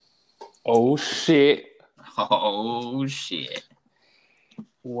Oh shit. Oh shit.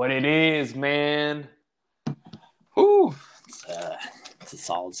 What it is, man. Whew. It's a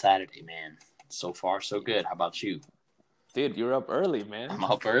solid Saturday, man. So far, so good. How about you? Dude, you're up early, I'm man.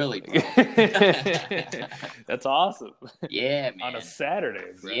 up early, bro. That's awesome. Yeah, On a man.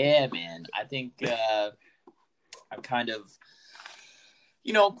 Saturday, bro. Yeah, man. I think I've kind of,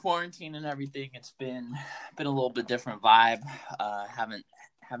 quarantine and everything. It's been a little bit different vibe.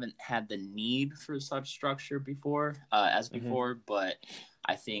 Haven't had the need for such structure before, Hmm. but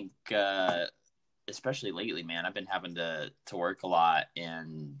I think especially lately, man, I've been having to work a lot,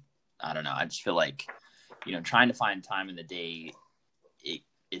 and I don't know. I just feel like trying to find time in the day,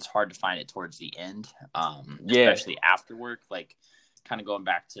 it's hard to find it towards the end, Yeah. especially after work. Like, kind of going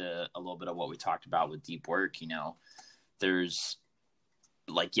back to a little bit of what we talked about with deep work. There's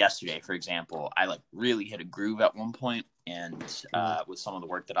like yesterday, for example, I like really hit a groove at one point, and Hmm. with some of the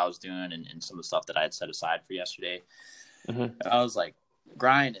work that I was doing and some of the stuff that I had set aside for yesterday, Hmm. I was like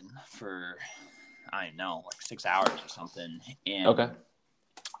grinding for I don't know, like 6 hours or something, Okay. and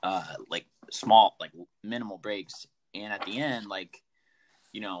like small, like minimal breaks. And at the end, like,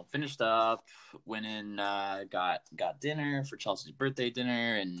 finished up, went in, got dinner for Chelsea's birthday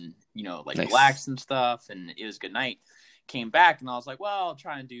dinner, and like Nice. relaxed and stuff, and it was a good night. Came back and I was like, well, I'll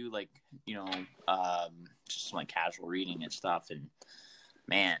try and do like, just some like casual reading and stuff. And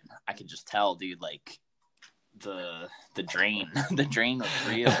man, I could just tell, dude, like the drain, the drain was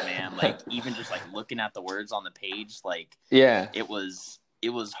real, man. Like even just like looking at the words on the page, like Yeah. it was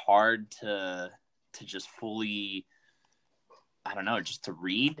hard to just fully, I don't know, just to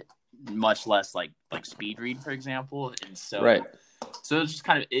read, much less like speed read, for example. And Right. so it was just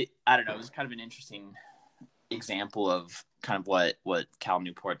kind of it. I don't know. It was kind of an interesting example of kind of what Cal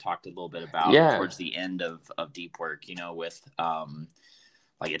Newport talked a little bit about Yeah. towards the end of deep work. With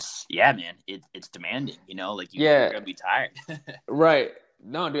like it's yeah, man. It's demanding. Like you're Yeah. gonna be tired. Right.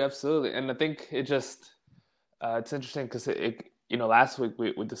 No, dude, absolutely. And I think it's interesting because last week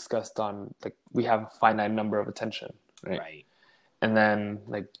we discussed on like we have a finite number of attention, right? Right. And then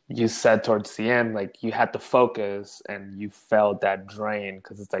like you said towards the end, like you had to focus and you felt that drain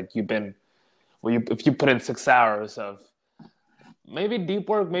because it's like if you put in 6 hours of maybe deep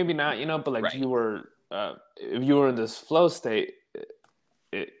work, maybe not, but like Right. if you were in this flow state,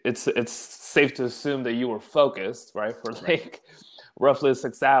 it's safe to assume that you were focused, right, for Right. like roughly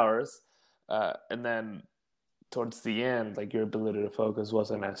 6 hours, and then towards the end, like your ability to focus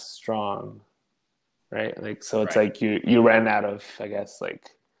wasn't as strong, right? Like so, it's Right. like you ran out of, I guess,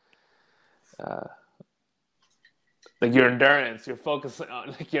 like your endurance, your focus on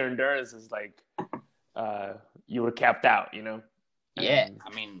like your endurance is like uh, you were capped out, Yeah. and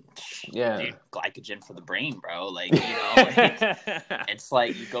I mean, yeah. dude, glycogen for the brain, bro. Like, like it's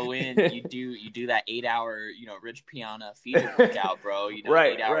like you go in, you do that 8 hour, Rich Piana feeder workout, bro.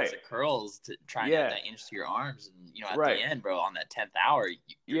 Right, 8 hours right, of curls to try and add yeah, that inch to your arms, and at the right, end, bro, on that 10th hour,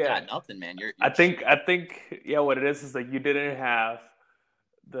 you're yeah. got nothing, man. I You're just think I think yeah, what it is like you didn't have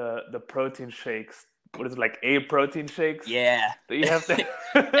the protein shakes. What is it, like 8 protein shakes yeah. that you have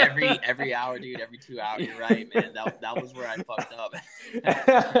every hour, dude. Every 2 hour. You're right, man. That was where I fucked up.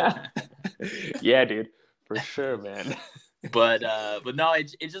 Yeah, dude, for sure, man. But no,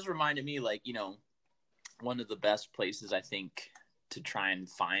 it just reminded me, like, one of the best places I think to try and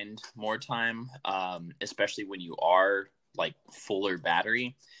find more time, especially when you are like fuller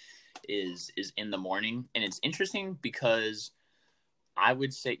battery, is in the morning. And it's interesting because I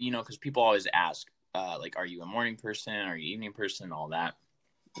would say, because people always ask, like, are you a morning person? Are you an evening person? And all that.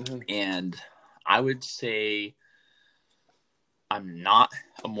 Mhm. And I would say I'm not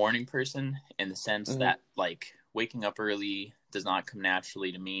a morning person in the sense Mhm. that like waking up early does not come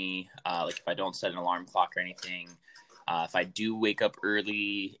naturally to me. Like if I don't set an alarm clock or anything, if I do wake up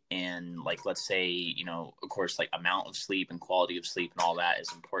early and like let's say of course like amount of sleep and quality of sleep and all that is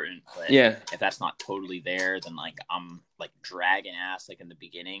important, but Yeah. if that's not totally there, then like I'm like dragging ass like in the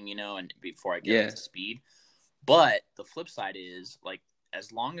beginning, and before I get up Yeah. to speed. But the flip side is like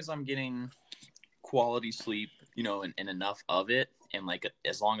as long as I'm getting quality sleep, and enough of it, and like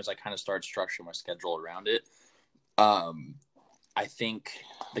as long as I kind of start structuring my schedule around it, um, I think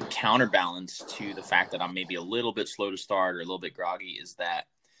the counterbalance to the fact that I'm maybe a little bit slow to start or a little bit groggy is that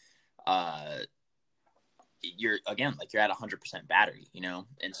uh, you're again like you're at 100% battery,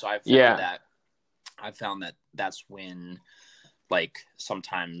 and so Yeah. I've found that that's when like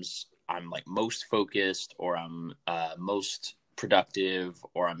sometimes I'm like most focused or I'm most productive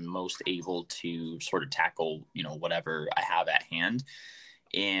or I'm most able to sort of tackle, whatever I have at hand.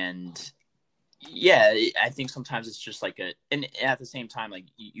 And Yeah, I think sometimes it's just like and at the same time, like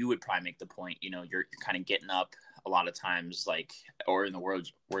you would probably make the point, you're kind of getting up a lot of times, like, or in the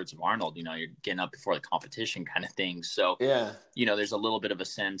words of Arnold, you're getting up before the competition kind of thing. So, Yeah. There's a little bit of a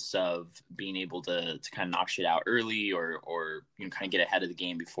sense of being able to kind of knock shit out early or kind of get ahead of the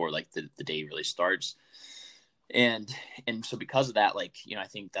game before like the day really starts. And so because of that, like, I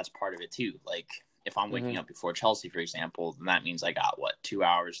think that's part of it too. Like, if I'm waking up before Chelsea, for example, then that means I got 2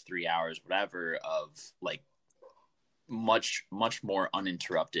 hours, 3 hours, whatever, of like much, much more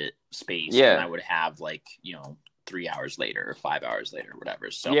uninterrupted space than I would have 3 hours later or 5 hours later, or whatever.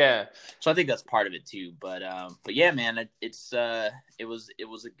 So I think that's part of it too. But yeah, man, it was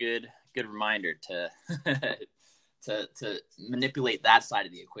a good reminder to to manipulate that side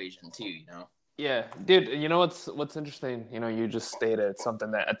of the equation too. Yeah, dude, what's interesting, you just stated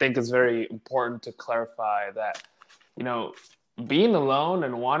something that I think is very important to clarify, that, being alone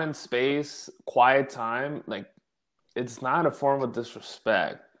and wanting space, quiet time, like, it's not a form of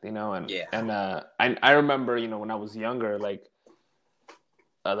disrespect, and I remember, when I was younger, like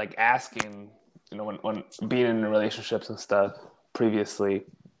asking, when being in relationships and stuff previously,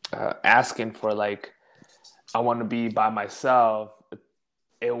 asking for, like, I want to be by myself.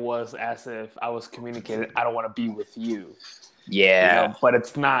 It was as if I was communicating, I don't want to be with you. Yeah. But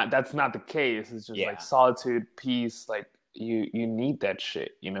that's not the case. It's just like solitude, peace, like you need that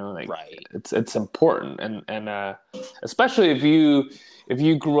shit, like right. It's important. And especially if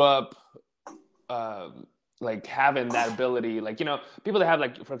you grew up like having that ability, like, people that have,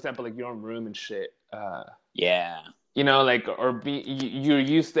 like, for example, like your own room and shit. Like, or you're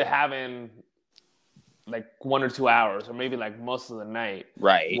used to having like 1 or 2 hours, or maybe like most of the night,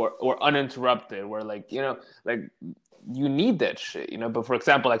 right, or uninterrupted, where, like, like, you need that shit, but for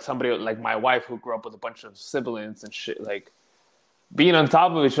example, like somebody like my wife, who grew up with a bunch of siblings and shit, like, being on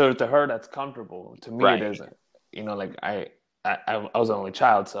top of each other, to her, that's comfortable. To me, right. It isn't. Like, I was the only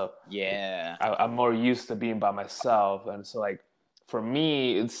child, so I'm more used to being by myself. And so, like, for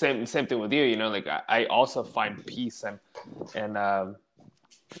me, it's same thing with you, like, I also find peace and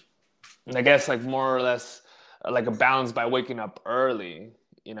I guess, like, more or less, like, a balance by waking up early,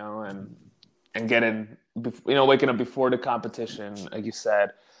 and getting, waking up before the competition, like you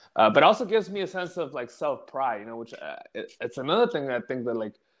said. But also gives me a sense of, like, self-pride, which it's another thing that I think that,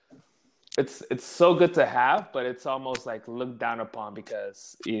 like, it's so good to have, but it's almost like looked down upon,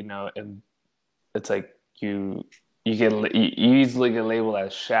 because, and it's like you easily get labeled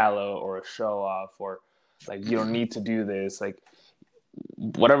as shallow or a show off, or like, you don't need to do this, like,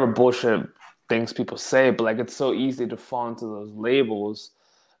 whatever bullshit things people say, but, like, it's so easy to fall into those labels,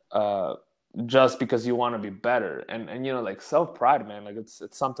 just because you want to be better. And like, self-pride, man, like, it's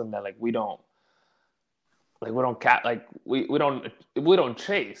something that, like, we don't we don't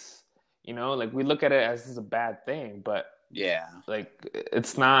chase, like, we look at it as this is a bad thing, but like,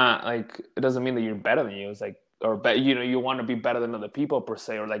 it's not, like, it doesn't mean that you're better than you. It's like, or you want to be better than other people, per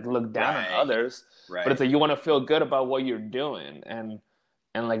se, or like look down on others, but it's like, you want to feel good about what you're doing, and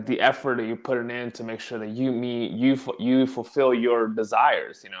like the effort that you're putting in to make sure that you fulfill your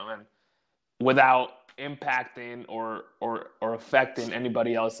desires, and without impacting or affecting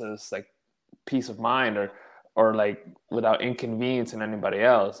anybody else's, like, peace of mind, or like, without inconveniencing anybody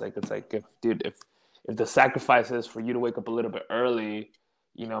else. Like, it's like, if the sacrifice is for you to wake up a little bit early,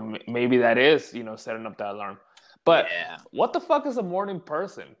 maybe that is, setting up that alarm. But what the fuck is a morning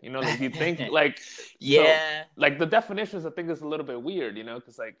person? Like, you think, like, so, like, the definitions, I think, is a little bit weird,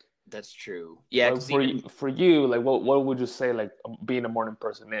 because, like, that's true. Yeah, like, for you, like, what would you say, like, being a morning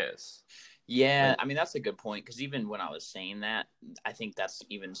person is? Yeah, like, I mean, that's a good point, because even when I was saying that, I think that's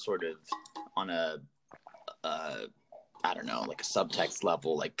even sort of on a I don't know, like a subtext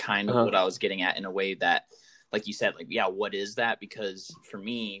level, like kind of what I was getting at, in a way that, like you said, like, what is that? Because for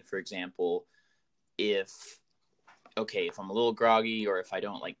me, for example, if I'm a little groggy, or if I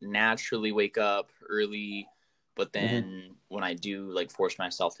don't, like, naturally wake up early, but then when I do, like, force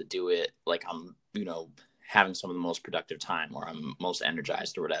myself to do it, like, I'm, having some of the most productive time, or I'm most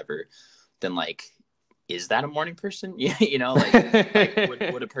energized, or whatever, then, like, is that a morning person? Like,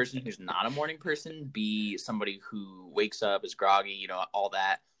 would a person who's not a morning person be somebody who wakes up, is groggy, all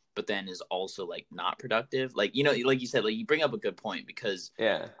that, but then is also, like, not productive? Like, like you said, like, you bring up a good point, because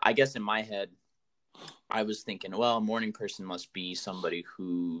I guess in my head, I was thinking, well, a morning person must be somebody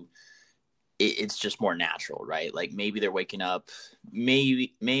who it's just more natural, right? Like, maybe they're waking up, may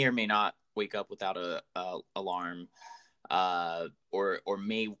or may not wake up without a alarm, or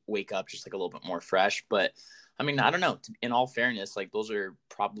may wake up just, like, a little bit more fresh. But I mean, I don't know. In all fairness, like, those are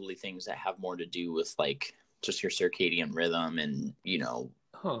probably things that have more to do with, like, just your circadian rhythm, and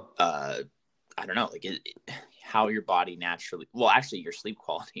I don't know, like how your body naturally, well, actually your sleep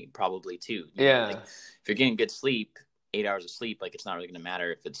quality probably too, like Yeah. if you're getting good sleep, 8 hours of sleep, like it's not really going to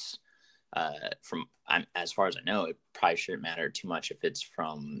matter if it's as far as I know, it probably shouldn't matter too much if it's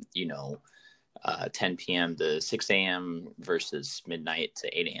from 10 p.m. to 6 a.m. versus midnight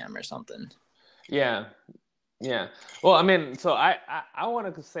to 8 a.m. or something. Yeah. Yeah. Well, I mean, so I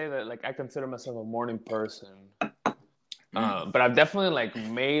want to say that like I consider myself a morning person. But I've definitely like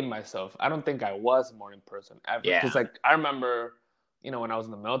made myself. I don't think I was a morning person ever because Yeah. like I remember, when I was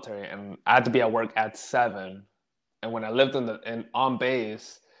in the military and I had to be at work at 7, and when I lived in on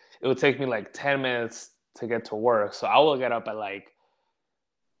base, it would take me like 10 minutes to get to work. So I will get up at like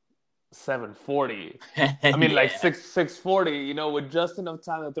 7:40. I mean like Yeah. 6:40. With just enough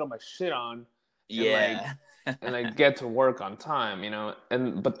time to throw my shit on and like Yeah. get to work on time.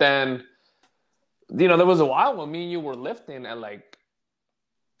 And but then there was a while when me and you were lifting at like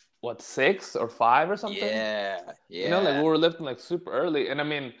what 6 or 5 or something. Yeah. Like we Yeah. were lifting like super early, and I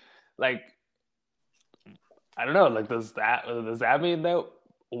mean, like I don't know, like does that mean that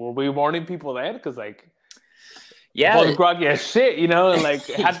were we warning people then? Because like Yeah. both groggy as shit, and like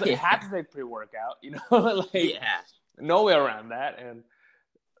had Yeah. to take pre workout, like Yeah. no way around that, and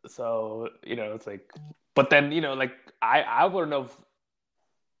so it's like, but then like I wouldn't have.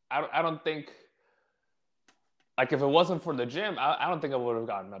 I don't think like if it wasn't for the gym, I don't think I would have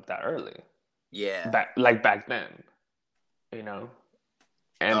gotten up that early Yeah. back then, you know.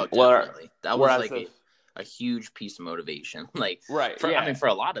 And Oh, definitely. That was whereas like if a huge piece of motivation. Like right, I mean, yeah, for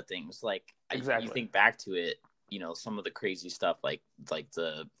a lot of things, like you exactly, think back to it, some of the crazy stuff, like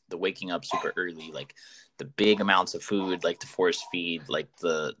the waking up super early, like the big amounts of food, like to force feed, like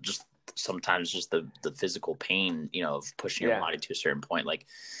the just sometimes just the physical pain, of pushing your yeah, body to a certain point. Like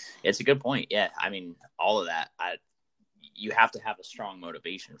it's a good point. Yeah. I mean, all of that, you have to have a strong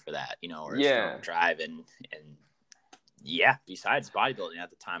motivation for that, or a strong yeah. drive and yeah, besides bodybuilding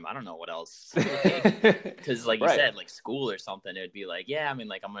at the time, I don't know what else. Because, like you Right. said, like school or something, it would be like, yeah, I mean,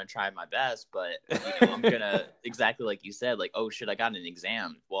 like I'm gonna try my best, but I'm gonna exactly like you said, like, oh shit, I got an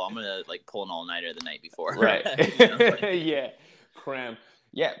exam. Well, I'm gonna like pull an all nighter the night before. Right. Like, Yeah. Cram.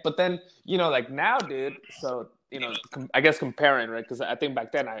 Yeah, but then like now, dude. So I guess comparing, right? Because I think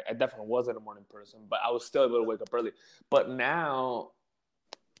back then I definitely wasn't a morning person, but I was still able to wake up early. But now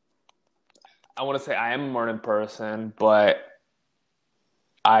I want to say I am a morning person, but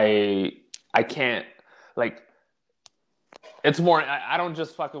I I can't like it's more. I don't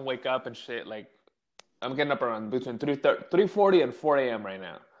just fucking wake up and shit. Like I'm getting up around between 3:40 and 4 a.m. right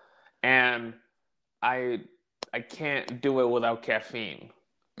now, and I I can't do it without caffeine.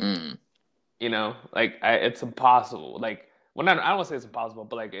 mm, Like it's impossible. Like I don't want to say it's impossible,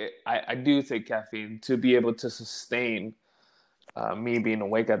 but like I do take caffeine to be able to sustain me being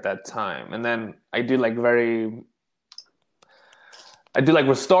awake at that time, and then I do like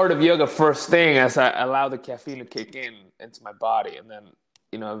restorative yoga first thing as I allow the caffeine to kick in into my body, and then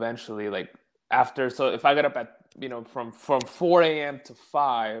eventually like after. So if I get up at from 4 a.m. to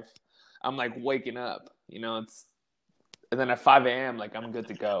 5, I'm like waking up. It's and then at 5 a.m. like I'm good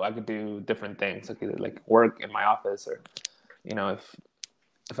to go. I could do different things. I could like work in my office, or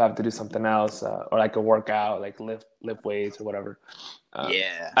if I have to do something else, or I could work out, like lift weights or whatever.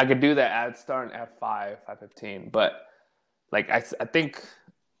 yeah, I could do that at starting at 5:15, but like I think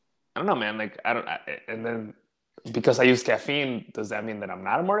I don't know, man. Like and then because I use caffeine, does that mean that I'm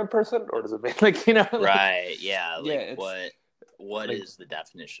not a morning person, or does it mean like like right, yeah. yeah, Like it's what like is the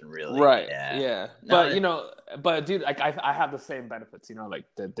definition, really? right, Yeah, yeah. no, But dude, like I have the same benefits, like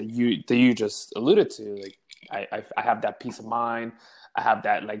that you just alluded to. Like I have that peace of mind. I have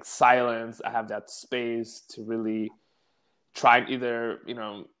that like silence. I have that space to really try either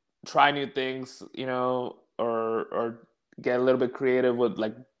try new things, or get a little bit creative with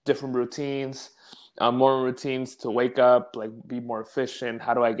like different routines, more routines to wake up, like be more efficient.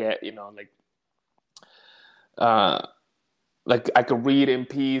 How do I get uh like I could read in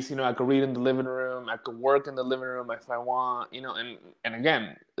peace, I could read in the living room, I could work in the living room if I want, and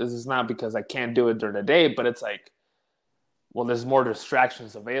again, this is not because I can't do it during the day, but it's like, well, there's more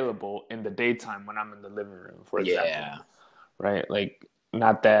distractions available in the daytime when I'm in the living room, for example, yeah, right? Like,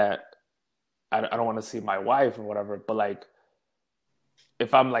 not that I don't want to see my wife or whatever, but like,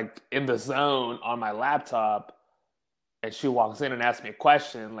 if I'm like in the zone on my laptop and she walks in and asks me a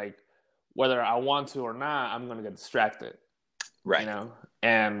question, like whether I want to or not, I'm gonna get distracted, you right, know,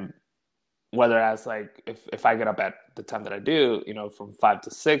 and whether as like if I get up at the time that I do, from 5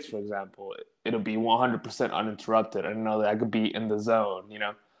 to 6, for example, it'll be 100% uninterrupted. I know that I could be in the zone,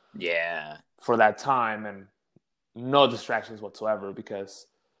 yeah, for that time and no distractions whatsoever because,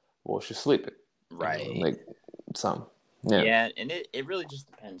 well, she's sleeping, Right. Like some. Yeah. Yeah, and it really just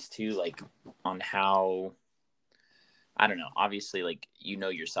depends too, like on how, I don't know, obviously like you know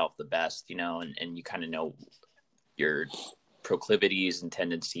yourself the best, and you kind of know your proclivities and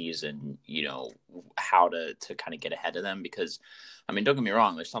tendencies and how to kind of get ahead of them, because I mean, don't get me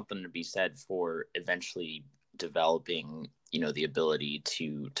wrong, there's something to be said for eventually developing the ability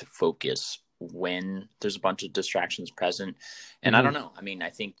to focus when there's a bunch of distractions present. And I don't know, I mean, I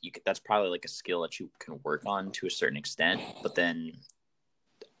think that's probably like a skill that you can work on to a certain extent, but then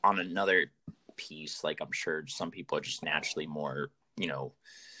on another piece, like I'm sure some people are just naturally more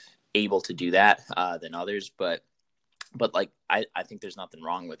able to do that than others, but like I think there's nothing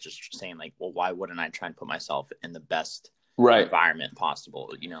wrong with just saying like, well, why wouldn't I try and put myself in the best environment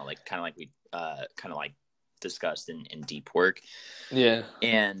possible, like kind of like we kind of like discussed in deep work. Yeah.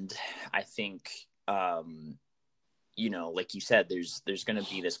 And I think like you said, there's going to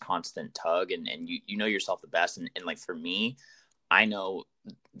be this constant tug, and you know yourself the best, and like for me, I know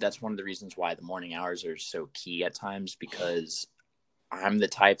that's one of the reasons why the morning hours are so key at times, because I'm the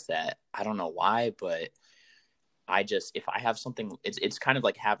type that, I don't know why, but I just, if I have something, it's kind of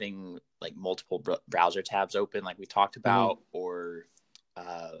like having like multiple browser tabs open, like we talked about, or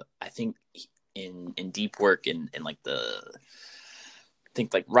I think in deep work in like I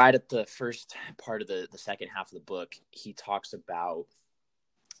think like right at the first part of the second half of the book, he talks about,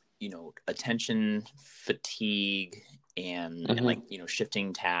 attention fatigue and like,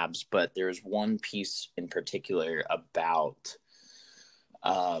 shifting tabs. But there's one piece in particular about,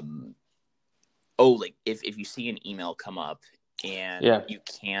 like if you see an email come up and you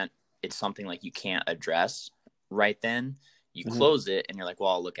can't, it's something like you can't address right then, you close it and you're like,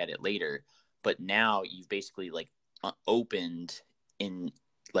 well, I'll look at it later. But now you've basically like opened in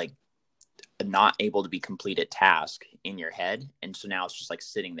like a not able to be completed task in your head. And so now it's just like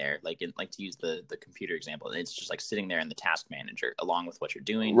sitting there, like to use the computer example, it's just like sitting there in the task manager along with what you're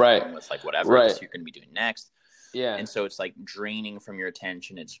doing, along with like whatever else you're going to be doing next. Yeah. And so it's like draining from your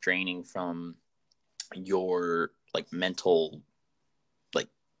attention. It's draining from your like mental like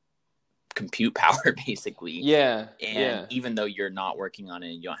compute power basically. And even though you're not working on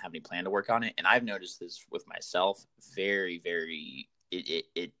it and you don't have any plan to work on it, and I've noticed this with myself, very very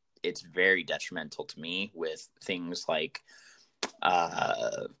it's very detrimental to me with things like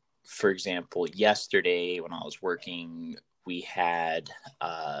for example, yesterday when I was working, we had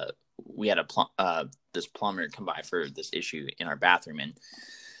this plumber come by for this issue in our bathroom,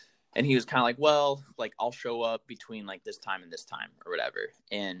 and he was kind of like, well, like I'll show up between like this time and this time or whatever.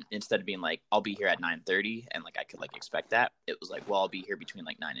 And instead of being like, I'll be here at 9:30 and like I could like expect that, it was like, well, I'll be here between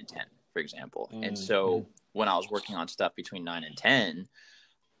like 9 and 10, for example. And so when I was working on stuff between 9 and 10,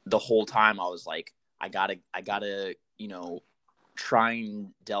 the whole time I was like, I gotta, try and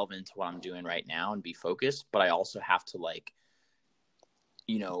delve into what I'm doing right now and be focused. But I also have to like,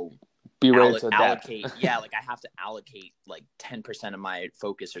 be ready to allocate. Yeah, like I have to allocate like 10% of my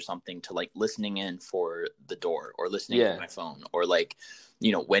focus or something to like listening in for the door or listening to my phone, or like,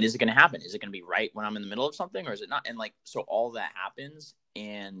 when is it going to happen? Is it going to be right when I'm in the middle of something, or is it not? And like, so all that happens,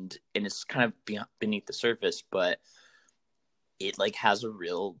 and it's kind of beneath the surface, but it like has a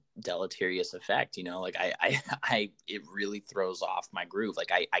real deleterious effect, like it really throws off my groove.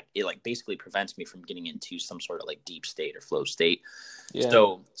 Like it like basically prevents me from getting into some sort of like deep state or flow state.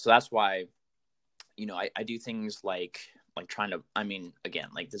 So that's why, I do things like trying to, I mean, again,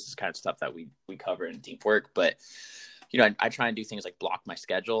 like this is kind of stuff that we cover in deep work, but I try and do things like block my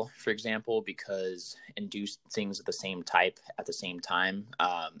schedule, for example, and do things of the same type at the same time.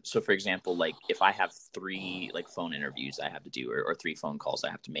 So for example, like if I have 3 like phone interviews I have to do, or 3 phone calls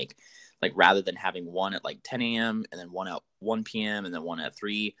I have to make, like rather than having one at like 10 a.m. and then one at 1 p.m. and then one at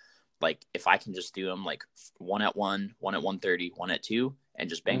 3, like if I can just do them like one at 1, one at 1:30, one at 2, and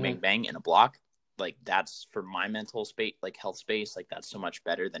just bang, bang, bang in a block, like that's for my mental space, like health space, like that's so much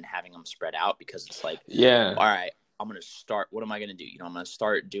better than having them spread out, because it's like, all right, I'm going to start, what am I going to do? I'm going to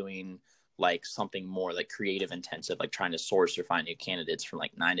start doing like something more like creative intensive, like trying to source or find new candidates from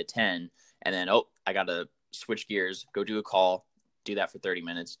like 9 to 10. And then, I got to switch gears, go do a call, do that for 30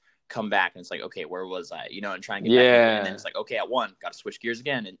 minutes, come back. And it's like, okay, where was I, and try and get back. And then it's like, okay, at 1, got to switch gears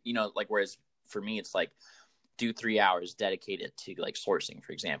again. And, like, whereas for me, it's like do 3 hours dedicated to like sourcing,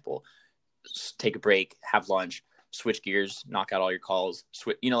 for example, take a break, have lunch, switch gears, knock out all your calls,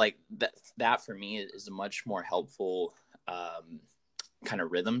 like that for me is a much more helpful kind of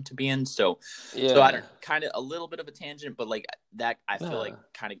rhythm to be in. So I don't, kind of a little bit of a tangent, but like that, I feel like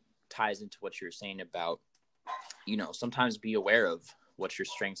kind of ties into what you were saying about, sometimes be aware of what your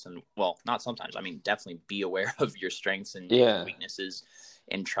strengths and, well, not sometimes, I mean, definitely be aware of your strengths and weaknesses,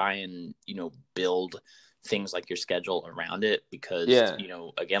 and try and, build things like your schedule around it, because,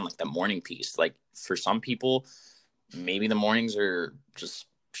 again, like the morning piece, like for some people, maybe the mornings are just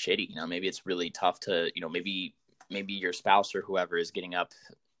shitty, maybe it's really tough to, maybe your spouse or whoever is getting up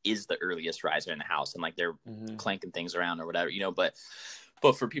is the earliest riser in the house, and like they're clanking things around or whatever,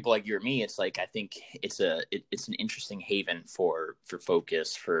 but for people like you or me, it's like, I think it's an interesting haven for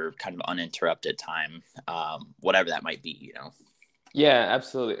focus, for kind of uninterrupted time, whatever that might be, Yeah,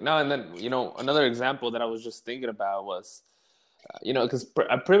 absolutely. No, and then, another example that I was just thinking about was, because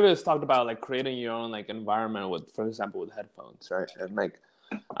I previously talked about like creating your own like environment with, for example, with headphones, right? And like,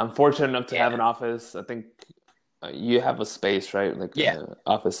 I'm fortunate enough to have an office. I think you have a space, right? Like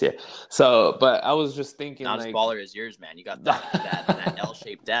office, yeah. So, but I was just thinking, not like, as baller as yours, man. You got that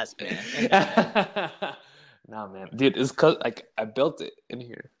L-shaped desk, man. No, man, dude, it's cause like I built it in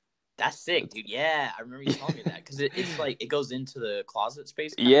here. That's sick, dude. Yeah, I remember you telling me that, because it's like it goes into the closet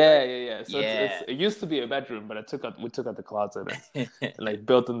space. Yeah. So it used to be a bedroom, but we took out the closet and like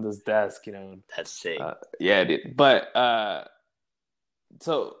built in this desk, That's sick. Yeah, dude. But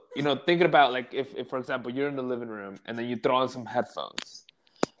so thinking about like if for example you're in the living room and then you throw on some headphones,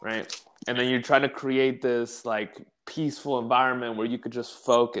 right? And then you're trying to create this like peaceful environment where you could just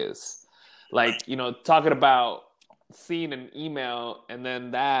focus, like talking about seeing an email and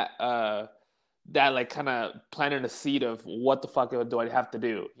then that like kind of planting a seed of what the fuck do I have to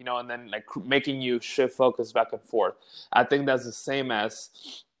do, and then like making you shift focus back and forth. I think that's the same as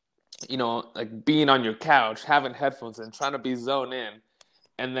like being on your couch, having headphones and trying to be zoned in.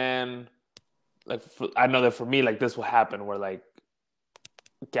 And then, like, I know that for me, like, this will happen where, like,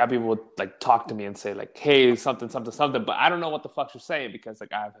 Gabby would, like, talk to me and say, like, hey, something, but I don't know what the fuck she's saying because,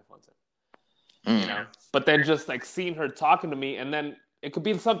 like, I have headphones in, But then just, like, seeing her talking to me, and then it could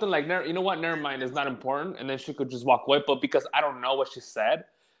be something like, you know what, never mind, it's not important, and then she could just walk away. But because I don't know what she said,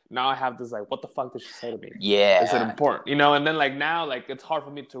 now I have this, like, what the fuck did she say to me? Yeah. Is it important? And then, like, now, like, it's hard for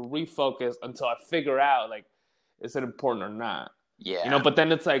me to refocus until I figure out, like, is it important or not? Yeah. But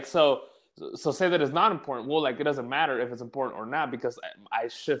then it's like, so say that it's not important. Well, like, it doesn't matter if it's important or not because I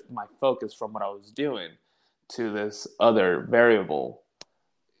shift my focus from what I was doing to this other variable,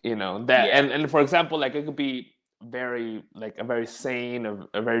 and for example, like it could be very, like a very sane,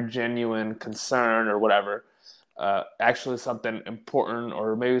 a very genuine concern or whatever, actually something important,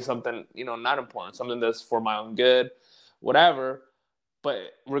 or maybe something, not important, something that's for my own good, whatever. But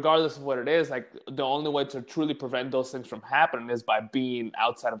regardless of what it is, like the only way to truly prevent those things from happening is by being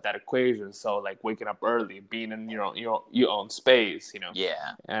outside of that equation. So like waking up early, being in your own space, Yeah.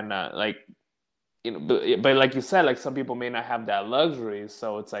 And like, but like you said, like some people may not have that luxury.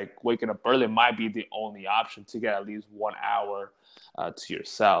 So it's like waking up early might be the only option to get at least 1 hour to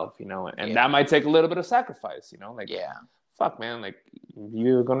yourself, and that might take a little bit of sacrifice, like, fuck, man, like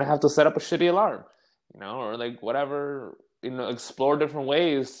you're going to have to set up a shitty alarm, or like whatever. Explore different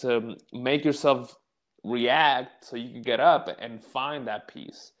ways to make yourself react so you can get up and find that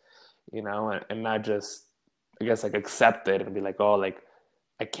peace, and not just, I guess, like accept it and be like, oh, like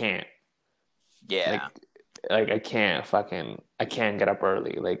I can't. Yeah. Like I can't get up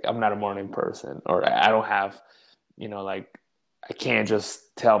early. Like I'm not a morning person, or I don't have, like I can't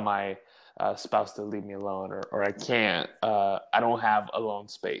just tell my spouse to leave me alone, or I can't, I don't have alone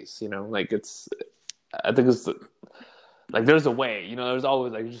space, like I think it's like there's a way, there's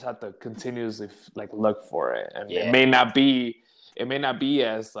always, like, you just have to continuously like look for it, and it may not be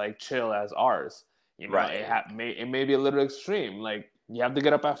as like chill as ours, right. It may be a little extreme, like you have to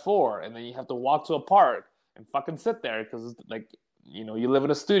get up at 4 and then you have to walk to a park and fucking sit there because, like, you live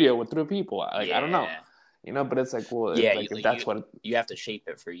in a studio with 3 people, like I don't know, but it's like, well, if that's what you have to shape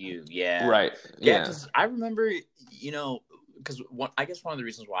it for you. Right. Because I remember, because I guess one of the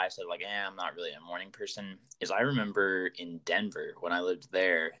reasons why I said, like, I'm not really a morning person is I remember in Denver when I lived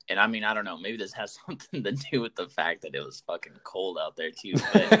there, and I mean, I don't know, maybe this has something to do with the fact that it was fucking cold out there too,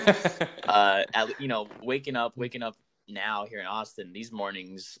 but waking up now here in Austin, these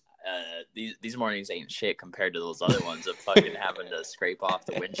mornings, these mornings ain't shit compared to those other ones of fucking having to scrape off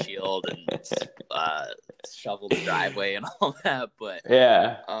the windshield and shovel the driveway and all that. But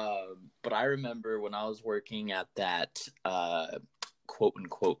but I remember when I was working at that quote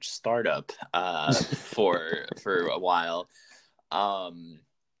unquote startup for a while.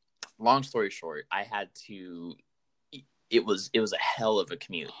 Long story short, I had to. It was a hell of a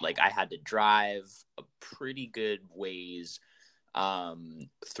commute. Like I had to drive a pretty good ways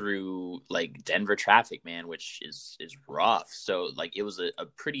through like Denver traffic, man, which is rough. So like it was a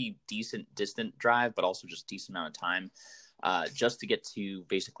pretty decent distant drive, but also just decent amount of time just to get to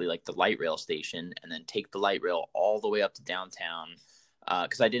basically like the light rail station and then take the light rail all the way up to downtown.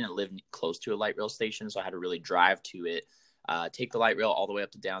 because I didn't live close to a light rail station, so I had to really drive to it, take the light rail all the way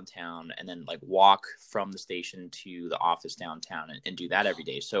up to downtown, and then like walk from the station to the office downtown, and do that every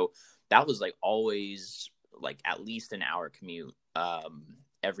day. So that was like always like at least an hour commute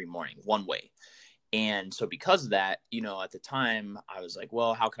every morning one way. And so because of that, you know, at the time I was like,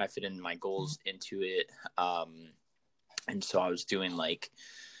 well, how can I fit in my goals into it? And so I was doing like,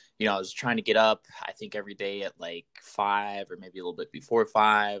 you know, I was trying to get up, I think every day at like 5 or maybe a little bit before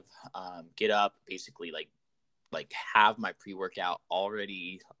 5, get up, basically like have my pre-workout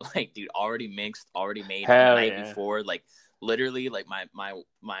already, like, dude, already mixed, already made the night before. Like literally like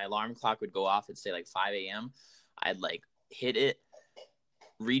my alarm clock would go off at say like 5 a.m. I'd like hit it,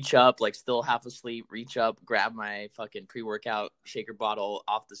 reach up, like still half asleep, reach up, grab my fucking pre-workout shaker bottle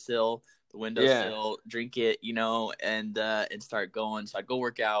off the windowsill, drink it, you know, and start going. So I'd go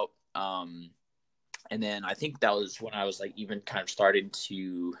work out. And then I think that was when I was like even kind of starting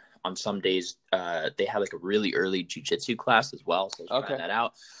to, on some days, they had like a really early jiu-jitsu class as well. So I was trying that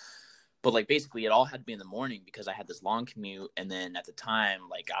out. But like basically it all had to be in the morning because I had this long commute. And then at the time,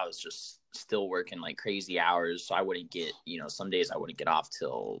 like I was just still working like crazy hours. So I wouldn't get, you know, some days I wouldn't get off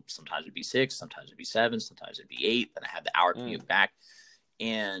till sometimes it'd be 6, sometimes it'd be 7, sometimes it'd be 8. Then I had the hour commute back.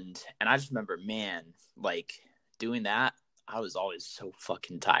 And I just remember, man, like doing that, I was always so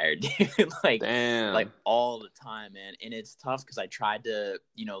fucking tired, dude. Like all the time, man. And it's tough because I tried to,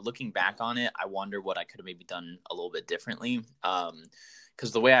 you know, looking back on it, I wonder what I could have maybe done a little bit differently.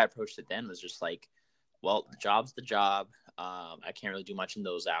 Because the way I approached it then was just like, well, the job's the job. I can't really do much in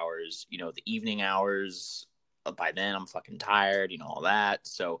those hours. You know, the evening hours, by then I'm fucking tired, you know, all that.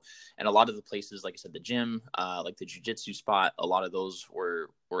 So, and a lot of the places, like I said, the gym, like the jiu-jitsu spot, a lot of those were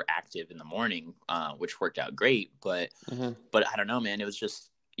active in the morning, which worked out great. But I don't know, man, it was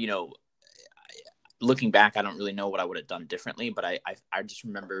just, you know, looking back, I don't really know what I would have done differently, but I just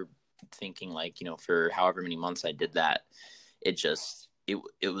remember thinking like, you know, for however many months I did that, it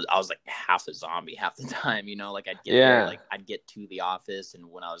was, I was like half a zombie half the time, you know, like I'd get there, like I'd get to the office, and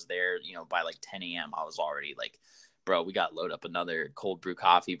when I was there, you know, by like 10 a.m. I was already like, bro, we got to load up another cold brew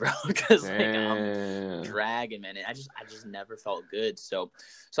coffee, bro, because like I'm dragging, man. And I just never felt good. So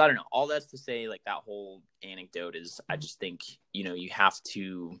I don't know. All that's to say, like that whole anecdote is, I just think, you know, you have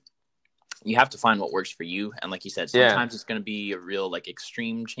to find what works for you. And like you said, sometimes it's going to be a real like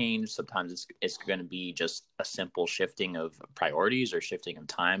extreme change. Sometimes it's going to be just a simple shifting of priorities or shifting of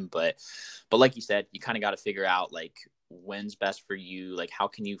time. But like you said, you kind of got to figure out like when's best for you. Like how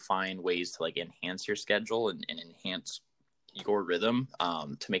can you find ways to like enhance your schedule and enhance your rhythm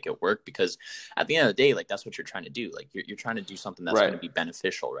to make it work? Because at the end of the day, like that's what you're trying to do. Like you're trying to do something that's going to be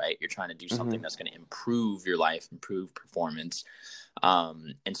beneficial, right? You're trying to do something that's going to improve your life, improve performance.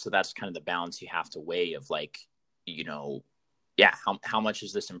 And so that's kind of the balance you have to weigh of like, you know, how much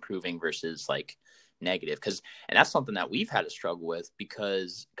is this improving versus like negative? And that's something that we've had to struggle with,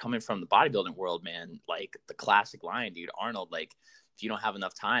 because coming from the bodybuilding world, man, like the classic line, dude, Arnold, like, if you don't have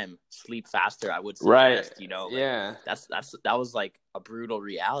enough time, sleep faster, I would suggest, you know, like, that was like a brutal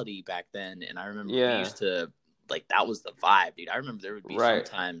reality back then. And I remember we used to, like, that was the vibe, dude. I remember there would be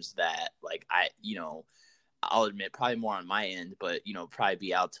sometimes that, like, you know, I'll admit probably more on my end, but, you know, probably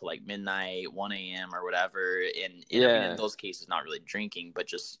be out till like midnight, 1 a.m. or whatever. And I mean, in those cases, not really drinking, but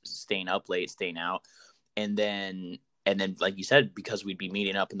just staying up late, staying out. And then, like you said, because we'd be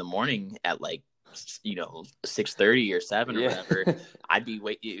meeting up in the morning at like, you know, 6:30 or 7 or whatever,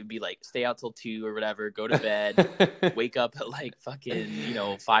 it'd be like stay out till 2 or whatever, go to bed, wake up at like fucking, you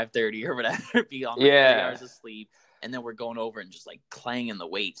know, 5:30 or whatever, be on like 3 hours of sleep, and then we're going over and just like clanging the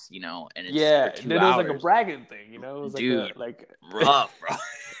weights, you know, and it's for 2 then hours. It was like a bragging thing, you know, it was dude, like rough, bro.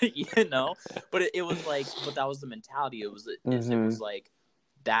 You know, but it was like, but that was the mentality. It was like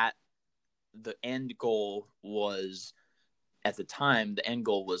that. The end goal was, at the time, the end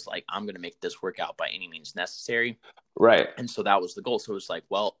goal was like, I'm going to make this work out by any means necessary. Right. And so that was the goal. So it was like,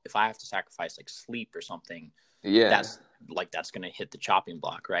 well, if I have to sacrifice like sleep or something, that's going to hit the chopping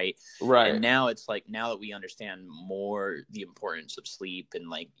block. Right. Right. And now it's like, now that we understand more the importance of sleep, and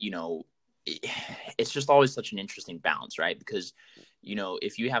like, you know, it's just always such an interesting balance, right? Because, you know,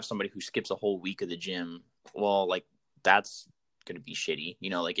 if you have somebody who skips a whole week of the gym, well, like that's going to be shitty, you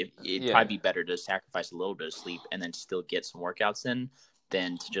know, like it'd probably be better to sacrifice a little bit of sleep and then still get some workouts in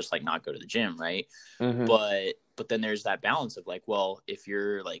than to just like not go to the gym, right? But then there's that balance of like, well, if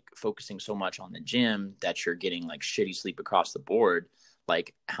you're like focusing so much on the gym that you're getting like shitty sleep across the board,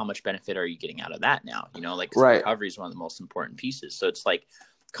 like how much benefit are you getting out of that now? You know, like recovery is one of the most important pieces. So it's like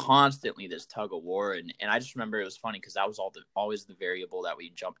constantly this tug of war, and I just remember it was funny because that was always the variable that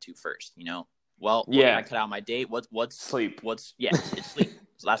we jumped to first, you know. well, what can I cut out of my day? What's sleep. It's sleep.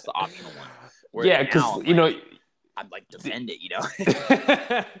 So that's the optional one. Whereas Yeah, now because I'm like defend it, you know.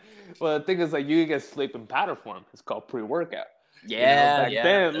 well, the thing is, like, you get sleep in powder form. It's called pre-workout. Yeah, Back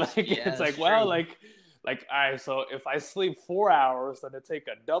then, like, it's that's like, well, true. like, all right, so if I sleep 4 hours, then I take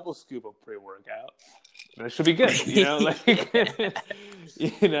a double scoop of pre-workout, and it should be good, like,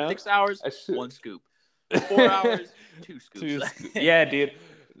 6 hours, I should 1 scoop. 4 hours, 2 scoops. yeah, dude.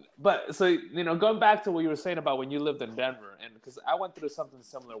 But so going back to what you were saying about when you lived in Denver, and because I went through something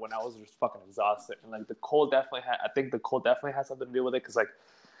similar when I was just fucking exhausted, and like the cold definitely had. I think the cold definitely has something to do with it. Because like,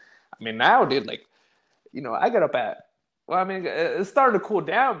 I mean, now, dude, like, I get up at. Well, I mean, it's starting to cool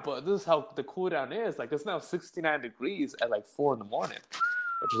down, but this is how the cool down is. Like, it's now 69 degrees at like 4 a.m, which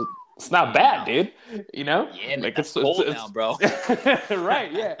is it's not bad, dude. Yeah, man, like that's cold now, bro.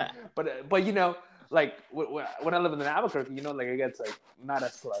 right? Yeah, but like when I live in Albuquerque, like it gets like not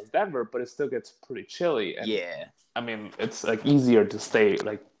as cool as Denver, but it still gets pretty chilly. And Yeah. I mean, it's like easier to stay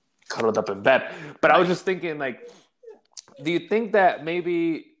like cuddled up in bed. But I was just thinking, like, do you think that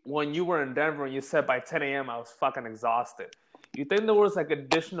maybe when you were in Denver and you said by 10 a.m. I was fucking exhausted, you think there was like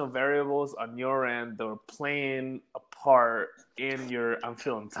additional variables on your end that were playing a part in your I'm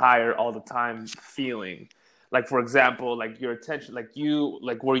feeling tired all the time feeling? Like, for example, like your attention, like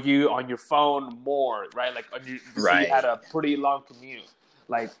were you on your phone more, right? Like, so you had a pretty long commute.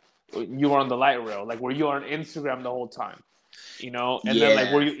 Like, you were on the light rail. Like, were you on Instagram the whole time? And then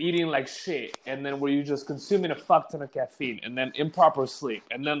like, were you eating like shit? And then were you just consuming a fuck ton of caffeine? And then improper sleep?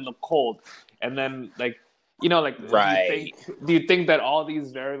 And then the cold? And then like, Right. do you think that all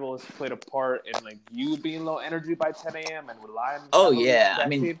these variables played a part in like you being low energy by 10 a.m. and relying? Oh yeah, I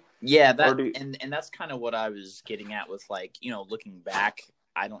mean, yeah, that you... and that's kind of what I was getting at with like, looking back.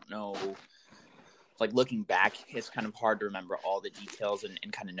 I don't know, like looking back, it's kind of hard to remember all the details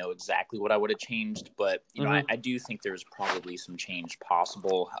and kind of know exactly what I would have changed. But I do think there's probably some change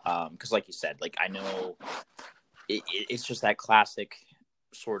possible because, like you said, like I know it's just that classic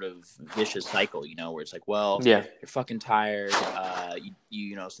sort of vicious cycle, where it's like, well, yeah, you're fucking tired.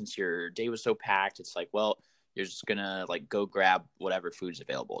 Since your day was so packed, it's like, well, you're just gonna like go grab whatever food's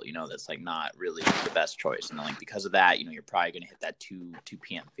available, that's like not really the best choice. And then like because of that, you're probably gonna hit that 2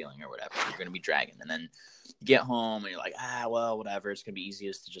 p.m. feeling or whatever. You're gonna be dragging. And then you get home and you're like, well, whatever, it's gonna be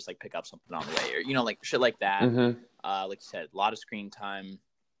easiest to just like pick up something on the way, or like shit like that. Like you said, a lot of screen time.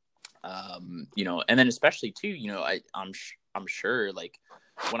 And then especially too, I'm sure like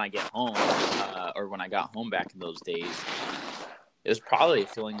when I get home, or when I got home back in those days, it was probably a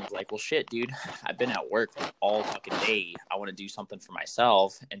feeling of like, well, shit, dude, I've been at work like all fucking day. I want to do something for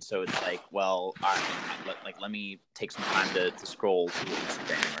myself. And so it's like, well, all right, let me take some time to scroll through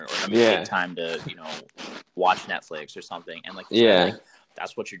Instagram, or let me take time to, watch Netflix or something. And like, like,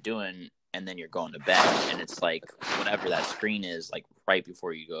 that's what you're doing. And then you're going to bed, and it's like whatever that screen is, like right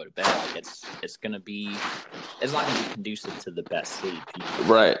before you go to bed, like it's gonna be, it's not gonna be conducive to the best sleep.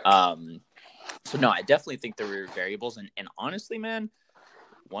 Right. So no, I definitely think there were variables, and honestly, man,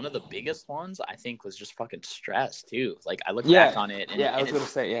 one of the biggest ones I think was just fucking stress too. Like I look back on it, and I was gonna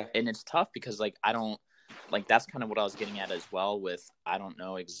say, and it's tough because like I don't like that's kind of what I was getting at as well. With I don't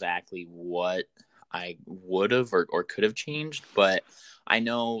know exactly what I would have or could have changed, but I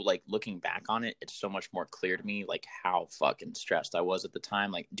know, like, looking back on it, it's so much more clear to me, like, how fucking stressed I was at the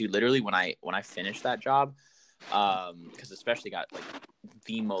time. Like, dude, literally when I finished that job, because especially got, like,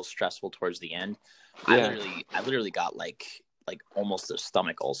 the most stressful towards the end, I literally got, like almost a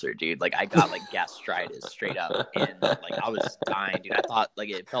stomach ulcer, dude. Like, I got, like, gastritis straight up, and, like, I was dying, dude. I thought, like,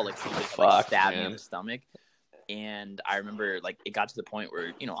 it felt like somebody had, like, stabbed me in the stomach, and I remember, like, it got to the point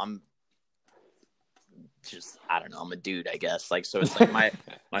where, I'm just, I don't know, I'm a dude, I guess. Like, so it's like my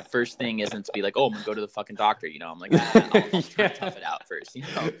first thing isn't to be like, oh, I'm gonna go to the fucking doctor, I'm like, I'll try to tough it out first,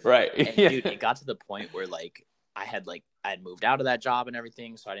 Right. And dude, it got to the point where like I had moved out of that job and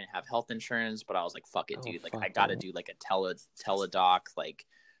everything, so I didn't have health insurance, but I was like, fuck it, dude. Like, I gotta do like a teledoc, like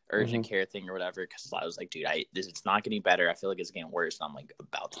urgent care thing or whatever, because I was like, dude, it's not getting better. I feel like it's getting worse, and I'm like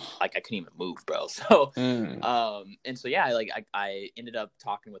about to, like, I couldn't even move, bro. So and so yeah, like I ended up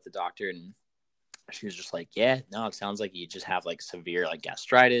talking with the doctor, and she was just like, yeah, no, it sounds like you just have like severe like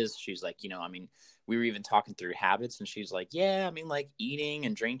gastritis. She's like, I mean, we were even talking through habits, and she's like, yeah, I mean, like eating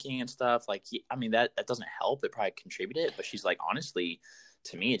and drinking and stuff, like, I mean, that doesn't help. It probably contributed, but she's like, honestly,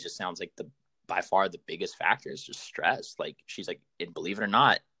 to me, it just sounds like by far the biggest factor is just stress. Like, she's like, and believe it or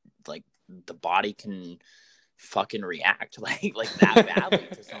not, like the body can fucking react like that badly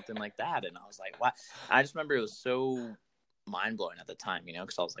to something like that. And I was like, what? I just remember it was so mind-blowing at the time,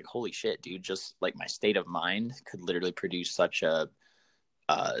 because I was like, holy shit, dude, just like my state of mind could literally produce such a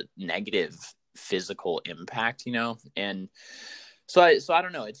negative physical impact, and so I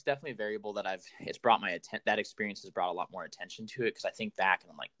don't know. It's definitely a variable that it's brought that experience has brought a lot more attention to it, because I think back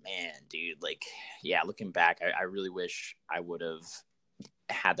and I'm like, man, dude, like, yeah, looking back, I really wish I would have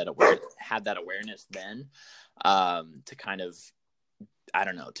had that awareness then, to kind of, I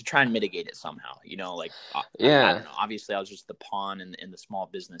don't know, to try and mitigate it somehow, like, I don't know. Obviously I was just the pawn in the small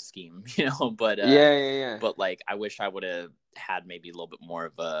business scheme, but, but like, I wish I would have had maybe a little bit more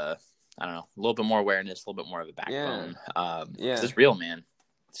of a, I don't know, a little bit more awareness, a little bit more of a backbone. Because it's real, man.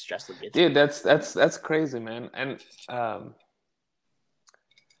 Stress will get you. Dude, that's crazy, man. And, I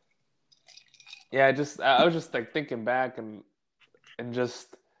was just like thinking back and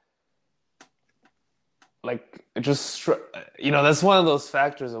just, like, just, that's one of those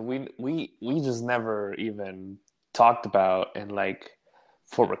factors that we just never even talked about in, like,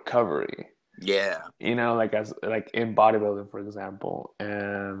 for recovery. Yeah. Like, as, like, in bodybuilding, for example.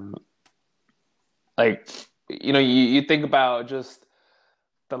 And, like, you think about just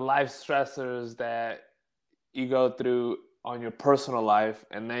the life stressors that you go through on your personal life,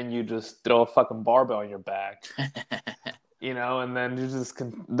 and then you just throw a fucking barbell on your back. And then you just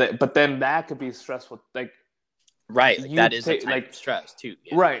but then that could be stressful, like, right, like, that is a type of stress too.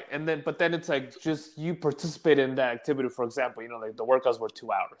 Yeah. Right, but then it's like, just you participate in that activity, for example, like, the workouts were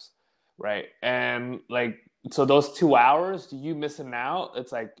 2 hours, right? And, like, so those 2 hours, you missing out,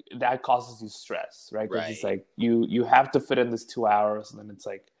 it's like that causes you stress, right? Because it's like you have to fit in this 2 hours, and then it's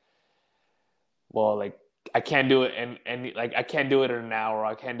like, well, like, I can't do it, and like, I can't do it in an hour.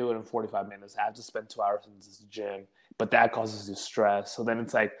 I can't do it in 45 minutes. I have to spend 2 hours in this gym, but that causes you stress. So then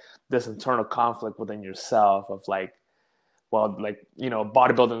it's like this internal conflict within yourself of, like, well, like,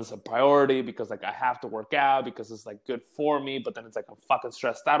 bodybuilding is a priority because, like, I have to work out because it's, like, good for me. But then it's like I'm fucking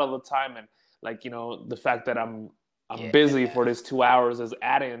stressed out all the time, and, like, the fact that I'm busy for this 2 hours is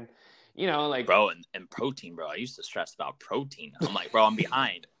adding. Like, bro, and protein, bro. I used to stress about protein. I'm like, bro, I'm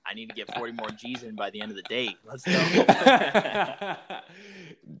behind. I need to get 40 more G's in by the end of the day. Let's go.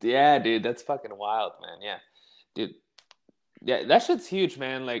 Yeah, dude, that's fucking wild, man. Yeah, dude. Yeah, that shit's huge,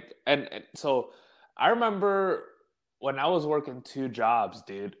 man. Like, and so I remember when I was working 2 jobs,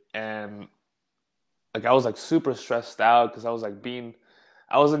 dude, and, like, I was, like, super stressed out because I was, like,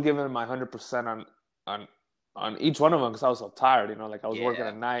 I wasn't giving my 100% on each one of them because I was so tired, like, I was working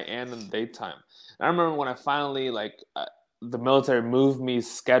at night and in the daytime. And I remember when I finally, like, the military moved me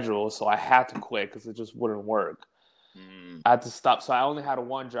schedule, so I had to quit because it just wouldn't work. I had to stop, so I only had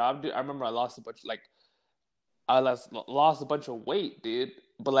 1 job, dude. I remember I lost a bunch, like, I lost a bunch of weight, dude,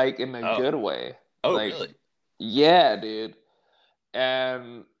 but, like, in a good way. Oh, like, really? Yeah, dude.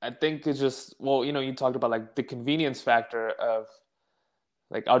 And I think it's just, well, you talked about, like, the convenience factor of,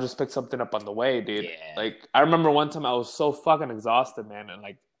 like, I'll just pick something up on the way, dude. Yeah. Like, I remember one time I was so fucking exhausted, man, and,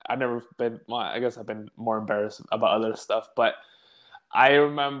 like, I guess I've been more embarrassed about other stuff, but I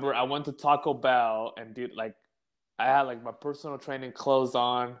remember I went to Taco Bell, and, dude, like, I had, like, my personal training clothes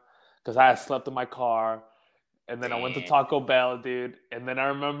on because I had slept in my car. And then I went to Taco Bell, dude. And then I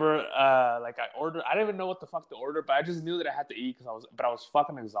remember, like, I didn't even know what the fuck to order, but I just knew that I had to eat because I was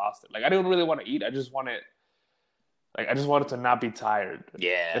fucking exhausted. Like, I didn't really want to eat. I just wanted to not be tired.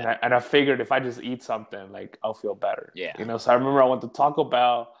 Yeah. And I figured if I just eat something, like, I'll feel better. Yeah. So I remember I went to Taco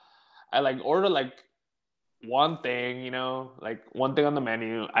Bell. I, like, ordered, like, one thing, like, one thing on the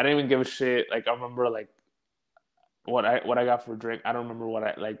menu. I didn't even give a shit. Like, I remember, like, what I got for a drink. I don't remember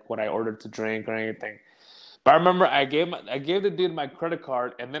what I ordered to drink or anything. But I remember I gave the dude my credit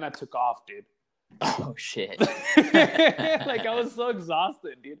card, and then I took off, dude. Oh, shit. Like, I was so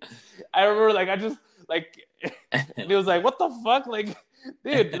exhausted, dude. I remember, like, I just, like, and it was like, what the fuck? Like,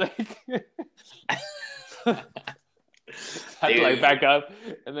 dude, like, I had to, like, back up,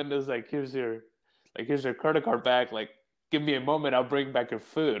 and then it was like, here's your credit card back. Like, give me a moment, I'll bring back your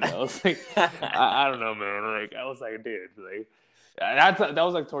food. I was like, I don't know, man. Like, I was like, dude, like, that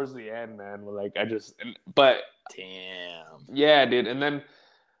was, like, towards the end, man. Like, but damn, yeah, dude. And then,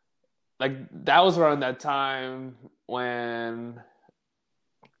 like, that was around that time when,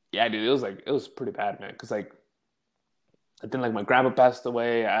 yeah, dude, it was pretty bad, man. Because, like, I think, like, my grandpa passed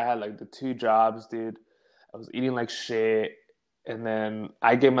away. I had, like, the 2 jobs, dude. I was eating like shit, and then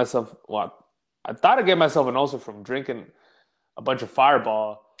I gave myself, well, I thought I gave myself an ulcer from drinking a bunch of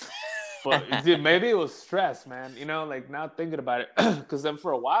Fireball. But, dude, maybe it was stress, man. Like, now thinking about it, because then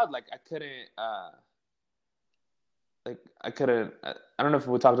for a while, like, I couldn't. I don't know if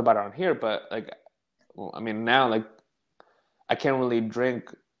we talked about it on here, but, like, well, I mean, now, like, I can't really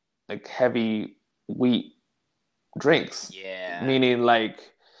drink, like, heavy wheat drinks. Yeah. Meaning,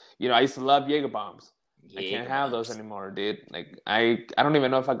 like, I used to love Jaeger bombs. I Jaeger can't have those bombs. anymore, dude. Like I don't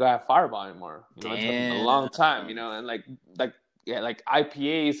even know if I could have Fireball anymore. You know, it's been a long time. You Damn. know, and like yeah, like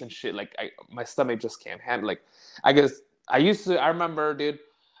IPAs and shit. Like my stomach just can't handle. Like I guess I used to. I remember, dude.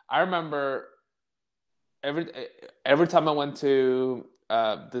 I remember every every time I went to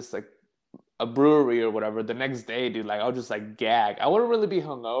this like a brewery or whatever, the next day, dude, like I'll just like gag. I wouldn't really be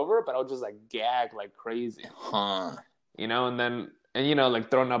hungover, but I'll just like gag like crazy, Huh. you know. And then and you know like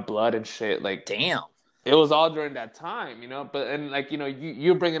throwing up blood and shit. Like Damn. it was all during that time, you know. But and like you know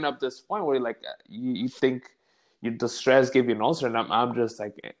you're bringing up this point where like you think the stress gave you an ulcer, and I'm just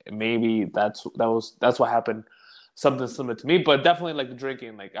like maybe that's what happened. Something similar to me, but definitely like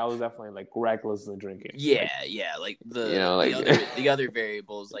drinking. Like I was definitely like recklessly drinking. Yeah, Like yeah. Like you the know, the like other the other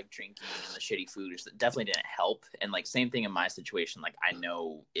variables like drinking and the shitty food definitely didn't help. And like same thing in my situation. Like I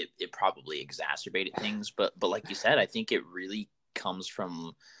know it probably exacerbated things, but like you said, I think it really comes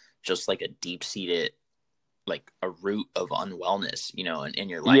from just like a deep seated like a root of unwellness, you know, in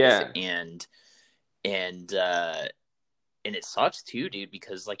your life. yeah, And and it sucks too, dude,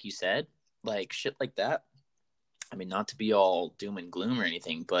 because like you said, like shit like that. I mean, not to be all doom and gloom or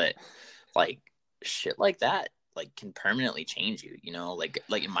anything, but like shit like that like can permanently change you, you know. Like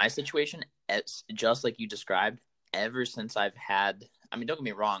in my situation, it's just like you described. Ever since I've had, I mean, don't get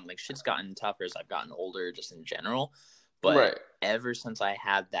me wrong, like shit's gotten tougher as I've gotten older just in general, but right. ever since I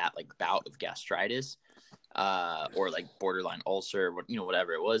had that like bout of gastritis or like borderline ulcer, you know,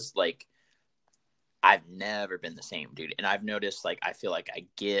 whatever it was, like I've never been the same, dude. And I've noticed like I feel like I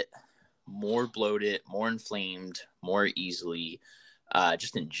get more bloated, more inflamed, more easily,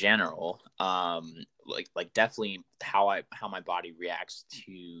 just in general. Like definitely how my body reacts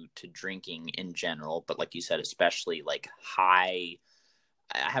to drinking in general, but like you said, especially like high.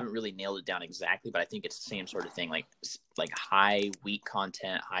 I haven't really nailed it down exactly, but I think it's the same sort of thing, like high wheat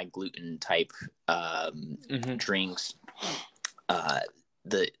content, high gluten type drinks. Uh,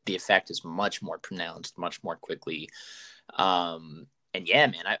 the effect is much more pronounced, much more quickly. And yeah,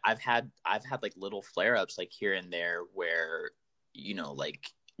 man, I've had like little flare ups like here and there where, you know,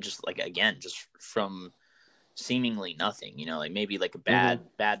 like just like again, just from seemingly nothing, you know, like maybe like a Mm-hmm.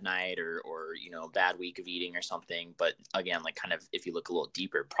 bad night or you know, bad week of eating or something. But again, like kind of if you look a little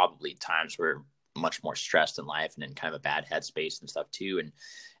deeper, probably times where much more stressed in life and in kind of a bad headspace and stuff too. And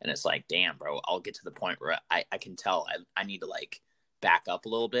it's like, damn, bro, I'll get to the point where I can tell I need to like back up a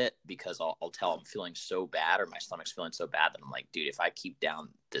little bit because I'll tell I'm feeling so bad or my stomach's feeling so bad that I'm like, dude, if I keep down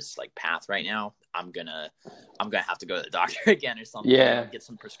this like path right now, I'm gonna have to go to the doctor again or something, you know, Yeah, get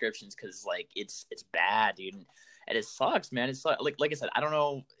some prescriptions because like it's bad, dude. And it sucks, man. It's like I said, I don't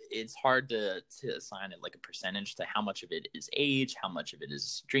know. It's hard to assign it like a percentage to how much of it is age, how much of it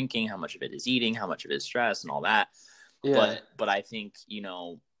is drinking, how much of it is eating, how much of it is stress, and all that. yeah, But I think, you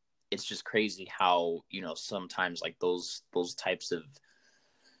know, it's just crazy how, you know, sometimes like those types of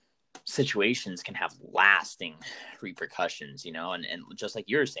situations can have lasting repercussions, you know, and just like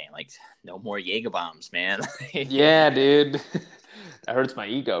you're saying, like no more Jaeger bombs, man. yeah, dude. That hurts my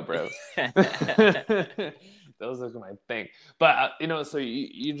ego, bro. Those are my thing. But you know, so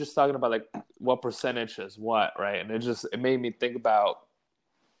you're just talking about like what percentage is what, right? And it made me think about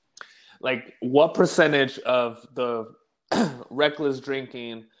like what percentage of the reckless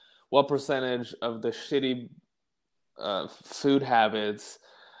drinking, what percentage of the shitty food habits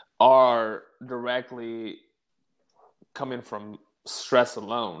are directly coming from stress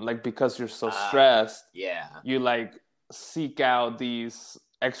alone. Like because you're so stressed, Yeah, you like seek out these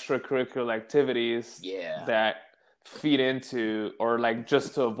extracurricular activities yeah, that feed into or like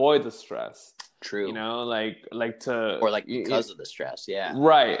just to avoid the stress. You true. know, like to Or like because of the stress, yeah.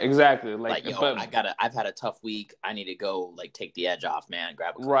 right, exactly. Like, Like yo, but I've had a tough week. I need to go like take the edge off, man.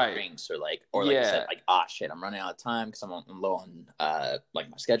 Grab a couple right. drinks, or like you said, Yeah. like ah shit, I'm running out of time because I'm low on like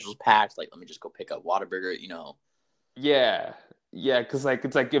my schedule's packed. Like let me just go pick up Whataburger, you know. Yeah, yeah, because like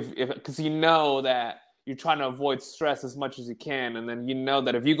it's like if because you know that you're trying to avoid stress as much as you can, and then you know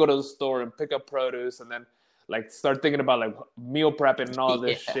that if you go to the store and pick up produce and then like start thinking about like meal prepping and all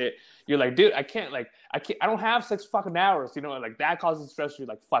this Yeah, shit, you're like, dude, I don't have 6 fucking hours, you know, and like that causes stress. You're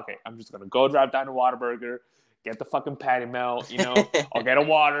like, fuck it, I'm just gonna go drive down to Whataburger, get the fucking patty melt, you know, I'll get a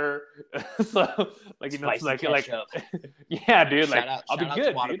water, so like you know, it's spicy like ketchup. yeah, dude, like I'll be Shout out to good,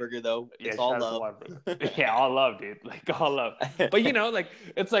 dude. Whataburger though. Yeah, It's all shout out to love. Waterburger. Yeah, all love, dude. Like all love. But you know, like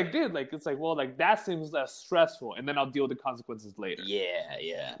it's like, dude, like it's like, well, like that seems less stressful, and then I'll deal with the consequences later. Yeah,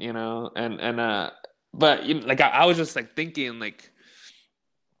 yeah. You know, and but you know, like I was just like thinking, like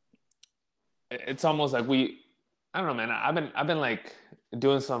it's almost like I don't know, man. I've been like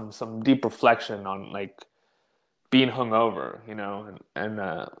doing some deep reflection on like being hungover, you know, and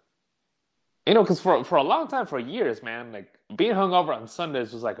because for a long time, for years, man, like being hungover on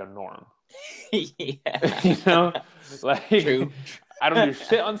Sundays was like a norm. Yeah. you know, like True. I don't do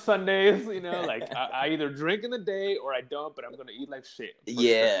shit on Sundays. Like I either drink in the day or I don't, but I'm gonna eat like shit for sure.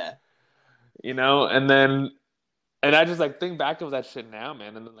 Yeah. And then and I just like think back of that shit now,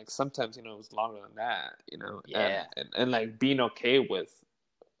 man. And then like sometimes it was longer than that. Yeah. And like being okay with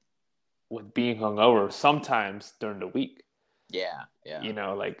being hungover sometimes during the week. Yeah.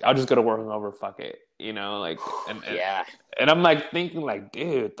 Yeah. Like I'll just go to work hungover, fuck it. Like Yeah. and I'm like thinking like,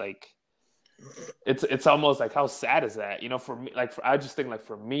 dude, like it's almost like how sad is that? For me, like I just think like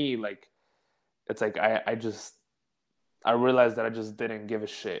for me, like it's like I realized that I just didn't give a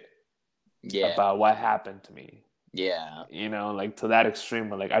shit Yeah. about what happened to me. Yeah. Like to that extreme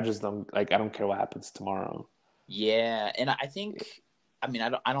where like I just don't like I don't care what happens tomorrow. Yeah. And I think, I mean,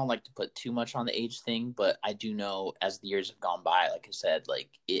 I don't like to put too much on the age thing, but I do know as the years have gone by, like I said, like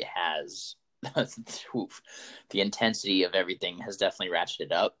it has the intensity of everything has definitely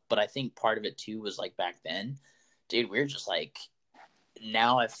ratcheted up. But I think part of it too was like back then, dude, we were just like,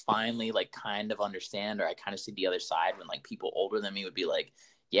 now I finally like kind of understand, or I kind of see the other side when like people older than me would be like,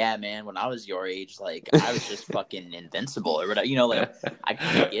 yeah, man, when I was your age, like I was just fucking invincible or whatever, like I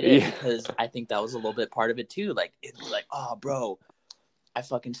kind of get it because I think that was a little bit part of it too. Like it'd be like, oh, bro, I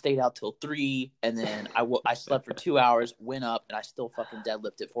fucking stayed out till 3, and then I slept for 2 hours, went up, and I still fucking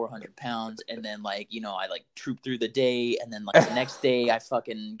deadlifted 400 pounds, and then like I like trooped through the day, and then like the next day I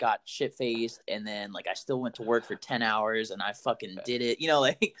fucking got shit faced, and then like I still went to work for 10 hours, and I fucking did it,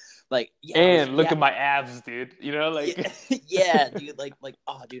 like yeah. And look at my abs, dude. Like yeah, dude, like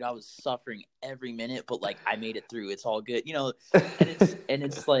oh, dude, I was suffering every minute, but like I made it through. It's all good, and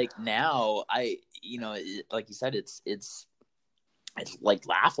it's like now like you said, it's like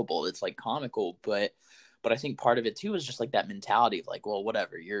laughable, it's like comical, but I think part of it too is just like that mentality of like, well,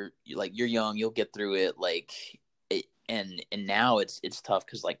 whatever, you're young, you'll get through it, like it, and now it's tough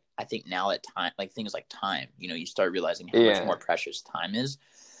because like I think now at time, like things like time, you start realizing how much more precious time is.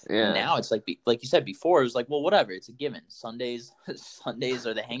 And now it's like you said before, it was like, well, whatever, it's a given. Sundays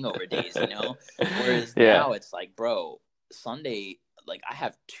are the hangover days, whereas now it's like, bro, Sunday, like I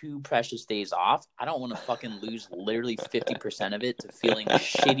have 2 precious days off. I don't want to fucking lose literally 50% of it to feeling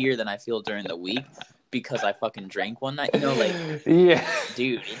shittier than I feel during the week because I fucking drank one night. Like yeah,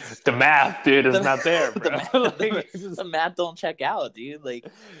 dude, the math, dude, is not there, bro. The math don't check out, dude. Like,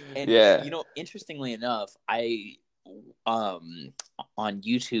 and interestingly enough, I on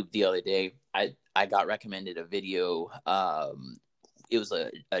YouTube the other day, I got recommended a video. It was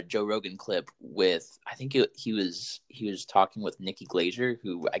a Joe Rogan clip with, I think he was talking with Nikki Glazer,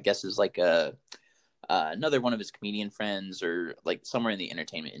 who I guess is like another one of his comedian friends or like somewhere in the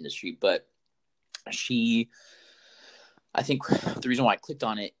entertainment industry. But I think the reason why I clicked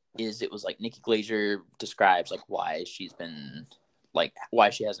on it is it was like Nikki Glazer describes like why she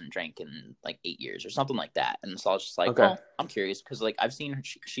hasn't drank in like 8 years or something like that. And so I was just like, okay. Well, I'm curious because like I've seen her,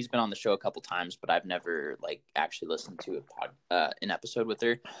 she's been on the show a couple times, but I've never like actually listened to an episode with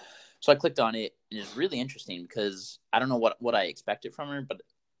her. So I clicked on it, and it's really interesting because I don't know what I expected from her, but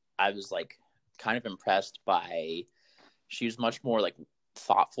I was like kind of impressed by, she was much more like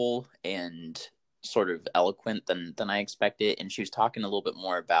thoughtful and sort of eloquent than I expected. And she was talking a little bit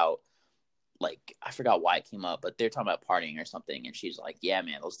more about, like, I forgot why it came up, but they're talking about partying or something, and she's like, yeah,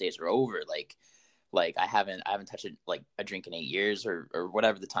 man, those days are over. Like I haven't touched a drink in 8 years or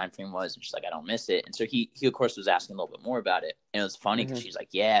whatever the time frame was. And she's like, I don't miss it. And so he of course was asking a little bit more about it. And it was funny because she's like,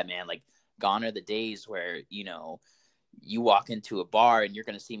 yeah, man, like gone are the days where, you walk into a bar and you're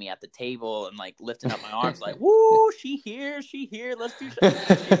going to see me at the table and like lifting up my arms like, woo, she here, let's do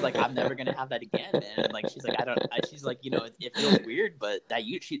shit. She's like, I'm never going to have that again, man. And like, she's like, she's like, it feels weird, but that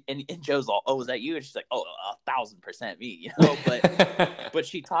and Joe's all, oh, is that you? And she's like, oh, 1,000% me, but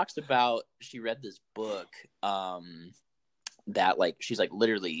she talks about, she read this book, that like, she's like,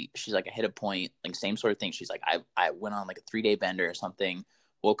 literally, she's like, I hit a point, like same sort of thing. She's like, I went on like a 3-day bender or something,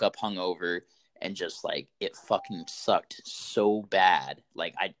 woke up hungover, and just like it fucking sucked so bad.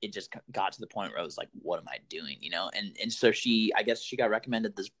 Like it just got to the point where I was like, what am I doing? And so I guess she got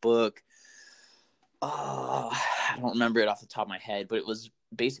recommended this book. I don't remember it off the top of my head, but it was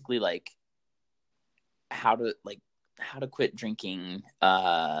basically like how to quit drinking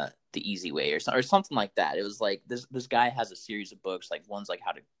the easy way or something like that. It was like this guy has a series of books, like one's like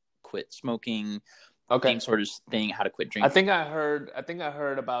how to quit smoking, same sort of thing, how to quit drinking. I think I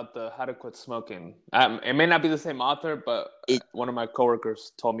heard about the how to quit smoking. It may not be the same author, but one of my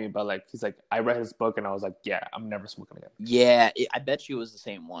coworkers told me about, like, he's like, I read his book and I was like, yeah, I'm never smoking again. Yeah, I bet you it was the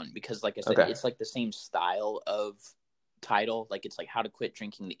same one because, like I said, it's like the same style of title, like it's like how to quit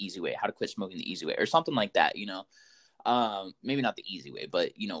drinking the easy way, how to quit smoking the easy way, or something like that, you know. Maybe not the easy way,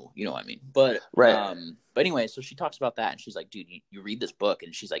 but you know what I mean. But Right. but anyway, so she talks about that, and she's like, dude, you read this book,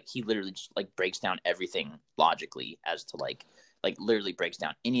 and she's like, he literally just like breaks down everything logically as to like literally breaks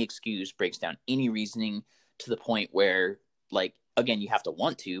down any excuse, breaks down any reasoning to the point where like, again, you have to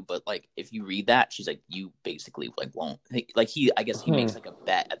want to, but like if you read that, she's like, you basically like won't, like I guess he makes like a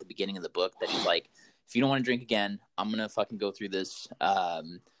bet at the beginning of the book that he's like, if you don't want to drink again, I'm gonna fucking go through this.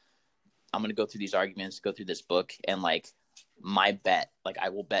 I'm gonna go through these arguments, go through this book, and like my bet, like I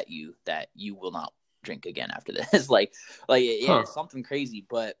will bet you that you will not drink again after this. like yeah, it's something crazy.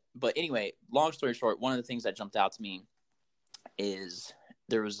 But anyway, long story short, one of the things that jumped out to me is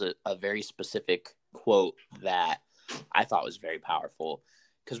there was a very specific quote that I thought was very powerful,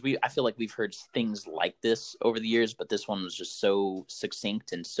 because I feel like we've heard things like this over the years, but this one was just so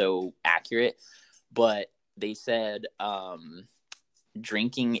succinct and so accurate. But they said,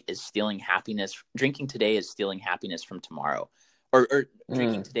 drinking is stealing happiness. Drinking today is stealing happiness from tomorrow, or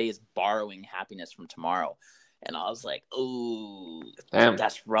drinking today is borrowing happiness from tomorrow. And I was like, oh,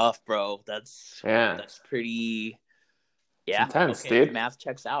 that's rough, bro. That's pretty. Yeah, it's intense, okay, dude. the math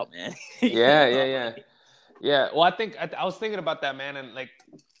checks out, man. Yeah. Well, I think I was thinking about that, man, and like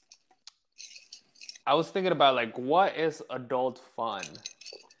I was thinking about like what is adult fun.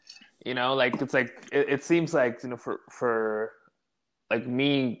 You know, like it's like it seems like, you know, for like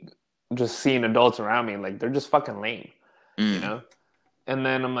me just seeing adults around me, like they're just fucking lame, you know? And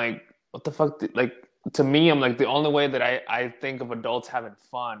then I'm like, what the fuck? Like, to me, I'm like, the only way that I think of adults having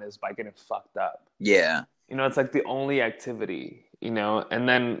fun is by getting fucked up. Yeah. You know, it's like the only activity, you know? And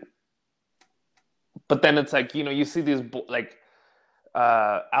then, but then it's like, you know, you see these like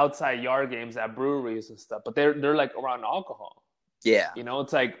outside yard games at breweries and stuff, but they're like around alcohol. Yeah. You know,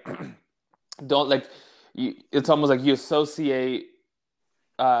 it's like, don't like, it's almost like you associate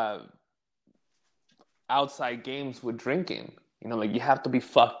outside games with drinking. You know, like you have to be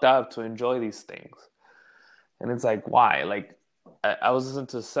fucked up to enjoy these things. And it's like, why? Like, I was listening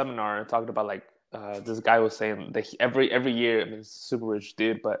to a seminar and talked about like this guy was saying that every year, I mean, he's a super rich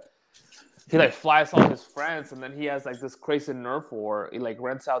dude, but he like flies all his friends, and then he has like this crazy Nerf war. He like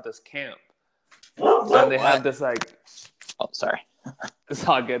rents out this camp, and they have this like, oh, sorry, it's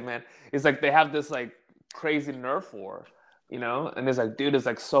all good, man. It's like they have this like crazy Nerf war, you know, and it's like, dude, it's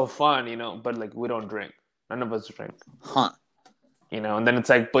like so fun, you know, but like we don't drink. None of us drink. Huh. You know, and then it's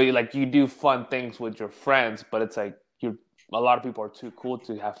like, but like you do fun things with your friends, but it's like a lot of people are too cool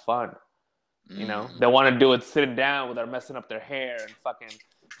to have fun. You know, they want to do it sitting down without messing up their hair and fucking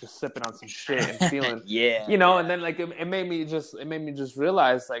just sipping on some shit and feeling, yeah, you know. And then like it made me just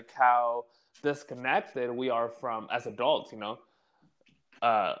realize like how disconnected we are from as adults. You know,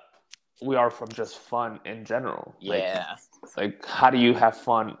 we are from just fun in general. Yeah. Like how do you have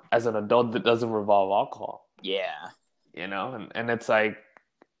fun as an adult that doesn't revolve alcohol? Yeah. You know, and it's like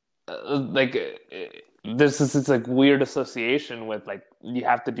this is it's like weird association with like you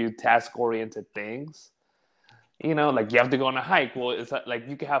have to do task oriented things. You know, like you have to go on a hike. Well, it's like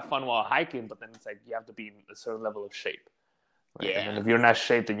you can have fun while hiking, but then it's like you have to be in a certain level of shape. Right? Yeah. And if you're not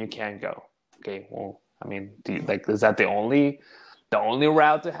shaped, then you can't go. Okay. Well, I mean, is that the only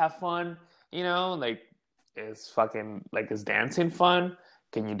route to have fun? You know, like is dancing fun?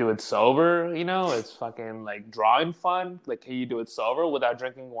 Can you do it sober? You know, it's fucking like drawing fun. Like, can you do it sober without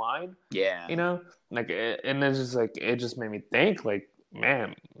drinking wine? Yeah. You know, like, and it's just like it just made me think, like,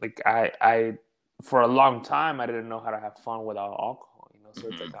 man, like I for a long time I didn't know how to have fun without alcohol. You know, so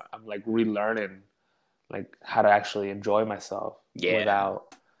it's like I'm like relearning like how to actually enjoy myself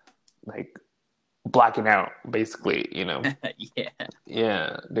without like blacking out, basically. You know.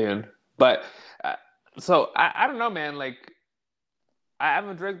 Yeah, dude. But so I don't know, man. Like. I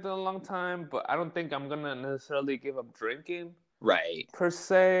haven't drank in a long time, but I don't think I'm gonna necessarily give up drinking, right? Per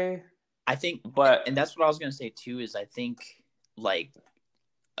se. I think, but and that's what I was gonna say too. Is I think, like,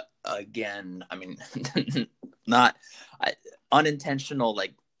 again, I mean, not unintentional,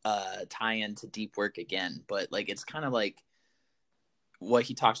 like, tie into deep work again, but like it's kind of like what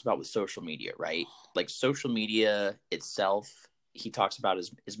he talks about with social media, right? Like social media itself, he talks about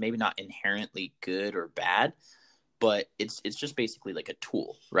is maybe not inherently good or bad. But it's just basically like a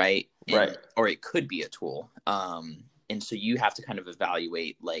tool, right? Right. Or it could be a tool. And so you have to kind of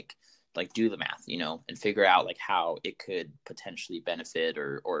evaluate, like do the math, you know, and figure out like how it could potentially benefit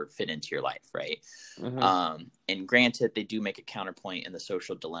or fit into your life, right? And granted, they do make a counterpoint in The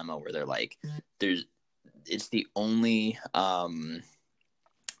Social Dilemma where they're like, it's the only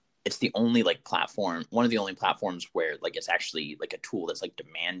it's the only like platform, one of the only platforms where like it's actually like a tool that's like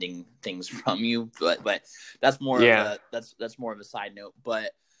demanding things from you. But that's more of Yeah. a that's more of a side note.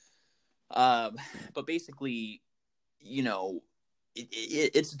 But basically, you know,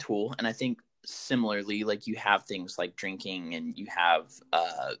 it's a tool, and I think similarly, like you have things like drinking, and you have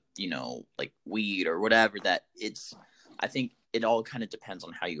you know, like weed or whatever. That it's, I think it all kind of depends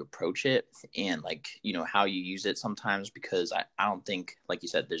on how you approach it, and like, you know, how you use it sometimes, because I don't think, like you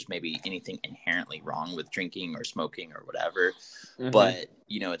said, there's maybe anything inherently wrong with drinking or smoking or whatever. Mm-hmm. But,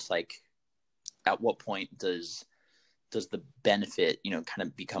 you know, it's like, at what point does the benefit, you know, kind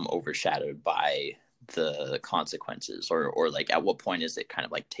of become overshadowed by the consequences, or like at what point is it kind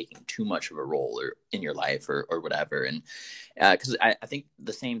of like taking too much of a role or in your life or whatever. And because I think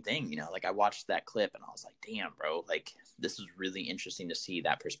the same thing, you know, like I watched that clip and I was like, damn, bro, like this is really interesting to see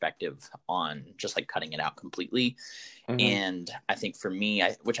that perspective on just like cutting it out completely. Mm-hmm. And I think for me,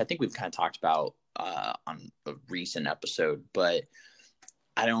 which I think we've kind of talked about on a recent episode, but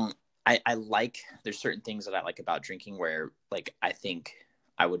I like, there's certain things that I like about drinking where like I think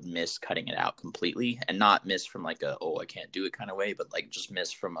I would miss cutting it out completely, and not miss from like a, oh, I can't do it kind of way, but like just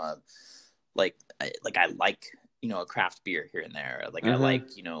miss from a like I like, you know, a craft beer here and there, like I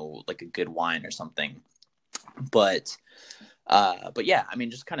like, you know, like a good wine or something. But yeah, I mean,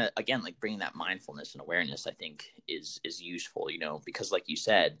 just kind of again like bringing that mindfulness and awareness, I think is useful, you know, because like you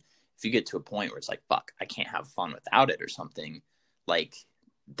said, if you get to a point where it's like, fuck, I can't have fun without it or something, like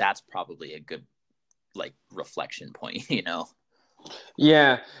that's probably a good like reflection point, you know.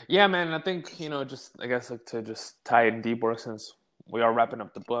 Yeah, yeah, man. I think, you know, just I guess like to just tie in deep work, since we are wrapping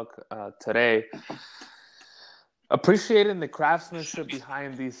up the book today. Appreciating the craftsmanship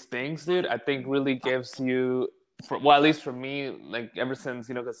behind these things, dude, I think really gives you, well, at least for me, like ever since,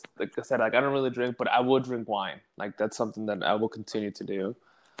 you know, because like I said, like I don't really drink, but I will drink wine. Like that's something that I will continue to do.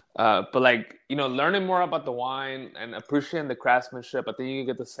 But like, you know, learning more about the wine and appreciating the craftsmanship, I think you can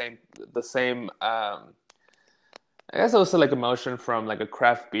get the same. I guess also like emotion from like a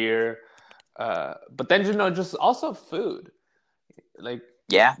craft beer, but then, you know, just also food, like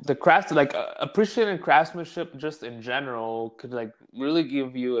Yeah. the craft, like appreciating craftsmanship just in general could like really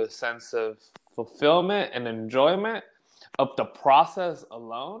give you a sense of fulfillment and enjoyment of the process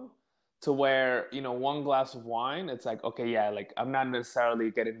alone, to where, you know, one glass of wine, it's like, okay, yeah, like I'm not necessarily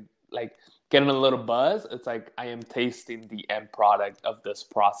getting a little buzz. It's like I am tasting the end product of this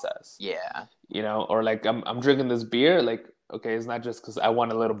process. Yeah. You know, or like I'm drinking this beer, like, okay, it's not just because I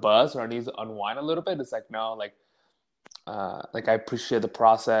want a little buzz or I need to unwind a little bit. It's like, no, like I appreciate the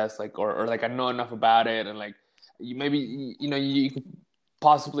process, like, or like I know enough about it, and like you maybe, you know, you could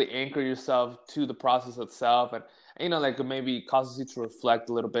possibly anchor yourself to the process itself, and you know, like it maybe causes you to reflect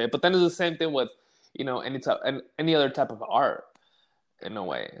a little bit. But then it's the same thing with, you know, any other type of art, in a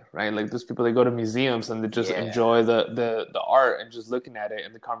way, right? Like those people, they go to museums and they just enjoy the art and just looking at it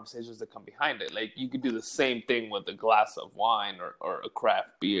and the conversations that come behind it. Like you could do the same thing with a glass of wine or a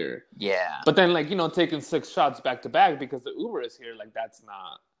craft beer. Yeah. But then, like, you know, taking 6 shots back to back because the Uber is here, like that's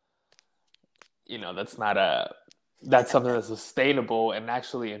not, you know, that's something that's sustainable and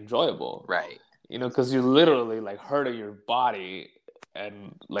actually enjoyable. Right. You know, because you're literally like hurting your body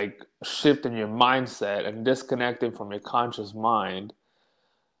and like shifting your mindset and disconnecting from your conscious mind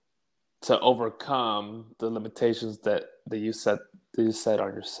to overcome the limitations that you set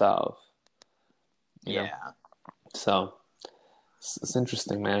on yourself. You know? So it's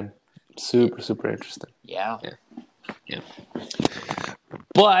interesting, man. Super interesting. Yeah.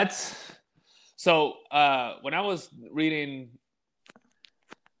 But so when I was reading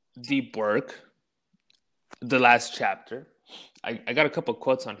Deep Work, the last chapter, I got a couple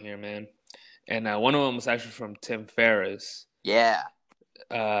quotes on here, man, and one of them was actually from Tim Ferriss. Yeah.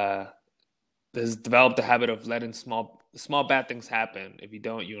 Has developed the habit of letting small bad things happen. If you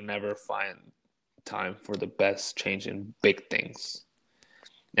don't, you'll never find time for the best change in big things.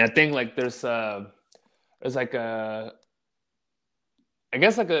 And I think like there's like a, I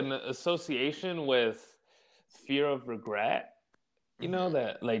guess like an association with fear of regret. You know,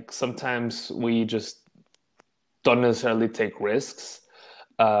 that like sometimes we just don't necessarily take risks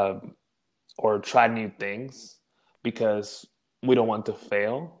or try new things because we don't want to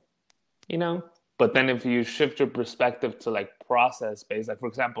fail. You know, but then if you shift your perspective to like process based, like for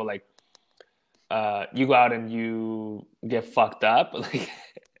example, like you go out and you get fucked up, like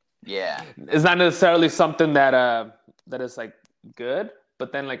Yeah. it's not necessarily something that is like good,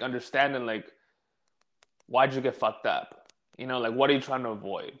 but then like understanding like why'd you get fucked up? You know, like what are you trying to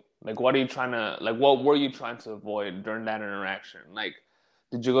avoid? Like what were you trying to avoid during that interaction? Like,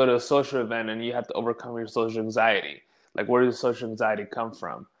 did you go to a social event and you have to overcome your social anxiety? Like where does social anxiety come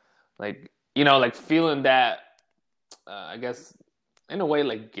from? like, you know, like feeling that, I guess, in a way,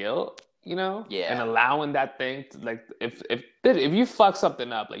 like guilt, you know, and Yeah. allowing that thing to, like, if you fuck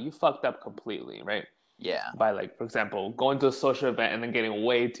something up, like you fucked up completely, right? Yeah. By, like, for example, going to a social event and then getting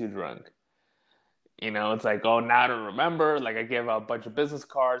way too drunk. You know, it's like, oh, now I don't remember. Like, I gave out a bunch of business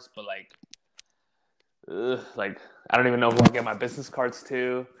cards, but like, like I don't even know who I get my business cards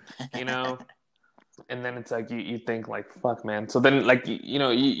to. You know, and then it's like you think like, fuck, man. So then, like, you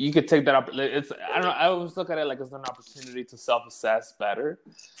know, you could take that up. It's, I don't know, I always look at it like it's an opportunity to self-assess better,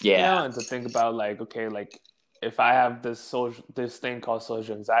 you know, Yeah. and to think about, like, okay, like, if I have this thing called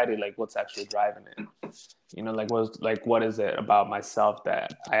social anxiety, like, what's actually driving it? You know, what is it about myself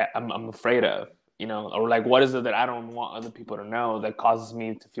that I'm afraid of? You know, or like, what is it that I don't want other people to know that causes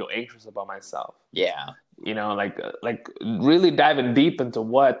me to feel anxious about myself? Yeah. You know, like really diving deep into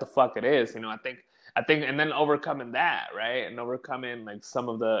what the fuck it is. You know, I think, and then overcoming that, right, and overcoming like some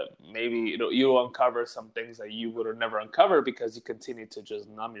of the, maybe you'll uncover some things that you would have never uncovered because you continue to just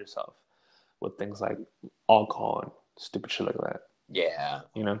numb yourself with things like alcohol and stupid shit like that. Yeah.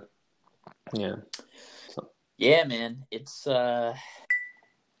 You know, yeah. So. Yeah, man. It's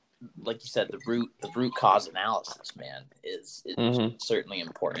like you said, the root cause analysis, man, is Mm-hmm. certainly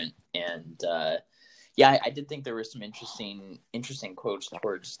important. And yeah, I did think there were some interesting quotes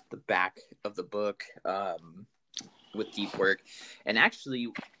towards the back of the book, with deep work, and actually,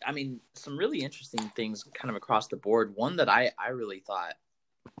 I mean, some really interesting things kind of across the board. One that I really thought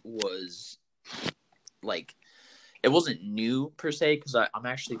was like, it wasn't new per se, because I'm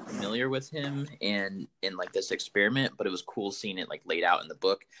actually familiar with him and in like this experiment, but it was cool seeing it like laid out in the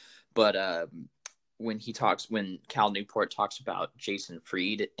book. But when Cal Newport talks about Jason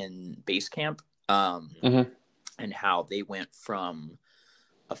Fried in Basecamp, Mm-hmm. and how they went from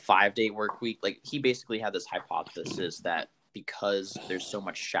a 5-day work week, like he basically had this hypothesis that because there's so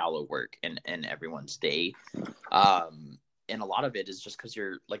much shallow work in everyone's day, and a lot of it is just because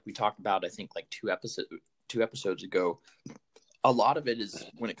you're, like we talked about, I think like two episodes ago, a lot of it is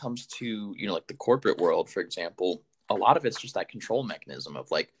when it comes to, you know, like the corporate world, for example, a lot of it's just that control mechanism of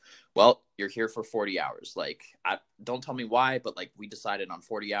like, well, you're here for 40 hours. Like, don't tell me why, but like we decided on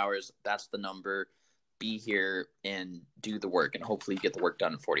 40 hours. That's the number. Be here and do the work, and hopefully you get the work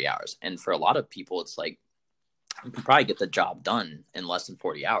done in 40 hours. And for a lot of people, it's like, you can probably get the job done in less than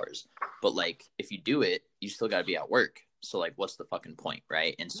 40 hours. But like, if you do it, you still got to be at work. So like, what's the fucking point,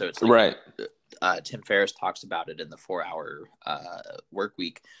 right? And so it's like, Right. Tim Ferriss talks about it in the 4-hour work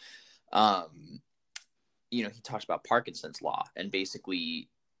week. You know, he talks about Parkinson's law, and basically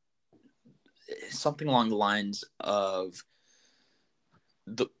something along the lines of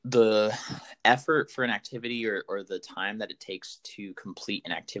the effort for an activity, or the time that it takes to complete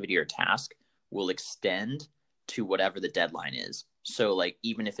an activity or task will extend to whatever the deadline is. So like,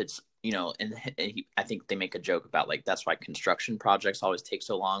 even if it's, you know, and I think they make a joke about like, that's why construction projects always take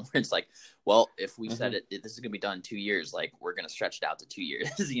so long. It's like, well, if we said this is going to be done in 2 years, like we're going to stretch it out to 2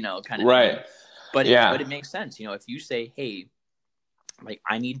 years, you know, kind of right thing. But yeah. it makes sense. You know, if you say, hey, like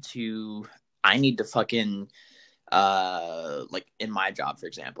I need to fucking, like in my job, for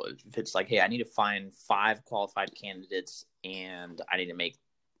example, if it's like, hey, I need to find 5 qualified candidates and I need to make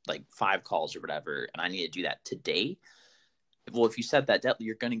like 5 calls or whatever, and I need to do that today. Well, if you set that deadline,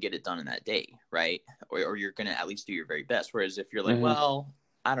 you're going to get it done in that day, right? Or you're going to at least do your very best. Whereas if you're like, well,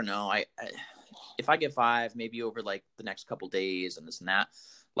 I don't know, I if I get 5, maybe over like the next couple days and this and that,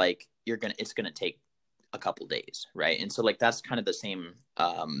 like it's going to take a couple days, right? And so like, that's kind of the same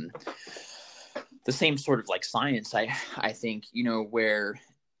sort of like science, I think, you know, where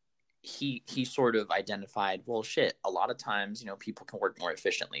he sort of identified, well, shit, a lot of times, you know, people can work more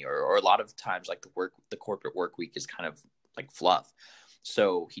efficiently, or a lot of times like the corporate work week is kind of like fluff.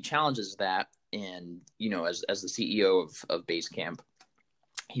 So he challenges that, and, you know, as the CEO of Basecamp,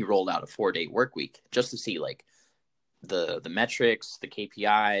 he rolled out a 4-day work week just to see like the metrics, the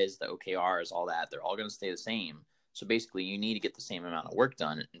KPIs, the OKRs, all that, they're all going to stay the same. So basically you need to get the same amount of work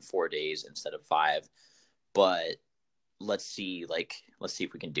done in 4 days instead of 5. But let's see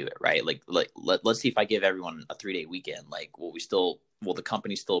if we can do it, right? Let's see if I give everyone a 3-day weekend, like, will the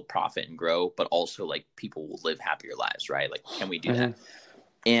company still profit and grow, but also like people will live happier lives, right? Like, can we do that?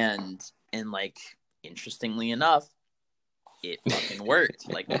 And like, interestingly enough, it fucking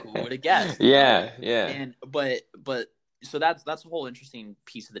worked. Like, who would have guessed? Yeah. And but so that's a whole interesting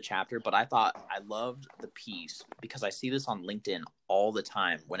piece of the chapter. But I thought I loved the piece because I see this on LinkedIn all the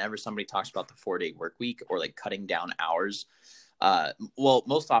time. Whenever somebody talks about the 4-day work week or like cutting down hours, well,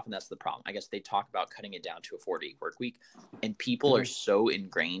 most often that's the problem. I guess they talk about cutting it down to a 4-day work week, and people are so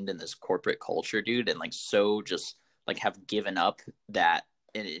ingrained in this corporate culture, dude, and like so just like have given up that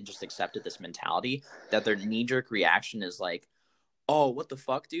and just accepted this mentality that their knee-jerk reaction is like, oh, what the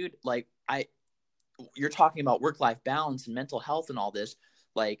fuck, dude? Like, you're talking about work-life balance and mental health and all this.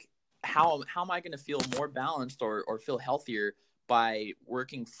 Like, how am I going to feel more balanced or feel healthier by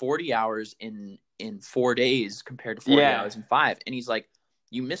working 40 hours in 4 days compared to 40 hours in 5? And he's like,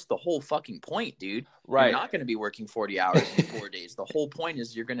 you missed the whole fucking point, dude. Right. You're not going to be working 40 hours in 4 days. The whole point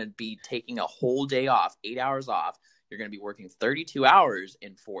is you're going to be taking a whole day off, 8 hours off. You're going to be working 32 hours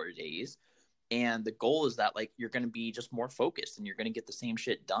in 4 days. And the goal is that, like, you're going to be just more focused and you're going to get the same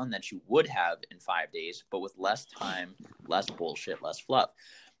shit done that you would have in 5 days, but with less time, less bullshit, less fluff.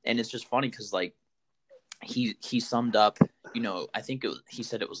 And it's just funny because, like, he summed up, you know, I think he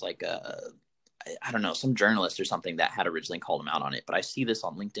said it was like I don't know, some journalist or something that had originally called him out on it, but I see this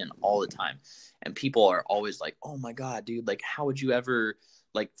on LinkedIn all the time, and people are always like, oh my God, dude, like, how would you ever,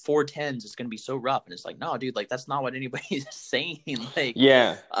 like, 410s is going to be so rough. And it's like, no, dude, like, that's not what anybody's saying. Like,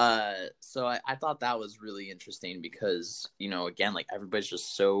 so I thought that was really interesting because, you know, again, like, everybody's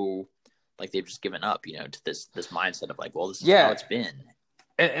just so, like, they've just given up, you know, to this mindset of like, well, this is how it's been.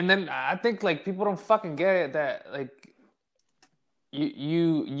 And then I think, like, people don't fucking get it that, like,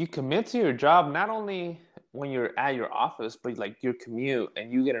 you commit to your job not only when you're at your office, but like your commute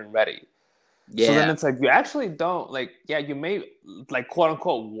and you getting ready. Yeah. So then it's like you actually don't, like, you may, like, quote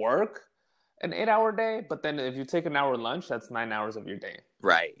unquote work an 8-hour day, but then if you take an hour lunch, that's 9 hours of your day.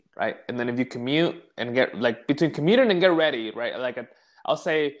 Right. And then if you commute and get, like, between commuting and get ready, right? Like, I'll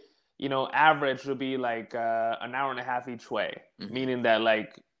say, you know, average would be like an hour and a half each way, meaning that,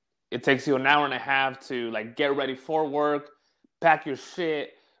 like, it takes you an hour and a half to, like, get ready for work, pack your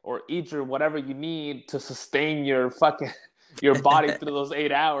shit, or eat your whatever you need to sustain your body through those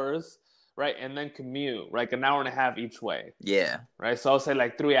 8 hours, right? And then commute, like, an hour and a half each way. Yeah. Right? So I'll say,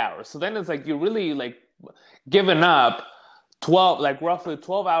 like, 3 hours. So then it's like you're really, like, giving up roughly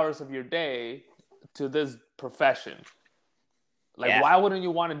 12 hours of your day to this profession. Like, why wouldn't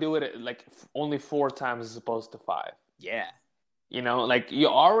you want to do it, like, only 4 times as opposed to 5? Yeah. You know, like, you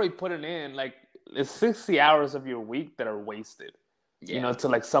already put it in, like, it's 60 hours of your week that are wasted, you know, to,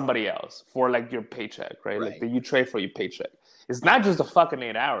 like, somebody else for, like, your paycheck, right? Like, that you trade for your paycheck. It's not just the fucking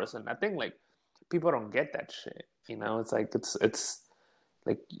 8 hours. And I think, like, people don't get that shit, you know? It's like, it's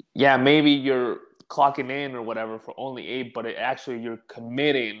like, maybe you're clocking in or whatever for only 8, but you're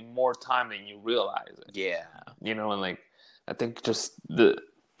committing more time than you realize it. Yeah. You know, and, like, I think just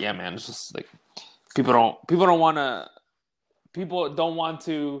it's just, like, people don't want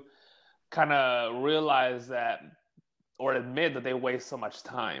to kind of realize that or admit that they waste so much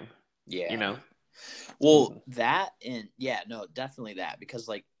time. Yeah. You know? Well, that and definitely that, because,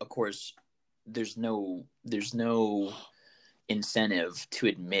 like, of course there's no incentive to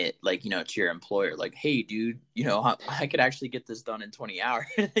admit, like, you know, to your employer, like, hey, dude, you know, I could actually get this done in 20 hours.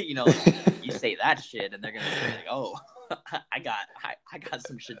 You know, like, you say that shit and they're going to say, like, oh, I got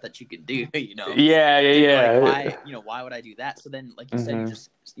some shit that you can do, you know? Yeah. Like, why would I do that? So then, like you said,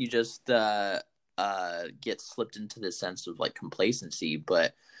 you just get slipped into this sense of, like, complacency.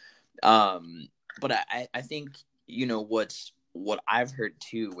 But I think, you know, what I've heard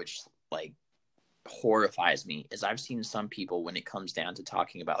too, which, like, horrifies me, is I've seen some people, when it comes down to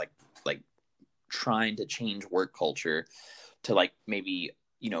talking about, like trying to change work culture to, like, maybe,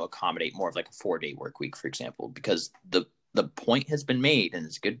 you know, accommodate more of, like, a 4-day work week, for example, because the point has been made, and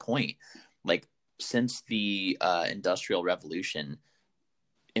it's a good point. Like, since the Industrial Revolution,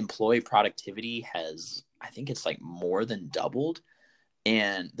 employee productivity has, I think it's, like, more than doubled.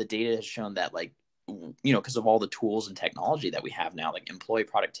 And the data has shown that, like, you know, because of all the tools and technology that we have now, like, employee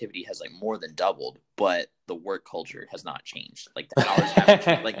productivity has, like, more than doubled, but the work culture has not changed. Like, the hours haven't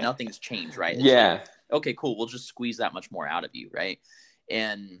changed. Like, nothing's changed, right? It's like, okay, cool, we'll just squeeze that much more out of you, right?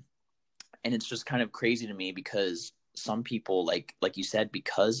 And it's just kind of crazy to me because some people, like you said,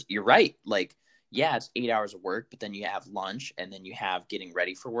 because you're right, like, it's 8 hours of work, but then you have lunch, and then you have getting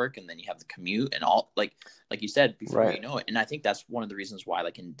ready for work, and then you have the commute, and all, like you said, before you know it. And I think that's one of the reasons why,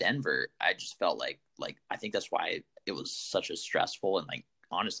 like, in Denver, I just felt like I think that's why it was such a stressful and, like,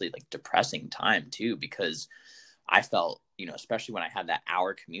 honestly, like, depressing time too, because I felt, you know, especially when I had that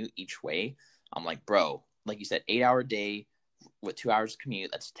hour commute each way, I'm like, bro, like you said, 8-hour day with 2 hours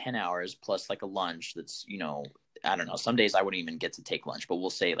commute, that's 10 hours plus, like, a lunch that's, you know, I don't know, some days I wouldn't even get to take lunch, but we'll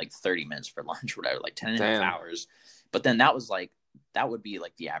say, like, 30 minutes for lunch, whatever, like 10 and a half hours. But then that would be,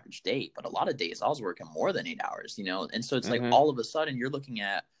 like, the average day. But a lot of days I was working more than 8 hours, you know? And so it's like, all of a sudden you're looking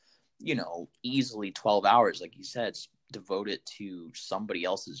at, you know, easily 12 hours, like you said, devoted to somebody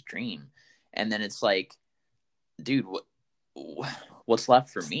else's dream. And then it's like, dude, what's left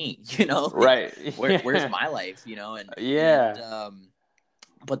for me, you know? Right. Where's my life, you know? And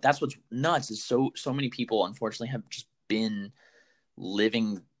But that's what's nuts is so many people unfortunately have just been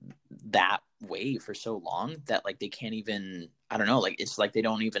living that way for so long that like they can't even, I don't know, like it's like they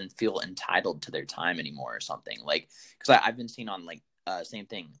don't even feel entitled to their time anymore or something. Like because I've been seeing on like same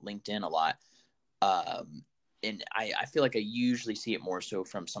thing LinkedIn a lot, and I feel like I usually see it more so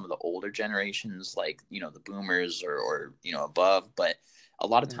from some of the older generations, like you know the boomers or you know above. But a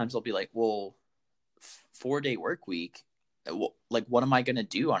lot of times they'll be like, well, 4-day work week, like what am I gonna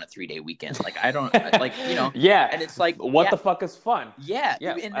do on a 3-day weekend? Like I don't like, you know. Yeah. And it's like, what yeah, the fuck is fun? yeah,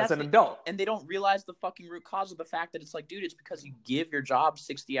 Yeah, and as that's an adult. and they don't realize the fucking root cause of the fact that it's like, dude, it's because you give your job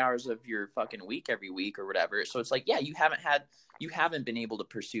 60 hours of your fucking week every week or whatever. So it's like, yeah, you haven't been able to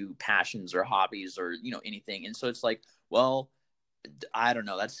pursue passions or hobbies or you know anything. And so it's like, well, I don't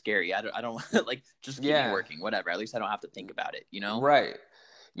know, that's scary. I don't like just keep me working, whatever. At least I don't have to think about it, you know? Right.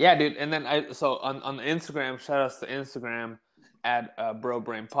 Yeah, dude. And then so on the Instagram, shout outs to Instagram at Bro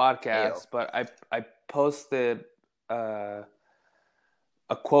Brain Podcast. Ayo. But I posted a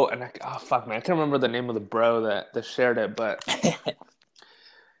quote, and oh fuck man, I can't remember the name of the bro that shared it, but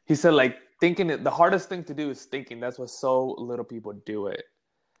he said like the hardest thing to do is thinking. That's why so little people do it.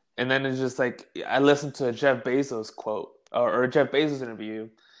 And then it's just like I listened to a Jeff Bezos quote or a Jeff Bezos interview,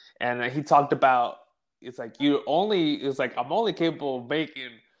 and he talked about it's like I'm only capable of making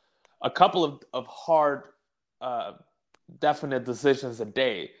a couple of hard, definite decisions a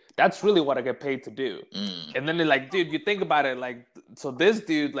day. That's really what I get paid to do. And then they're like, dude, you think about it, like, so this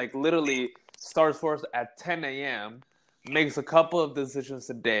dude like literally starts work at 10 a.m., makes a couple of decisions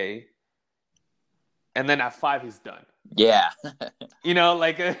a day, and then at 5 he's done. Yeah. You know,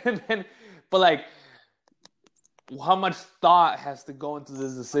 like, but like, how much thought has to go into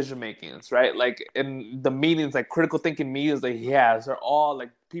this decision makings, right? Like in the meetings, like critical thinking meetings that he has, they're all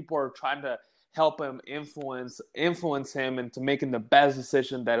like people are trying to help him influence him into making the best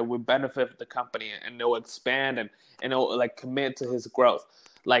decision that it would benefit the company and it'll expand and it'll like commit to his growth.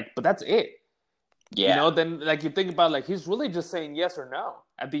 Like, but that's it. Yeah. You know, then like you think about like he's really just saying yes or no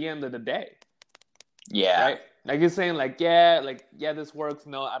at the end of the day. Yeah. Right? Like he's saying like, yeah, this works.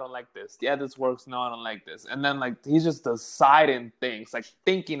 No, I don't like this. Yeah, this works. No, I don't like this. And then like he's just deciding things, like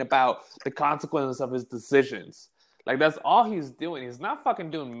thinking about the consequences of his decisions. Like that's all he's doing. He's not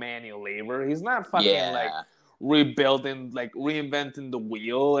fucking doing manual labor. He's not fucking like rebuilding, like reinventing the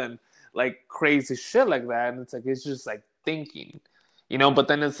wheel and like crazy shit like that. And it's like he's just like thinking, you know. But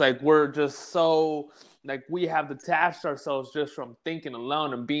then it's like we're just so like we have detached ourselves just from thinking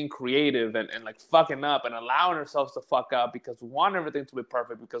alone and being creative and like fucking up and allowing ourselves to fuck up because we want everything to be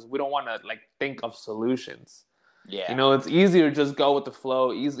perfect because we don't want to like think of solutions. Yeah. You know, it's easier to just go with the flow.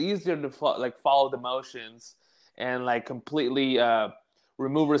 It's easier to like follow the motions and like completely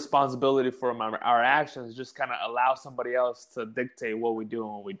remove responsibility for our actions. Just kind of allow somebody else to dictate what we do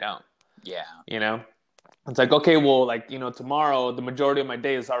and what we don't. Yeah. You know? It's like, okay, well, like, you know, tomorrow, the majority of my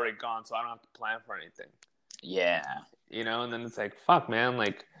day is already gone, so I don't have to plan for anything. Yeah. You know, and then it's like, fuck, man,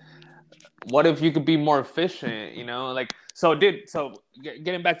 like, what if you could be more efficient, you know? Like, so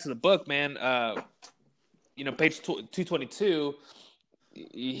getting back to the book, man, you know, page 222,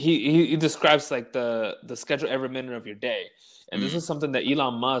 he describes, like, the schedule every minute of your day. And this is something that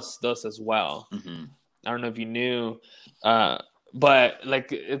Elon Musk does as well. Mm-hmm. I don't know if you knew, but,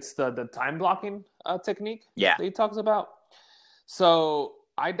 like, it's the time blocking technique that he talks about. So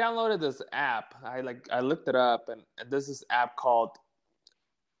I downloaded this app. I looked it up, and there's this app called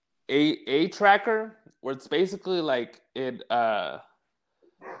A Tracker, where it's basically like it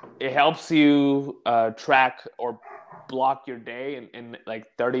helps you track or block your day in like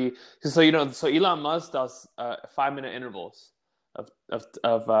 30. So you know, so Elon Musk does 5-minute intervals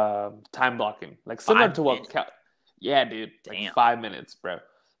of time blocking, like similar to what. Yeah, dude, like 5 minutes, bro.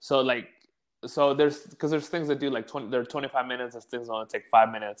 So like. So there's things that do like 20. There are 25 minutes. There's things that only take 5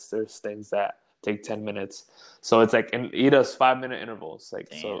 minutes. There's things that take 10 minutes. So it's like, and he does 5-minute intervals. Like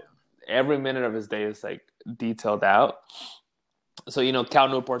so, every minute of his day is like detailed out. So you know, Cal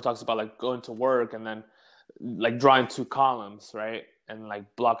Newport talks about like going to work and then like drawing 2 columns, right, and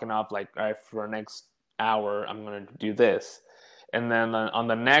like blocking up like, all right, for the next hour I'm gonna do this, and then on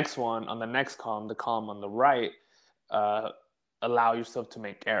the next one, on the next column, the column on the right, allow yourself to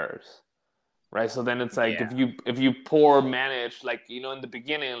make errors. Right, so then it's like if you poor manage, like, you know, in the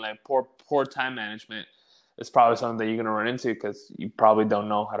beginning, like poor time management is probably something that you're gonna run into because you probably don't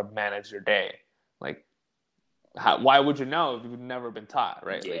know how to manage your day. Like, why would you know if you've never been taught,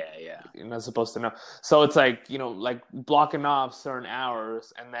 right? Yeah, like, you're not supposed to know. So it's like, you know, like blocking off certain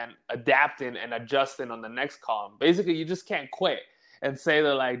hours and then adapting and adjusting on the next column. Basically, you just can't quit and say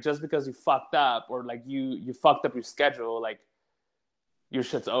that like just because you fucked up or like you fucked up your schedule, like your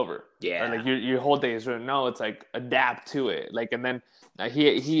shit's over. Yeah. Or like your whole day is ruined. No, it's like adapt to it. Like, and then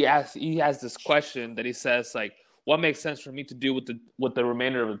he has this question that he says like, what makes sense for me to do with the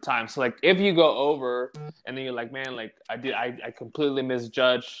remainder of the time? So like, if you go over and then you're like, man, like I completely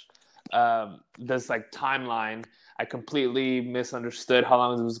misjudged this like timeline. I completely misunderstood how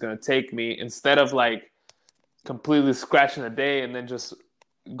long it was going to take me. Instead of like completely scratching the day and then just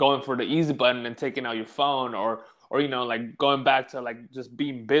going for the easy button and taking out your phone, or you know, like going back to like just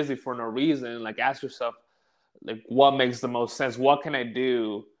being busy for no reason, like ask yourself like what makes the most sense, what can I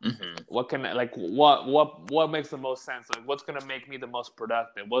do, what can I, like what makes the most sense, like what's going to make me the most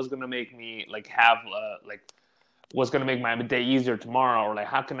productive, what's going to make me like have like what's going to make my day easier tomorrow, or like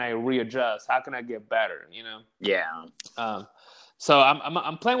how can I readjust, how can I get better, you know. Yeah. So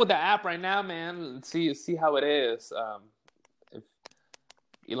I'm playing with the app right now, man. Let's see how it is. If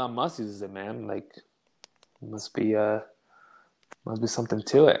Elon Musk uses it, man, like must be something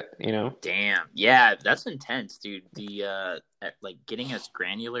to it, you know. Damn. Yeah, that's intense, dude. The like getting as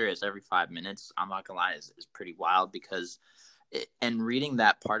granular as every 5 minutes, I'm not gonna lie, is pretty wild because and reading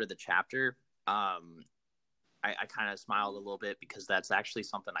that part of the chapter, I kind of smiled a little bit because that's actually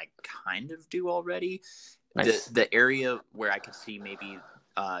something I kind of do already. Nice. The area where I could see maybe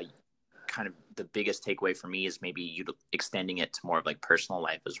kind of the biggest takeaway for me is maybe you extending it to more of like personal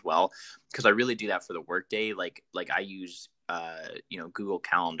life as well, because I really do that for the workday. Like I use Google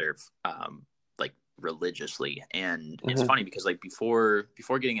Calendar like religiously, and it's funny because like before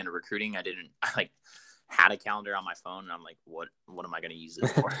getting into recruiting, I like had a calendar on my phone, and I'm like, what am I going to use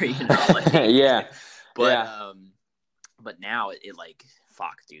this for? You know, like, yeah. But yeah. But now it like,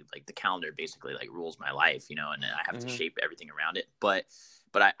 fuck, dude, like the calendar basically like rules my life, you know, and I have to shape everything around it. But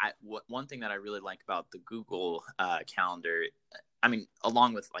one thing that I really like about the Google calendar, I mean,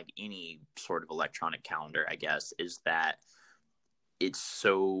 along with like any sort of electronic calendar, I guess, is that it's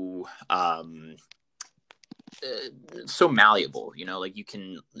so so malleable, you know, like you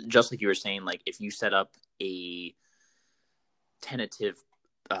can, just like you were saying, like if you set up a tentative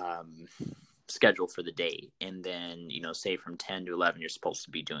schedule for the day, and then, you know, say from 10 to 11 you're supposed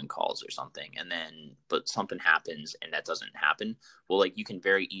to be doing calls or something, and then but something happens and that doesn't happen, well, like you can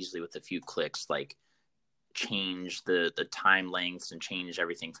very easily with a few clicks like change the time lengths and change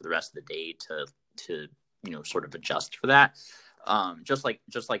everything for the rest of the day to you know, sort of adjust for that. Just like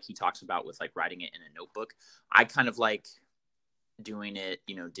he talks about with like writing it in a notebook, I kind of like doing it,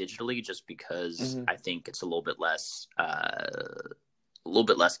 you know, digitally, just because I think it's a little bit less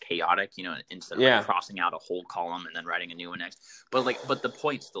chaotic, you know, instead of like crossing out a whole column and then writing a new one next. But the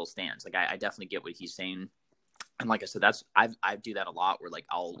point still stands. Like I definitely get what he's saying. And like I said, I do that a lot, where like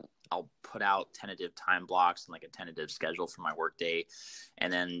I'll put out tentative time blocks and like a tentative schedule for my workday.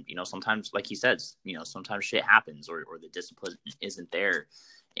 And then, you know, sometimes, like he says, you know, sometimes shit happens, or the discipline isn't there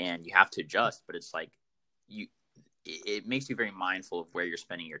and you have to adjust. But it's like it makes you very mindful of where you're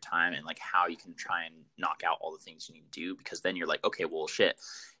spending your time and like how you can try and knock out all the things you need to do, because then you're like, okay, well, shit,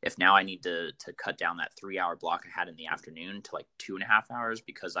 if now I need to cut down that 3-hour block I had in the afternoon to like 2.5 hours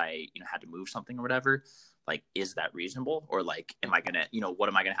because I, you know, had to move something or whatever, like, is that reasonable? Or like, am I gonna, you know, what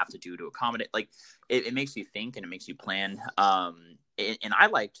am I gonna have to do to accommodate? Like, it makes you think and it makes you plan. And I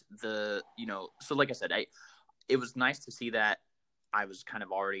liked the, you know, so like I said, it was nice to see that I was kind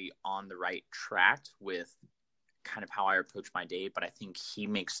of already on the right track with kind of how I approach my day. But I think he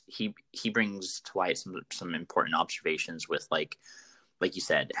brings to light some important observations with like you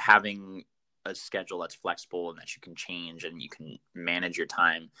said, having a schedule that's flexible and that you can change and you can manage your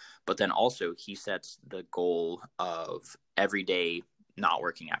time. But then also he sets the goal of every day not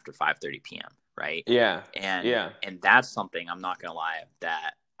working after 5:30 p.m. Right. Yeah. And that's something, I'm not going to lie,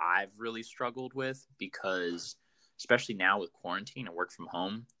 that I've really struggled with, because especially now with quarantine and work from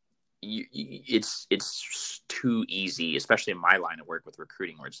home, it's too easy, especially in my line of work with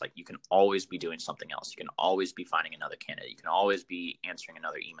recruiting, where it's like you can always be doing something else. You can always be finding another candidate. You can always be answering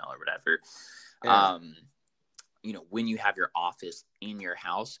another email or whatever. Yeah. You know, when you have your office in your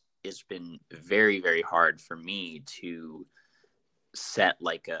house, it's been very, very hard for me to set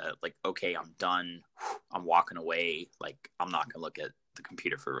like okay, I'm done. I'm walking away. Like, I'm not gonna look at the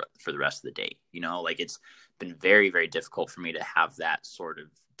computer for the rest of the day. You know, like, it's been very, very difficult for me to have that sort of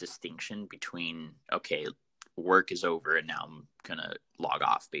distinction between, okay, work is over and now I'm gonna log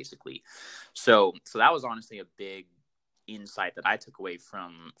off, basically. So that was honestly a big insight that I took away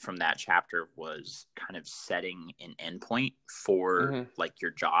from that chapter, was kind of setting an endpoint for like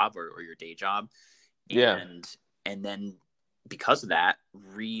your job or your day job, and then because of that,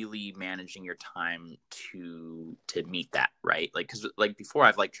 really managing your time to meet that, right? Like, because like before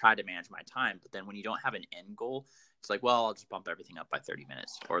I've like tried to manage my time, but then when you don't have an end goal, it's like, well, I'll just bump everything up by 30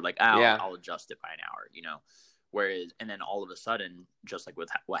 minutes, or like Yeah. I'll adjust it by an hour, Whereas, and then all of a sudden, just like with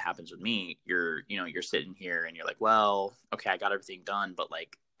what happens with me, you're sitting here and you're like, well, okay, I got everything done, but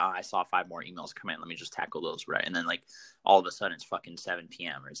like I saw 5 more emails come in. Let me just tackle those, right? And then like all of a sudden it's fucking 7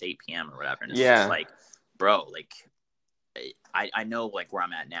 p.m. or it's 8 p.m. or whatever, and it's just Yeah. like, bro, like I know like where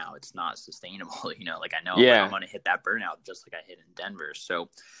I'm at now, it's not sustainable, like I know like, Yeah. I'm gonna hit that burnout just like I hit in Denver. So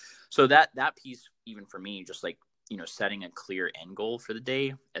that piece, even for me, just like setting a clear end goal for the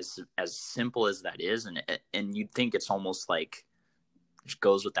day, as simple as that is, and you'd think it's almost like it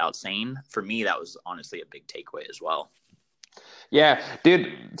goes without saying. For me, that was honestly a big takeaway as well. Yeah,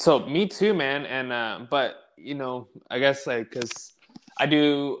 dude. So me too, man. And but I guess like because I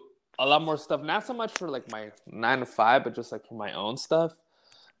do a lot more stuff, not so much for like my 9 to 5, but just like for my own stuff.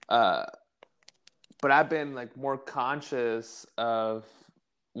 Uh, but I've been like more conscious of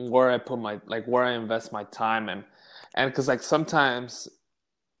where I put where I invest my time and because like sometimes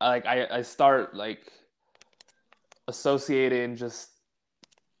I start like associating just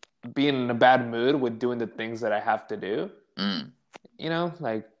being in a bad mood with doing the things that I have to do. Mm.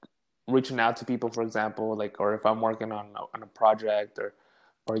 Like reaching out to people, for example, like, or if I'm working on a project or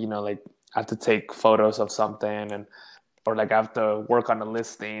like I have to take photos of something or like I have to work on a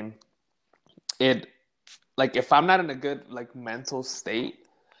listing. It like if I'm not in a good like mental state,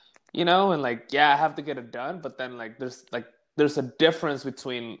 and like yeah, I have to get it done, but then like there's a difference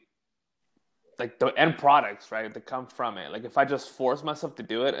between like the end products, right, that come from it. Like if I just force myself to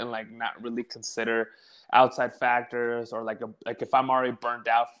do it and like not really consider outside factors or like if I'm already burned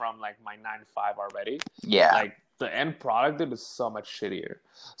out from like my 9 to 5 already, Yeah. like the end product dude, is so much shittier.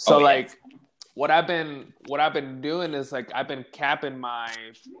 So like what I've been doing is like I've been capping my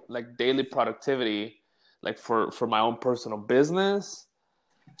like daily productivity like for my own personal business,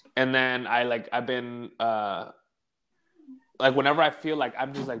 and then I've been like whenever I feel like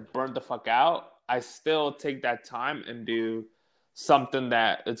I'm just like burnt the fuck out, I still take that time and do something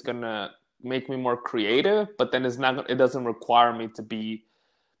that it's gonna make me more creative, but then it doesn't require me to be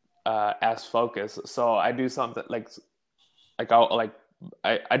as focused. So I do something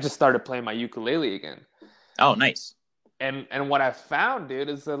I just started playing my ukulele again. Oh, nice. And what I found, dude,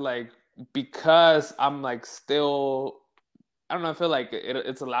 is that like because I'm like still, I don't know, I feel like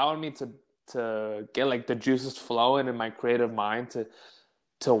it's allowing me to get like the juices flowing in my creative mind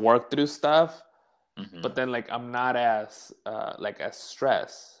to work through stuff, Mm-hmm. but then like I'm not as as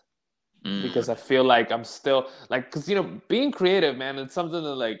stressed because Mm. I feel like I'm still like because being creative, man, it's something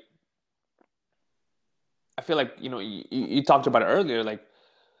that like I feel like you talked about it earlier, like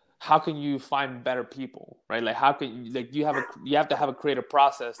how can you find better people, right? Like how can you like you have to have a creative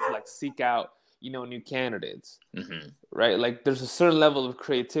process to like seek out new candidates, Mm-hmm. right? Like there's a certain level of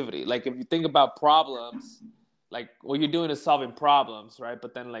creativity. Like if you think about problems, like what you're doing is solving problems, right?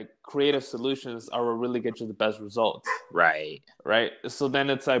 But then like creative solutions are what really get you the best results. Right. Right. So then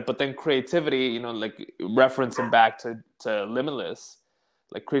it's like, but then creativity, like referencing back to Limitless,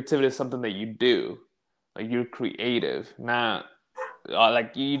 like creativity is something that you do. Like you're creative, not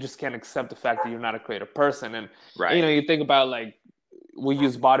like you just can't accept the fact that you're not a creative person. And Right. you think about like we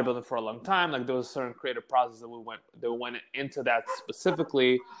used bodybuilding for a long time. Like there was a certain creative process that went into that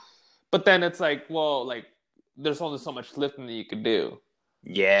specifically. But then it's like, well, like there's only so much lifting that you can do.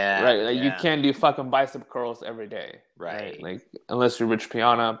 Yeah. Right, like you Yeah. can't do fucking bicep curls every day, right? Right. Like unless you're Rich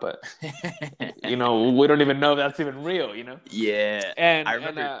Piana, but we don't even know if that's even real. Yeah. And I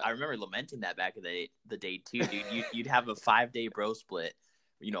remember lamenting that back in the day too, dude. You'd have a 5-day bro split,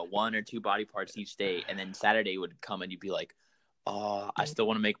 1 or 2 body parts each day, and then Saturday would come and you'd be like, oh, I still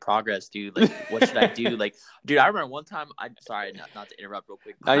want to make progress, dude. Like, what should I do? Like, dude, I remember one time. Sorry, not to interrupt real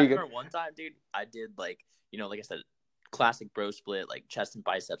quick. I remember one time, dude. I did like, like I said, classic bro split, like chest and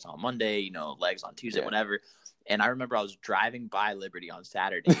biceps on Monday, legs on Tuesday, whatever. And I remember I was driving by Liberty on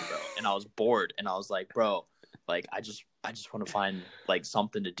Saturday, bro, and I was bored, and I was like, bro, like I just want to find like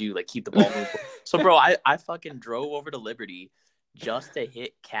something to do, like keep the ball moving. So, bro, I fucking drove over to Liberty just to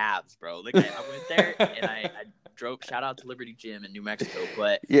hit calves, bro. Like I went there and I drove. Shout out to Liberty Gym in New Mexico,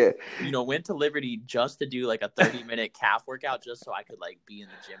 but went to Liberty just to do like a 30-minute calf workout, just so I could like be in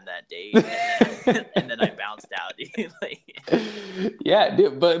the gym that day, and then I bounced out. Yeah,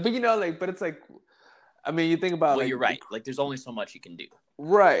 dude, but but it's like, I mean, you think about well, you're right. Like, there's only so much you can do.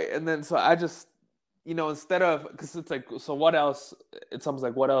 Right, and then so I just instead of because it's like so what else? It's almost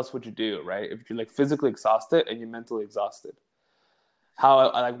like what else would you do, right? If you're like physically exhausted and you're mentally exhausted.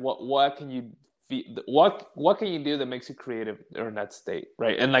 How like what can you what can you do that makes you creative during that state,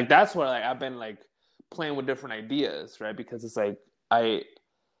 right? And like that's where like I've been like playing with different ideas, right? Because it's like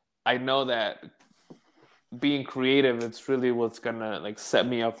I know that being creative, it's really what's gonna like set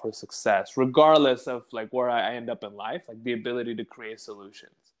me up for success, regardless of like where I end up in life, like the ability to create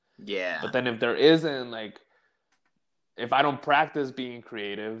solutions. Yeah. But then if there isn't like, if I don't practice being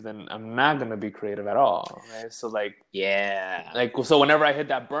creative, then I'm not gonna be creative at all, right? So Yeah. so whenever I hit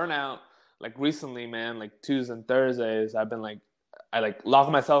that burnout, like recently, man, like Tuesdays and Thursdays, I've been like, I like lock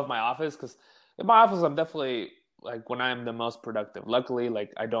myself in my office because in my office I'm definitely like when I'm the most productive. Luckily,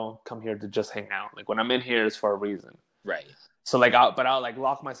 like I don't come here to just hang out. Like when I'm in here, it's for a reason. Right. So like I'll like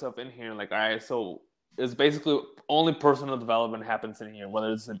lock myself in here. Like all right, so it's basically only personal development happens in here,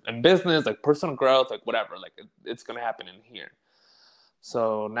 whether it's in business, like personal growth, like whatever. Like it's gonna happen in here.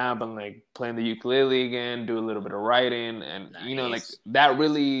 So now I've been like playing the ukulele again, do a little bit of writing, and Nice. you know, like that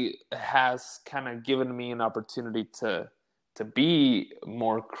really has kind of given me an opportunity to be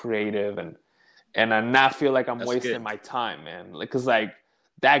more creative and I not feel like I'm That's wasting good. my time, man. Like, cause like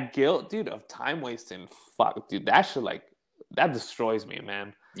that guilt, dude, of time wasting, fuck, dude, that shit like that destroys me,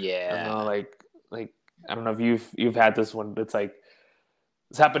 man. I don't Yeah. know, like I don't know if you've had this one. It's like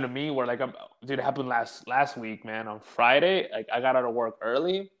it's happened to me where like dude, it happened last week, man. On Friday, like I got out of work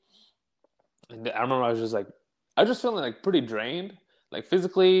early, and I remember I was just feeling like pretty drained, like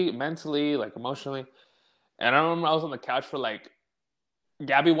physically, mentally, like emotionally. And I remember I was on the couch for like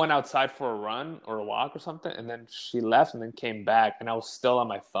Gabby went outside for a run or a walk or something, and then she left and then came back, and I was still on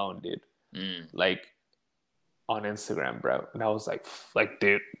my phone, dude. Like on Instagram, bro. And I was like,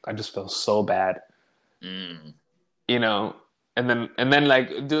 dude, I just feel so bad, Mm. you know. And then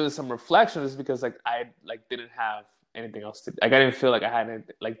like doing some reflections because like I like didn't have anything else to like I didn't feel like I had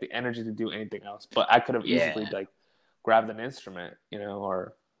like the energy to do anything else, but I could have easily Yeah. like grabbed an instrument, you know,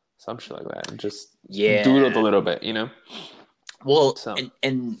 or some shit like that, and just doodled a Yeah. little bit, you know. Well, So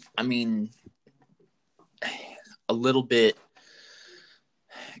and I mean, a little bit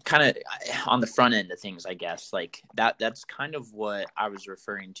kind of on the front end of things, I guess, like that's kind of what I was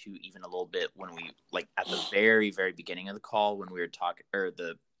referring to even a little bit when we like at the very, very beginning of the call when we were talking or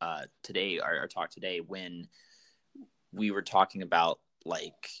the today, our talk today, when we were talking about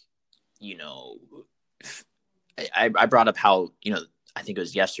like, you know, I brought up how, you know, I think it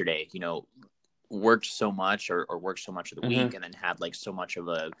was yesterday, you know, worked so much or worked so much of the week and then had like so much of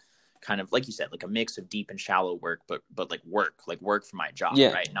a kind of like you said, like a mix of deep and shallow work, but like work for my job,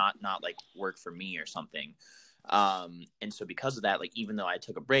 yeah, right? Not like work for me or something. And so because of that, like even though I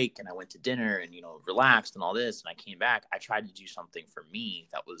took a break and I went to dinner and, you know, relaxed and all this, and I came back, I tried to do something for me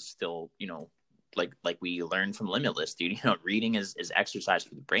that was still, you know, like we learned from Limitless, dude, you know, reading is exercise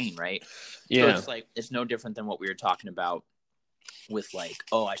for the brain, right? So yeah. it's like, it's no different than what we were talking about with like,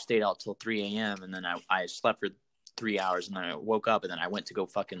 oh, I stayed out till 3 a.m. and then I slept for 3 hours and then I woke up and then I went to go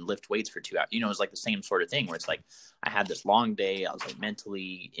fucking lift weights for 2 hours. You know, it's like the same sort of thing where it's like I had this long day. I was like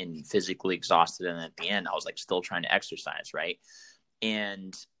mentally and physically exhausted. And at the end, I was like still trying to exercise. Right.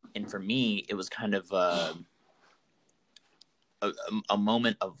 And for me, it was kind of a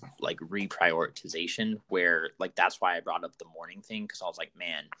moment of like reprioritization where like that's why I brought up the morning thing, because I was like,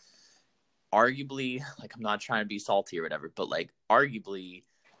 man, arguably, like I'm not trying to be salty or whatever, but like arguably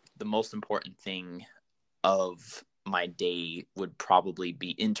the most important thing of my day would probably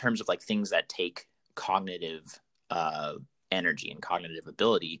be in terms of like things that take cognitive energy and cognitive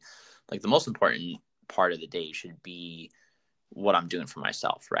ability. Like the most important part of the day should be what I'm doing for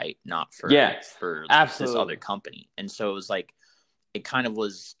myself, right? Not for this other company. And so it was like, it kind of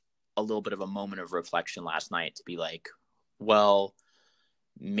was a little bit of a moment of reflection last night to be like, well,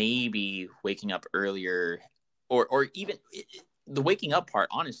 maybe waking up earlier or even the waking up part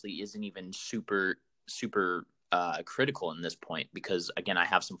honestly isn't even super critical in this point, because again, I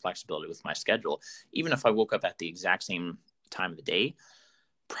have some flexibility with my schedule. Even if I woke up at the exact same time of the day,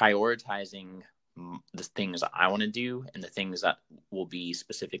 prioritizing the things I want to do and the things that will be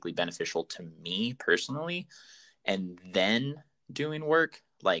specifically beneficial to me personally, and then doing work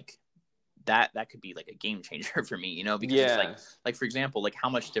like that could be like a game changer for me, you know, because it's like for example, like how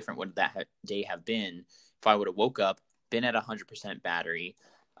much different would that day have been if I would have woke up, been at 100% battery,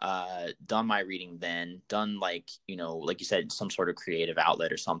 done my reading, then done like, you know, like you said, some sort of creative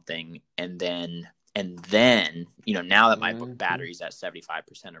outlet or something, and then you know, now that my battery's at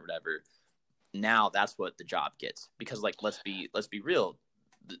 75% or whatever, now that's what the job gets. Because like let's be real,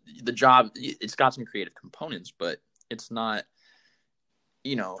 the job, it's got some creative components, but it's not,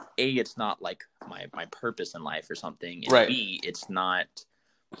 you know, A, it's not like my purpose in life or something, and right. B, it's not,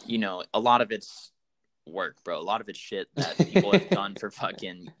 you know, a lot of it's work, bro. A lot of it's shit that people have done for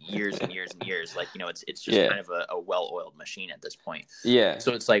fucking years and years and years. Like, it's just Yeah. kind of a well-oiled machine at this point. Yeah.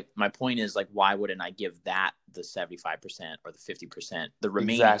 So it's like, my point is, like, why wouldn't I give that the 75% or the 50%, the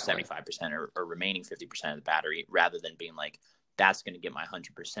remaining Exactly. 75% or remaining 50% of the battery, rather than being like, that's going to get my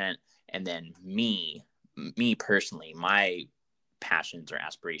 100%. And then me personally, my passions or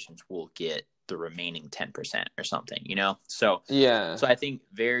aspirations will get the remaining 10% or something, So Yeah. I think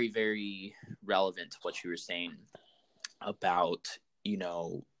very, very relevant to what you were saying about,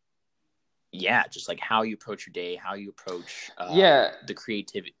 just like how you approach your day, how you approach the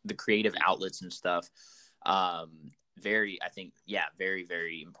creative outlets and stuff. I think, very,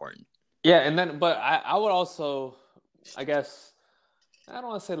 very important. Yeah, and then, but I would also, I guess, I don't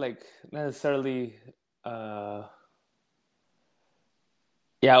want to say like necessarily,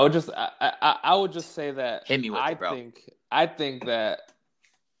 yeah, I would just say that Hit me with it, bro. I think that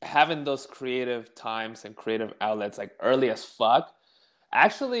having those creative times and creative outlets like early as fuck,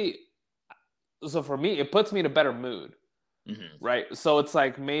 actually, so for me, it puts me in a better mood, Mm-hmm. right? So it's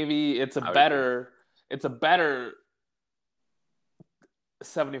like maybe it's a better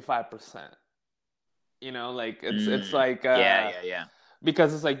 75%. Like it's like Yeah.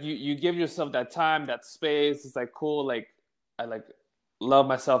 because it's like you give yourself that time, that space. It's like cool, like I like love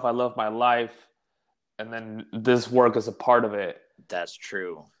myself, I love my life, and then this work is a part of it. That's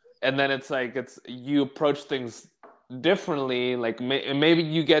true. And then it's like it's you approach things differently. Like maybe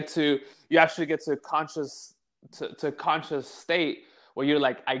you actually get to to conscious state where you're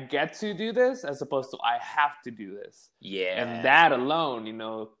like, I get to do this as opposed to I have to do this. And Yeah. that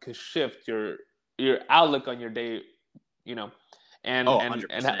alone, could shift your outlook on your day, you know, and Oh, and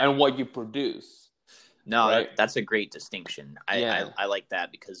and 100%. and what you produce. No, Right? that's a great distinction. Yeah. I like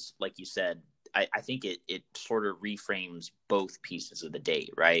that because, like you said, I think it sort of reframes both pieces of the day,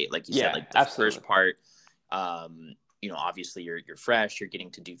 right? Like you said, Yeah, like the absolutely. first part, obviously you're fresh, you're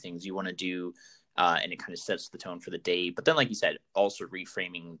getting to do things you want to do, and it kind of sets the tone for the day. But then, like you said, also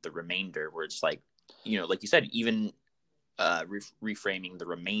reframing the remainder, where it's like, like you said, even reframing the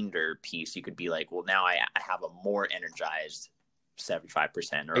remainder piece, you could be like, well, now I have a more energized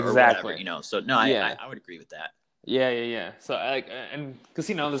 75% or whatever, Exactly. So no, Yeah. I would agree with that. Yeah. So like, and because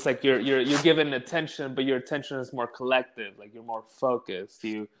it's like you're given attention, but your attention is more collective. Like you're more focused.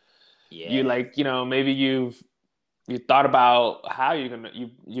 You Yeah. like maybe you thought about how you're gonna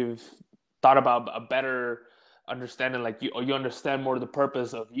you've thought about a better understanding. Like you understand more the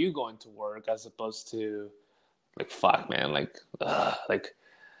purpose of you going to work as opposed to like fuck man like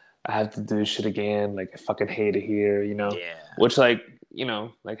I have to do this shit again. Like I fucking hate it here. Yeah. Which like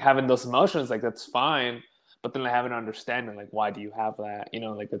having those emotions like that's fine, but then like having an understanding like why do you have that?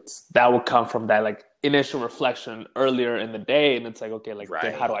 Like it's that will come from that like initial reflection earlier in the day, and it's like okay like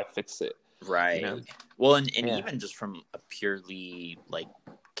then how do Right. I fix it? Right. Well, and Yeah. even just from a purely like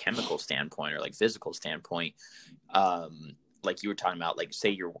chemical standpoint or like physical standpoint, like you were talking about, like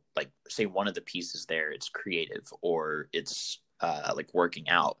say one of the pieces there, it's creative or it's like working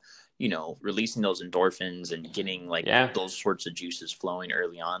out, releasing those endorphins and getting like Yeah. those sorts of juices flowing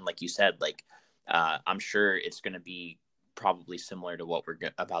early on. Like you said, like I'm sure it's going to be probably similar to what we're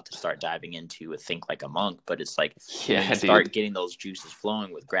about to start diving into with Think Like a Monk, but it's like, Yeah, you start dude. getting those juices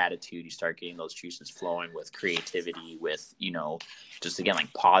flowing with gratitude, you start getting those juices flowing with creativity, with, just again,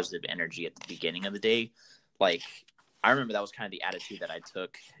 like positive energy at the beginning of the day. Like, I remember that was kind of the attitude that I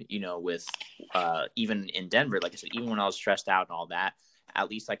took, with even in Denver. Like I said, even when I was stressed out and all that, at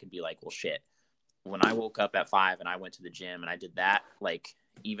least I could be like, well, shit, when I woke up at 5 and I went to the gym and I did that, like,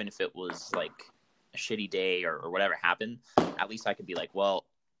 even if it was like a shitty day or whatever happened, at least I could be like, well,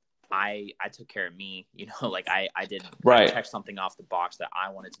 I took care of me, like I did Right. check something off the box that I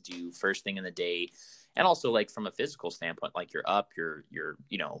wanted to do first thing in the day. And also like from a physical standpoint, like you're up, you're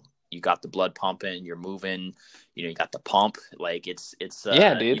you got the blood pumping, you're moving, you got the pump. Like it's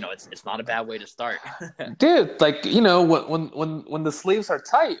Yeah, dude. It's not a bad way to start. Dude, like when the sleeves are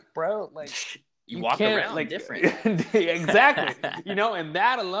tight, bro, like You you walk can't around like different. exactly. And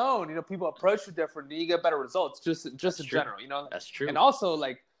that alone, people approach you differently. You get better results just That's in true. general. That's true. And also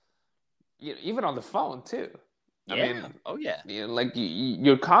like even on the phone too. Yeah. I mean, oh yeah. like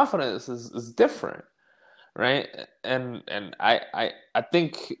your confidence is different, right? And I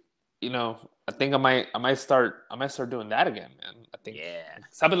think I think I might start doing that again, man. I think Yeah.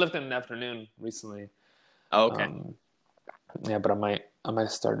 'cause I've been lifting in the afternoon recently. Oh, okay. Yeah, but I might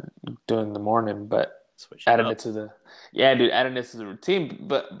start doing the morning, but Switch it adding up. it to the adding this to the routine.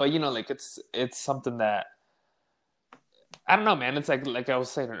 But like it's something that I don't know, man. It's like I was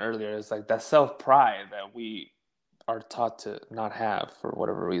saying earlier, it's like that self pride that we are taught to not have for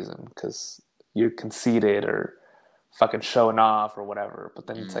whatever reason, because you're conceited or fucking showing off or whatever. But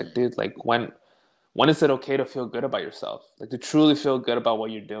then it's like, Mm. dude, like when is it okay to feel good about yourself? Like to truly feel good about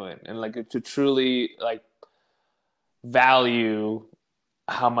what you're doing and like to truly like value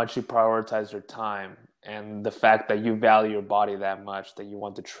how much you prioritize your time and the fact that you value your body that much that you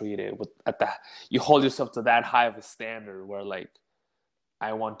want to treat it with you hold yourself to that high of a standard where like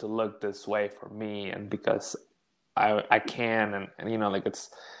I want to look this way for me and because I can and you know like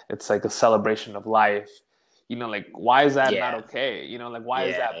it's like a celebration of life. You know, like why is that not Yeah. okay? You know, like why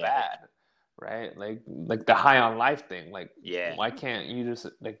is that Yeah. bad? Right? Like the high on life thing. Like Yeah. why can't you just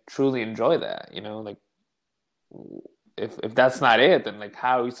like truly enjoy that? You know, like if that's not it, then like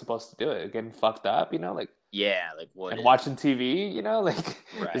how are you supposed to do it? Getting fucked up, you know, like Yeah. Like what and is watching TV, you know, like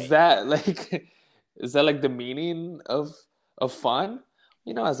is right? that like is that like the meaning of fun?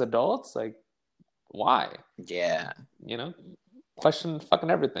 You know, as adults, like why? Yeah. You know, question fucking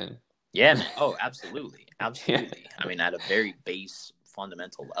everything. Yeah, man. Oh, absolutely. Yeah, Absolutely. I mean, at a very base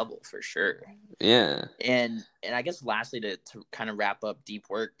fundamental level for sure. yeah, And I guess lastly to kind of wrap up deep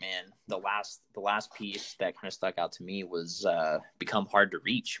work, man, the last piece that kind of stuck out to me was become hard to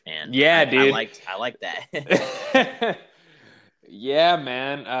reach, man. yeah, dude. I like that. Yeah,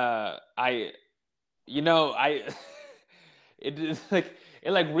 man. I you know I it is like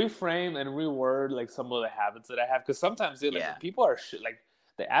it like reframe and reword like some of the habits that I have because sometimes dude, like when Yeah. people are like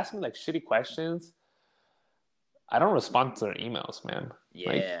they ask me like shitty questions, I don't respond to their emails, man.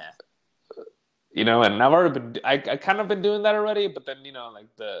 Like Yeah. you know, and I've already been I kind of been doing that already, but then you know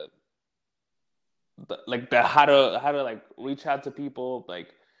like the how to like reach out to people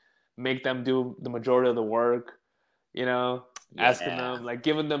like make them do the majority of the work, you know, asking Yeah. them like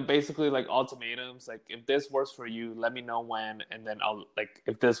giving them basically like ultimatums like if this works for you let me know when and then I'll like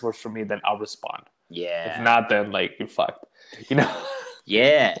if this works for me then I'll respond, if Yeah. not then like you're fucked, you know.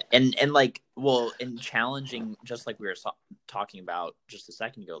 Yeah, and like, well, and challenging, just like we were talking about just a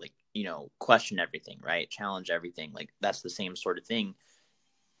second ago, like, question everything, right? Challenge everything. Like that's the same sort of thing.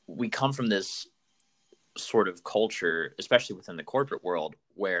 We come from this sort of culture, especially within the corporate world,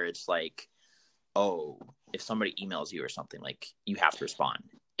 where it's like, oh, if somebody emails you or something, like you have to respond,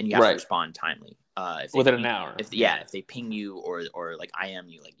 and you have to Right, respond timely. If they within an hour, if they ping you or like IM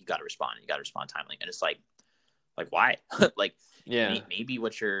you, like you got to respond, you got to respond timely, and it's like why? Like yeah, maybe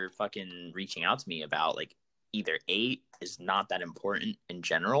what you're fucking reaching out to me about, like, either A, is not that important in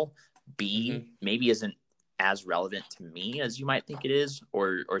general, B, mm-hmm. maybe isn't as relevant to me as you might think it is,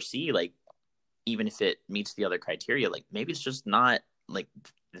 or C, like, even if it meets the other criteria, like maybe it's just not like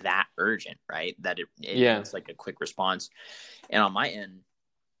that urgent, right? That it Yeah, needs like a quick response. And on my end,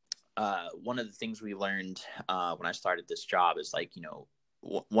 one of the things we learned when I started this job is like,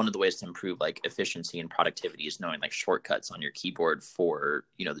 one of the ways to improve like efficiency and productivity is knowing like shortcuts on your keyboard for,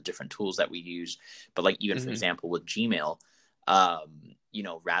 the different tools that we use. But like, even for mm-hmm. example, with Gmail,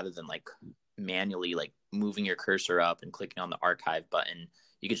 rather than like manually like moving your cursor up and clicking on the archive button,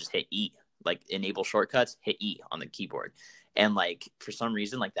 you could just hit E, like enable shortcuts, hit E on the keyboard. And like, for some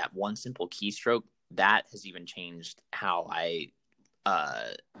reason, like that one simple keystroke, that has even changed how I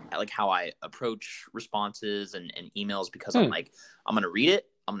how I approach responses and emails, because I'm like, I'm going to read it.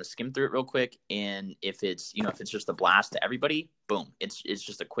 I'm going to skim through it real quick. And if it's, if it's just a blast to everybody, boom, it's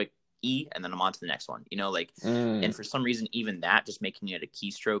just a quick E and then I'm on to the next one, and for some reason, even that, just making it a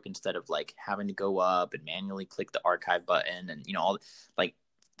keystroke instead of like having to go up and manually click the archive button and, all like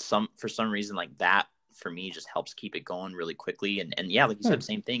for some reason, like that for me just helps keep it going really quickly. And yeah, like you said,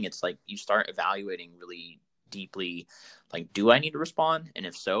 same thing. It's like you start evaluating really deeply, like, do I need to respond, and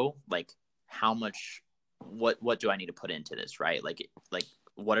if so, like how much, what do I need to put into this, right? Like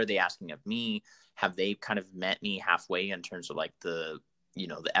what are they asking of me? Have they kind of met me halfway in terms of like the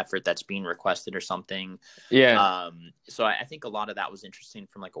the effort that's being requested or something? So I think a lot of that was interesting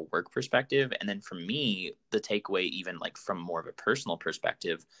from like a work perspective. And then for me, the takeaway, even like from more of a personal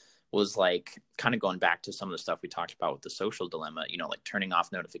perspective, was like kind of going back to some of the stuff we talked about with the social dilemma, like turning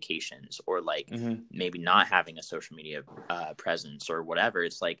off notifications, or like maybe not having a social media presence or whatever.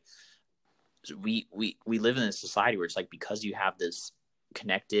 It's like we live in a society where it's like, because you have this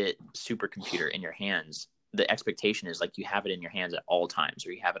connected supercomputer in your hands, the expectation is like you have it in your hands at all times,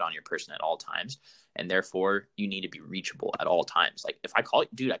 or you have it on your person at all times, and therefore you need to be reachable at all times. Like if I call you,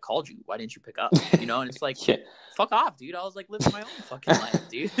 dude, I called you, why didn't you pick up? And it's like, yeah. Fuck off, dude. I was like living my own fucking life,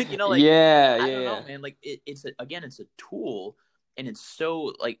 dude. Like, yeah, I don't know, man. Like it's a tool, and it's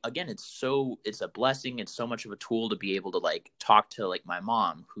so like, again, it's a blessing. It's so much of a tool to be able to like talk to like my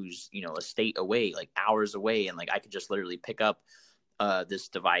mom, who's a state away, like hours away, and like I could just literally pick up this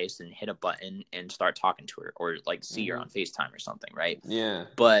device and hit a button and start talking to her, or like see her on FaceTime or something, right? Yeah.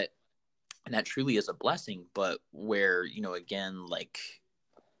 But And that truly is a blessing. But where, you know, again, like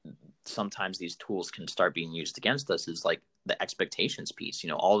sometimes these tools can start being used against us is like the expectations piece. You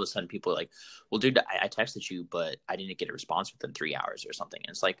know, all of a sudden people are like, well, dude, I texted you, but I didn't get a response within 3 hours or something.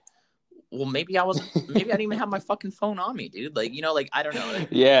 And it's like, well, maybe I didn't even have my fucking phone on me, dude. Like, you know, like, I don't know. Like,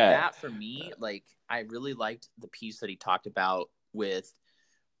 Yeah. that for me, like, I really liked the piece that he talked about with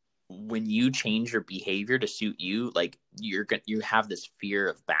when you change your behavior to suit you, like you have this fear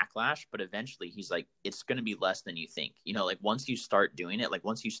of backlash, but eventually he's like, it's going to be less than you think. You know, like once you start doing it, like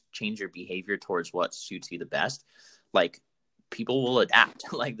once you change your behavior towards what suits you the best, like people will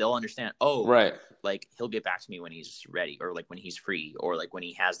adapt. Like they'll understand, oh, Right. like he'll get back to me when he's ready, or like when he's free, or like when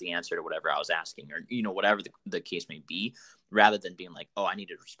he has the answer to whatever I was asking, or, you know, whatever the case may be, rather than being like, oh, I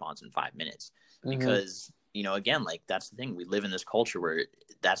need a response in 5 minutes. Because, you know, again, like that's the thing. We live in this culture where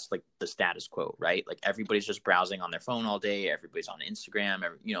that's like the status quo, right? Like everybody's just browsing on their phone all day. Everybody's on Instagram.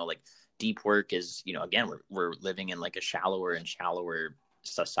 You know, like deep work is, you know, again, we're living in like a shallower and shallower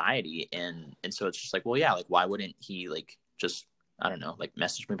society. And so it's just like, well, yeah, like why wouldn't he like just, I don't know, like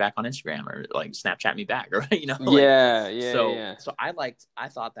message me back on Instagram or like Snapchat me back, or, you know, like, so I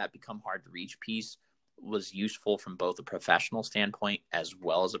thought that become hard to reach piece was useful from both a professional standpoint as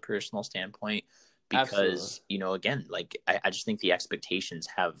well as a personal standpoint, because, absolutely, you know, again, like I just think the expectations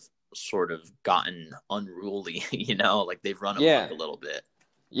have sort of gotten unruly, you know, like they've run amok a little bit.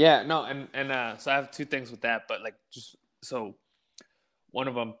 Yeah, no, and so I have two things with that, but like just so one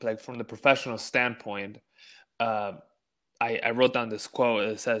of them, like from the professional standpoint, I wrote down this quote.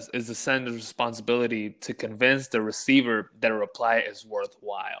 It says, "Is the sender's responsibility to convince the receiver that a reply is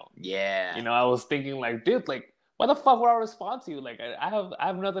worthwhile." Yeah, you know, I was thinking like, dude, like, why the fuck would I respond to you? Like, I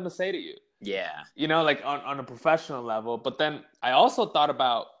have nothing to say to you. Yeah, you know, like on a professional level. But then I also thought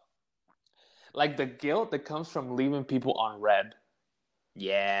about like the guilt that comes from leaving people on read.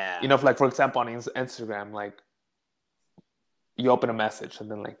 Yeah, you know, like for example on Instagram, like you open a message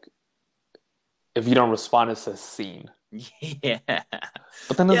and then like if you don't respond, it says seen. Yeah,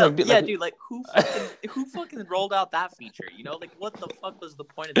 but then it's dude, like who fucking rolled out that feature? You know, like what the fuck was the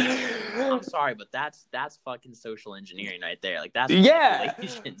point of that? I'm sorry, but that's fucking social engineering right there. Like that's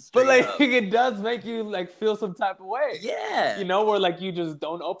but like up. It does make you like feel some type of way. Yeah, you know, where like you just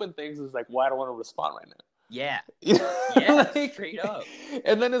don't open things. It's like, why do I want to respond right now? Yeah, like, straight up.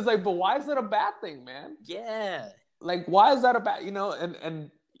 And then it's like, but why is that a bad thing, man? Yeah, like why is that a bad? You know, and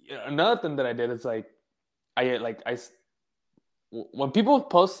another thing that I did is like I when people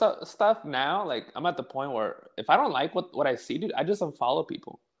post stuff now, like I'm at the point where if I don't like what I see, dude, I just unfollow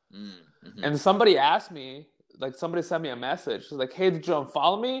people. Mm-hmm. And somebody asked me, like somebody sent me a message, like, "Hey, did you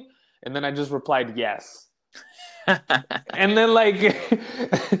unfollow me?" And then I just replied yes. and then like,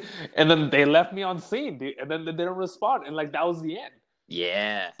 and then they left me on scene, dude. And then they didn't respond, and like that was the end.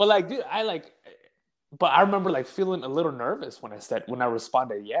 Yeah. But like, dude, but I remember like feeling a little nervous when I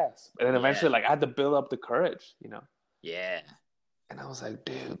responded yes, and then eventually like I had to build up the courage, you know. Yeah. And I was like,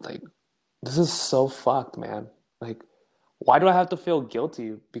 dude, like, this is so fucked, man. Like, why do I have to feel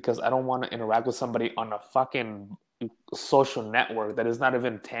guilty because I don't want to interact with somebody on a fucking social network that is not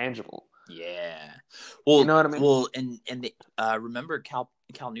even tangible? Yeah. Well, you know what I mean? Well, and remember Cal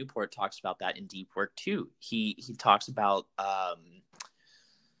Newport talks about that in Deep Work too. He talks about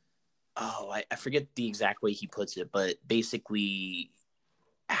I forget the exact way he puts it, but basically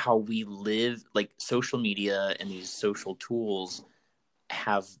how we live, like social media and these social tools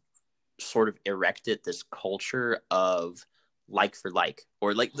have sort of erected this culture of like for like,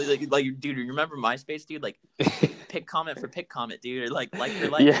 or like dude, you remember MySpace, dude? Like pick comment for pick comment, dude, or like for like,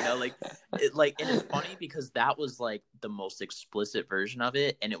 you know, like it, like, and it's funny because that was like the most explicit version of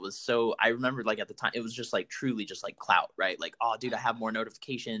it, and it was so, I remember like at the time it was just like truly just like clout, right? Like, oh dude, I have more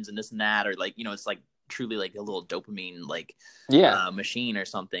notifications and this and that, or like, you know, it's like truly like a little dopamine like machine or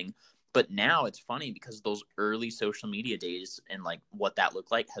something. But now it's funny because those early social media days and like what that looked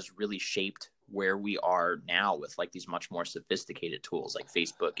like has really shaped where we are now with like these much more sophisticated tools like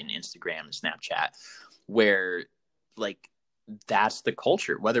Facebook and Instagram and Snapchat, where like that's the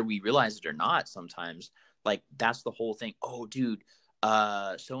culture, whether we realize it or not. Sometimes like that's the whole thing. Oh dude,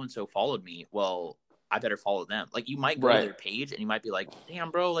 so and so followed me, well I better follow them. Like you might go to their page and you might be like, damn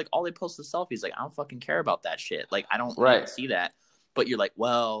bro, like all they post is selfies. Like I don't fucking care about that shit. Like I don't need to see that. But you're like,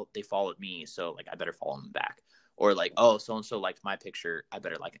 well, they followed me, so like I better follow them back. Or like, oh, so and so liked my picture, I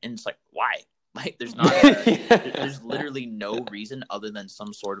better like it. And it's like, why? Like there's not there's literally no reason other than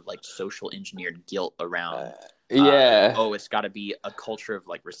some sort of like social engineered guilt around oh, it's got to be a culture of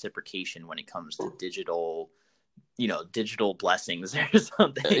like reciprocation when it comes to digital, you know, digital blessings or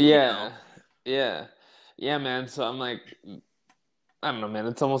something. Yeah, man. So I'm like, I don't know, man.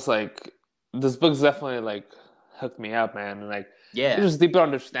 It's almost like this book's definitely like hooked me up, man, and like Yeah, just deeper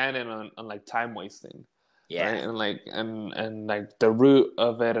understanding on like time wasting, right? yeah, And like and like the root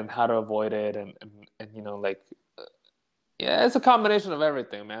of it and how to avoid it, and you know like yeah, it's a combination of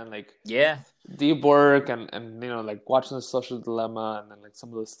everything, man. Like yeah, deep work and you know like watching the Social Dilemma and then like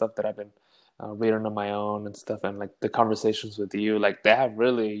some of the stuff that I've been reading on my own and stuff, and like the conversations with you, like they have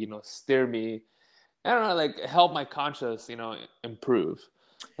really you know steered me. I don't know, like help my conscious, you know, improve,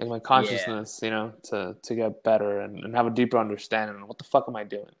 like my yeah, consciousness, you know, to get better and have a deeper understanding of what the fuck am I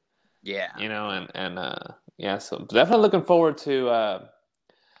doing, yeah, you know, and yeah, so definitely looking forward to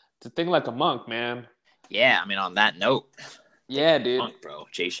think like a monk, man. yeah. I mean, on that note, think Yeah, like a dude. monk, bro.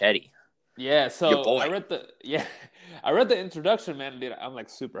 Jay Shetty, Yeah, your so I boy. read the yeah, I read the introduction, man, dude. I'm like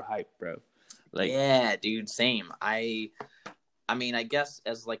super hyped, bro. Like, Yeah, dude. Same. I mean, I guess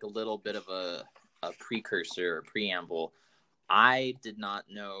as like a little bit of a precursor or preamble, I did not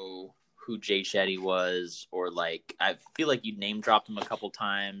know who Jay Shetty was, or like I feel like you name dropped him a couple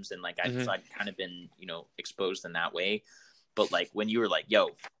times, and like mhm. I'd kind of been exposed in that way. But like when you were like, "Yo,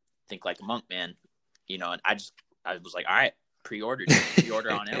 think like a monk, man," and I was like, "All right, pre-order, dude.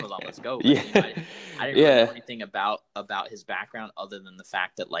 Pre-order on Amazon. Let's go." Like Yeah, I didn't really know yeah, anything about his background other than the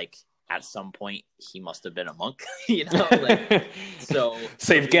fact that like at some point he must have been a monk, like so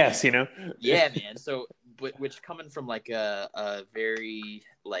safe reading guess, you know. yeah, man. So, which coming from like a very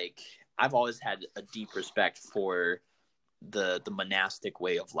like I've always had a deep respect for the monastic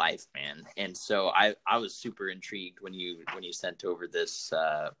way of life, man. And so I was super intrigued when you sent over this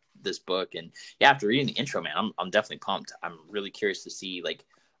book, and yeah, after reading the intro, man, I'm definitely pumped. I'm really curious to see like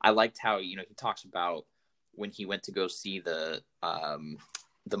I liked how he talks about when he went to go see the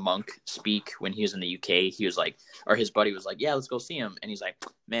monk speak when he was in the UK. He was like, or his buddy was like, "Yeah, let's go see him." And he's like,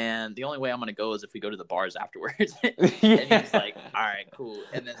 "Man, the only way I'm gonna go is if we go to the bars afterwards." And he's like, Yeah, "All right, cool."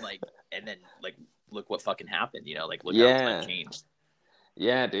 And then like, look what fucking happened. Like, look how his life yeah, changed.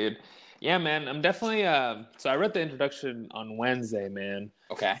 yeah, dude. Yeah, man. I'm definitely. So I read the introduction on Wednesday, man.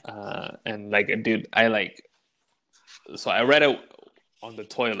 Okay. And like, dude, I like. So I read it on the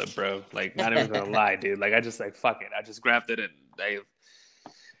toilet, bro. Like, not even gonna lie, dude. Like, I just like fuck it. I just grabbed it and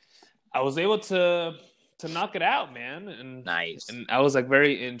I was able to knock it out, man. Nice. And I was like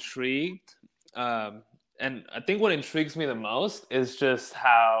very intrigued. And I think what intrigues me the most is just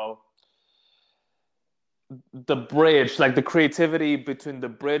how the bridge, like the creativity between the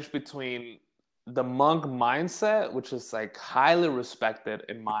bridge between the monk mindset, which is like highly respected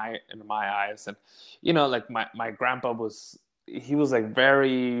in my eyes, and you know, like my grandpa was, he was like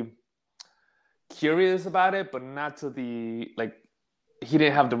very curious about it, but not to the like he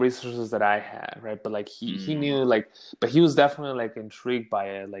didn't have the resources that I had, right? But like he Mm, knew like, but he was definitely like intrigued by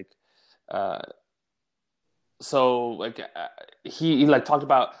it, like uh so like he like talked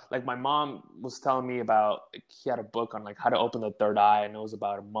about like my mom was telling me about like, he had a book on like how to open the third eye, and it was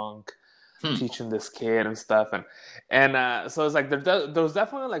about a monk hmm. teaching this kid and stuff, and so it's like there was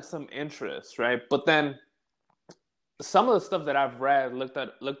definitely like some interest, right? But then some of the stuff that I've read, looked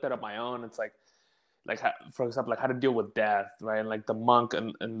at on my own, it's like how, for example, like how to deal with death, right? And like the monk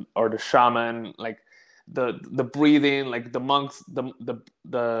and or the shaman, like the breathing, like the monks,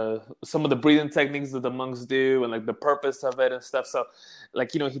 the some of the breathing techniques that the monks do, and like the purpose of it and stuff. So,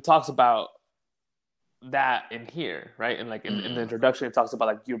 like he talks about that in here, right? And like in the Mm, introduction, it talks about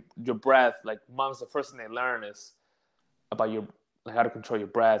like your breath. Like monks, the first thing they learn is about your like how to control your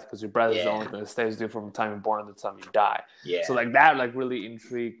breath, because your breath is the only yeah. thing that stays with you from the time you're born to the time you die. So Yeah. like that like really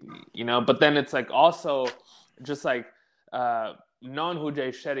intrigued me. But then it's like also just like knowing who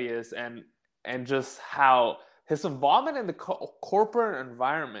Jay Shetty is, and just how his involvement in the corporate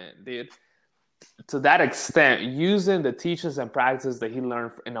environment, dude, to that extent, using the teachings and practices that he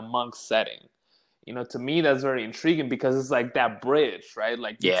learned in a monk setting. To me, that's very intriguing, because it's like that bridge, right?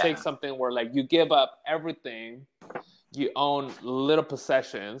 Like you take Yeah. something where like you give up everything, you own little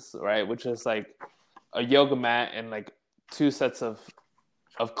possessions, right? Which is like a yoga mat and like two sets of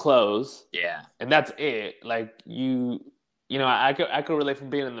clothes, Yeah. and that's it. Like I could relate from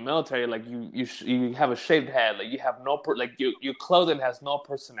being in the military. Like you have a shaved head. Like you have no like your clothing has no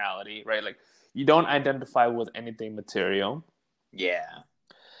personality, right? Like you don't identify with anything material. Yeah.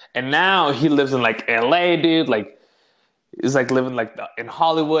 And now he lives in like LA, dude. Like is like living like in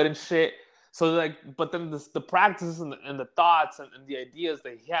Hollywood and shit. So like, but then the practices and the thoughts and the ideas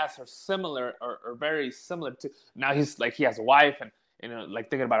that he has are similar, or very similar to. Now he's like he has a wife and like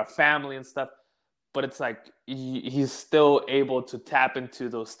thinking about a family and stuff. But it's like he's still able to tap into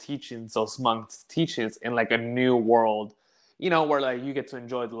those teachings, those monks' teachings, in like a new world. Where like you get to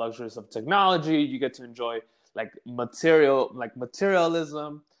enjoy the luxuries of technology, you get to enjoy like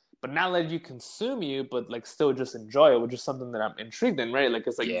materialism, but not let you consume you, but like still just enjoy it, which is something that I'm intrigued in, right? Like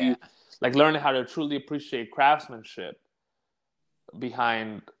it's like Yeah. you like learning how to truly appreciate craftsmanship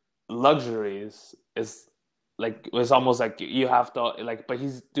behind luxuries is like it's almost like you have to like, but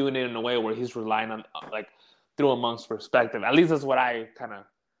he's doing it in a way where he's relying on like through a monk's perspective. At least that's what I kind of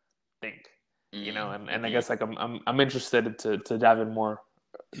think, you know. And I guess like I'm interested to dive in more,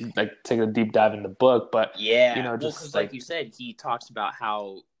 like take a deep dive in the book, but you Yeah. know, Well, just because like you said, he talks about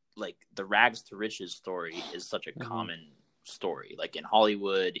how like the rags to riches story is such a common story, like in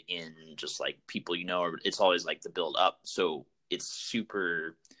Hollywood, in just like people it's always like the build up. So it's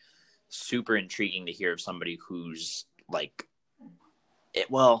super intriguing to hear of somebody who's like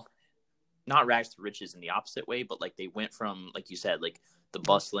not rags to riches in the opposite way, but like they went from, like you said, like the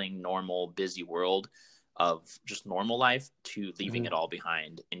bustling, normal, busy world of just normal life to leaving it all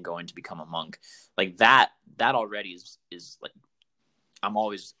behind and going to become a monk. Like that already is like, I'm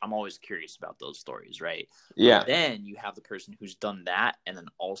always curious about those stories, right? yeah. But then you have the person who's done that and then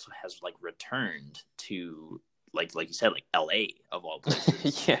also has like returned to like you said, like LA of all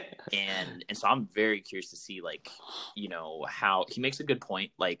places. Yeah. And so I'm very curious to see like, how he makes a good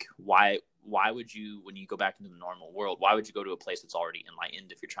point. Like why would you, when you go back into the normal world, why would you go to a place that's already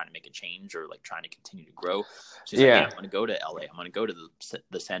enlightened if you're trying to make a change or like trying to continue to grow? So he's like, yeah, I'm going to go to LA. I'm going to go to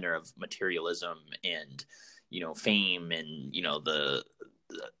the center of materialism and, fame and, the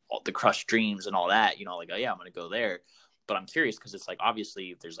crushed dreams and all that, like, oh yeah, I'm going to go there. But I'm curious because it's like,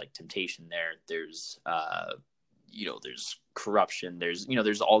 obviously there's like temptation there. There's, there's corruption.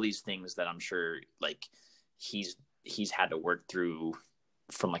 There's all these things that I'm sure like he's had to work through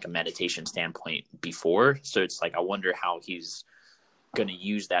from like a meditation standpoint before. So it's like, I wonder how he's going to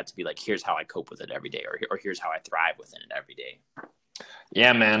use that to be like, here's how I cope with it every day, or here's how I thrive within it every day.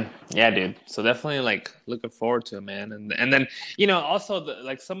 Yeah, man. Yeah, dude. So definitely like looking forward to it, man. And then, also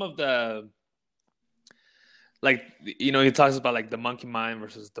like some of the, like, he talks about like the monkey mind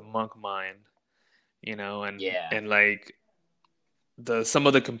versus the monk mind, and like some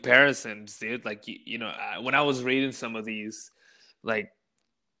of the comparisons, dude, like, when I was reading some of these, like,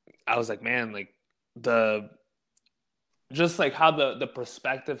 I was like, man, like just like how the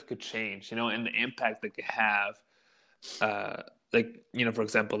perspective could change, and the impact that could have, like, for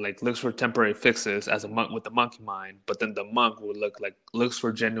example, like looks for temporary fixes as a monk with the monkey mind, but then the monk would looks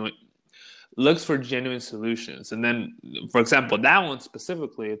for genuine solutions. And then, for example, that one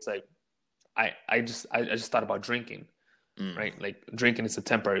specifically, it's like I just thought about drinking, right? Like drinking is a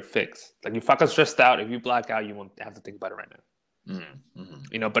temporary fix. Like if I get stressed out, if you black out, you won't have to think about it right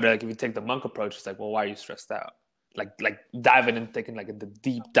now. But like if you take the monk approach, it's like, well, why are you stressed out? Like diving and taking like the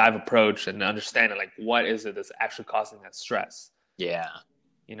deep dive approach and understanding like what is it that's actually causing that stress. Yeah.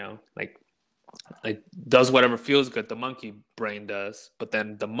 Like does whatever feels good, the monkey brain does, but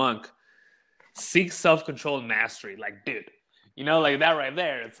then the monk seeks self-control and mastery. Like, dude, like that right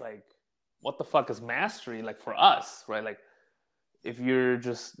there, it's like, what the fuck is mastery like for us, right? Like if you're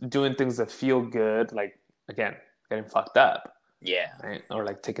just doing things that feel good, like again, getting fucked up. Yeah. Right? Or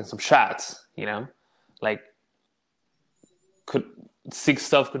like taking some shots, like could seek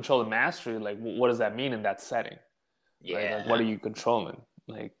self-control and mastery. Like what does that mean in that setting? Yeah. Right? Like what are you controlling?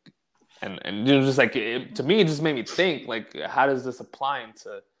 Like, and just like, to me, it just made me think like, how does this apply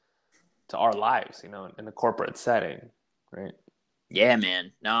to our lives, in a corporate setting, right? Yeah,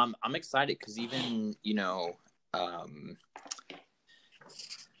 man. No, I'm excited because even,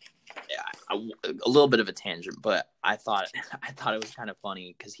 a little bit of a tangent, but I thought it was kind of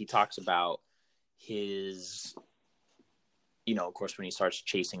funny because he talks about his, of course, when he starts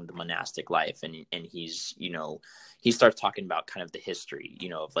chasing the monastic life and he's, he starts talking about kind of the history,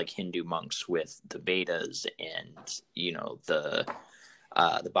 of like Hindu monks with the Vedas and, the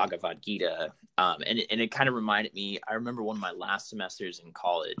Bhagavad Gita. And it kind of reminded me, I remember one of my last semesters in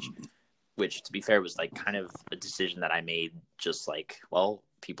college, which to be fair was like kind of a decision that I made, just like, well,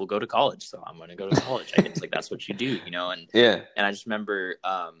 people go to college, so I'm going to go to college. I guess like that's what you do, and yeah. And I just remember,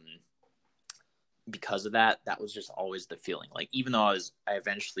 because of that was just always the feeling. Like, even though I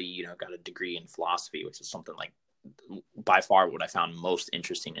eventually, got a degree in philosophy, which is something like by far what I found most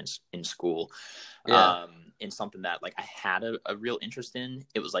interesting in school. Yeah. And something that like I had a real interest in.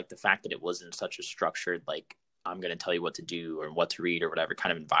 It was like the fact that it wasn't such a structured, like, I'm going to tell you what to do or what to read or whatever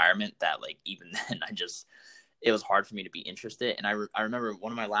kind of environment, that like even then it was hard for me to be interested. And I remember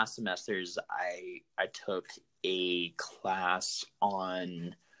one of my last semesters, I took a class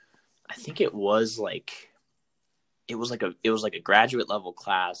on, I think it was like a graduate level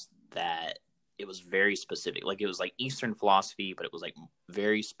class that it was very specific. Like it was like Eastern philosophy, but it was like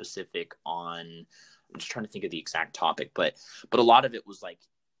very specific on, I'm just trying to think of the exact topic, but a lot of it was like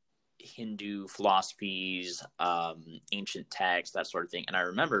Hindu philosophies, ancient texts, that sort of thing. And I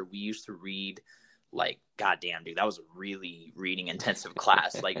remember we used to read, like, goddamn, dude, that was a really reading intensive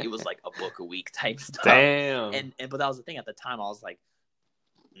class. Like, it was like a book a week type stuff. Damn. But that was the thing at the time. I was like,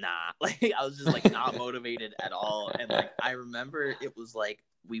 nah, like I was just like not motivated at all. And like I remember it was like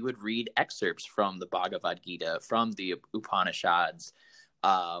we would read excerpts from the Bhagavad Gita, from the Upanishads.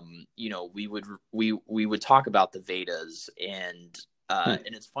 You know, we would talk about the Vedas, and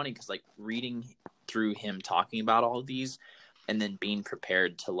it's funny because like reading through him talking about all of these, and then being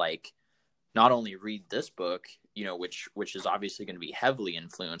prepared to like not only read this book, you know, which is obviously going to be heavily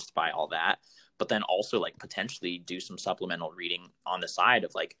influenced by all that, but then also like potentially do some supplemental reading on the side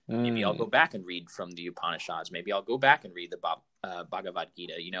of like, maybe I'll go back and read from the Upanishads. Maybe I'll go back and read the Bhagavad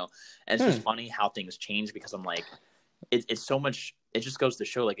Gita, you know, and it's just funny how things change, because I'm like, it's so much, it just goes to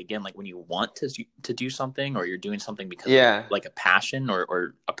show, like, again, like when you want to do something, or you're doing something because of, like, a passion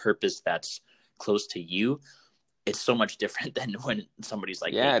or a purpose that's close to you, it's so much different than when somebody's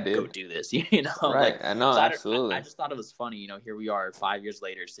like, hey, go do this, you know? Right. Like, I know, absolutely. I just thought it was funny, you know, here we are 5 years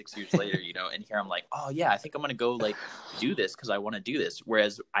later, 6 years later, you know, and here I'm like, oh yeah, I think I'm going to go like do this because I want to do this.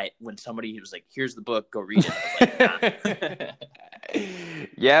 Whereas when somebody was like, here's the book, go read it, I was like, nah.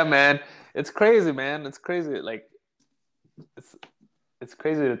 Yeah, man. It's crazy, man. It's crazy. Like, it's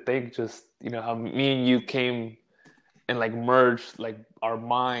crazy to think just, you know, how me and you came and like merged like our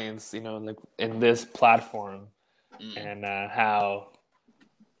minds, you know, like in this platform. And how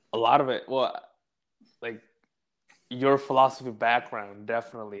a lot of it, well, like your philosophy background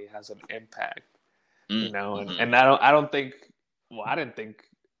definitely has an impact, you know, and I don't think, well, I didn't think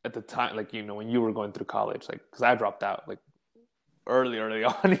at the time, like, you know, when you were going through college, like, because I dropped out like early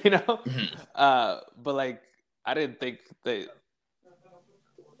on, you know, but like I didn't think that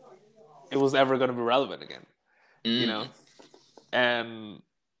it was ever going to be relevant again, you know, and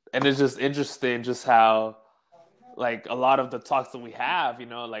it's just interesting just how, like, a lot of the talks that we have, you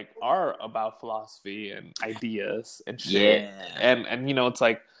know, like, are about philosophy and ideas and shit. Yeah. And you know, it's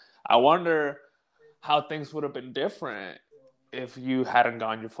like, I wonder how things would have been different if you hadn't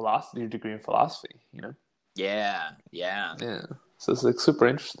gotten your degree in philosophy, you know? Yeah. So it's like super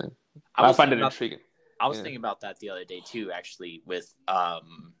interesting. I find it intriguing. I was thinking about that the other day too, actually, with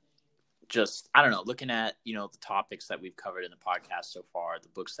just, I don't know, looking at, you know, the topics that we've covered in the podcast so far, the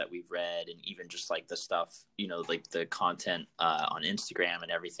books that we've read, and even just like the stuff, you know, like the content on Instagram and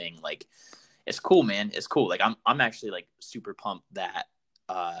everything. Like, it's cool, man. It's cool. Like, I'm actually like super pumped that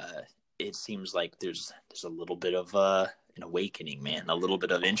it seems like there's a little bit of an awakening, man, a little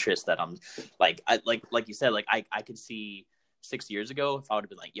bit of interest that I'm like, like you said, like I could see 6 years ago, if I would have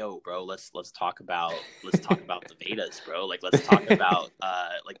been like, yo, bro, let's talk about the Vedas, bro. Like, let's talk about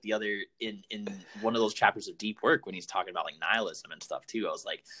like the other in one of those chapters of Deep Work, when he's talking about like nihilism and stuff too. I was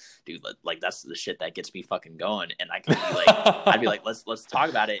like, dude, like that's the shit that gets me fucking going. And I could be like, I'd be like, let's talk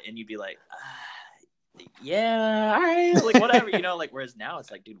about it, and you'd be like, yeah, all right, like whatever, you know. Like, whereas now it's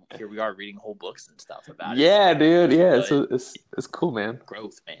like, dude, here we are reading whole books and stuff about it. Yeah, dude. Yeah, it's cool, man.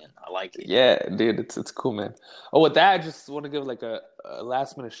 Growth, man. I like it. Yeah, dude, it's cool, man. Oh, with that, I just want to give like a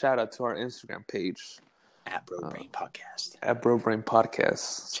last minute shout out to our Instagram page at Bro Brain Podcast. At Bro Brain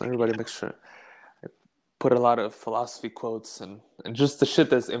Podcast. So everybody make sure I put a lot of philosophy quotes and just the shit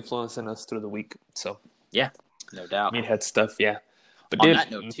that's influencing us through the week. So yeah, no doubt. Meathead stuff, yeah. But on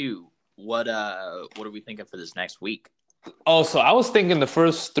that note too, what are we thinking for this next week? Oh, so I was thinking the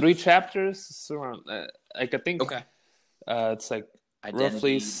first 3 chapters around, like I think, okay, it's like identity,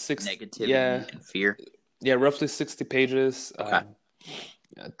 roughly 60, negativity, and fear. Yeah, roughly 60 pages. Okay.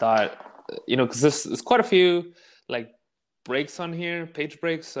 I thought, you know, because there's quite a few like breaks on here, page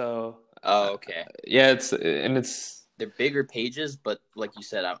breaks. So. Oh, okay. Yeah, they're bigger pages, but like you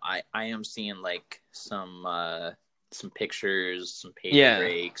said, I am seeing like some pictures, some page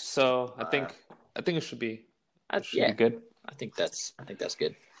breaks. So I think it should be be good. I think that's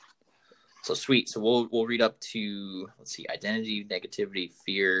good. So sweet. So we'll read up to, let's see, identity, negativity,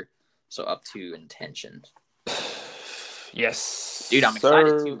 fear. So up to intention. Yes, dude, I'm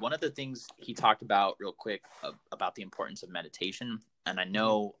excited too. One of the things he talked about real quick about the importance of meditation, and I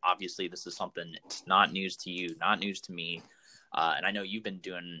know obviously this is something that's not news to you, not news to me. And I know you've been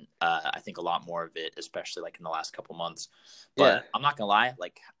doing, I think, a lot more of it, especially like in the last couple months. But I'm not gonna lie,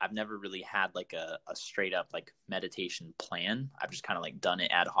 like I've never really had like a straight up like meditation plan. I've just kind of like done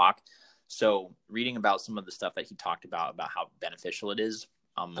it ad hoc. So reading about some of the stuff that he talked about how beneficial it is,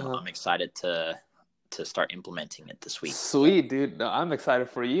 I'm excited to start implementing it this week. Sweet, dude. No, I'm excited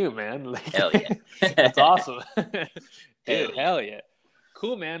for you, man. Like, hell yeah. That's awesome. Dude, hell yeah.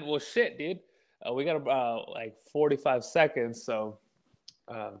 Cool, man. Well, shit, dude. We got about like 45 seconds, so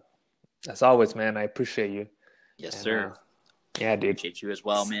As always, man, I appreciate you. Yes, And sir. yeah, dude, Appreciate you as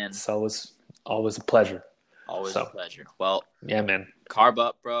well, man. it's always a pleasure. Always a So pleasure. Well, yeah, man. carb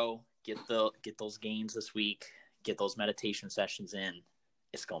up, bro. Get those gains this week. Get those meditation sessions in.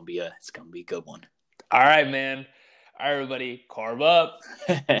 It's gonna be a good one. All right, man. All right, everybody, carb up.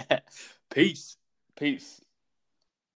 Peace. Peace.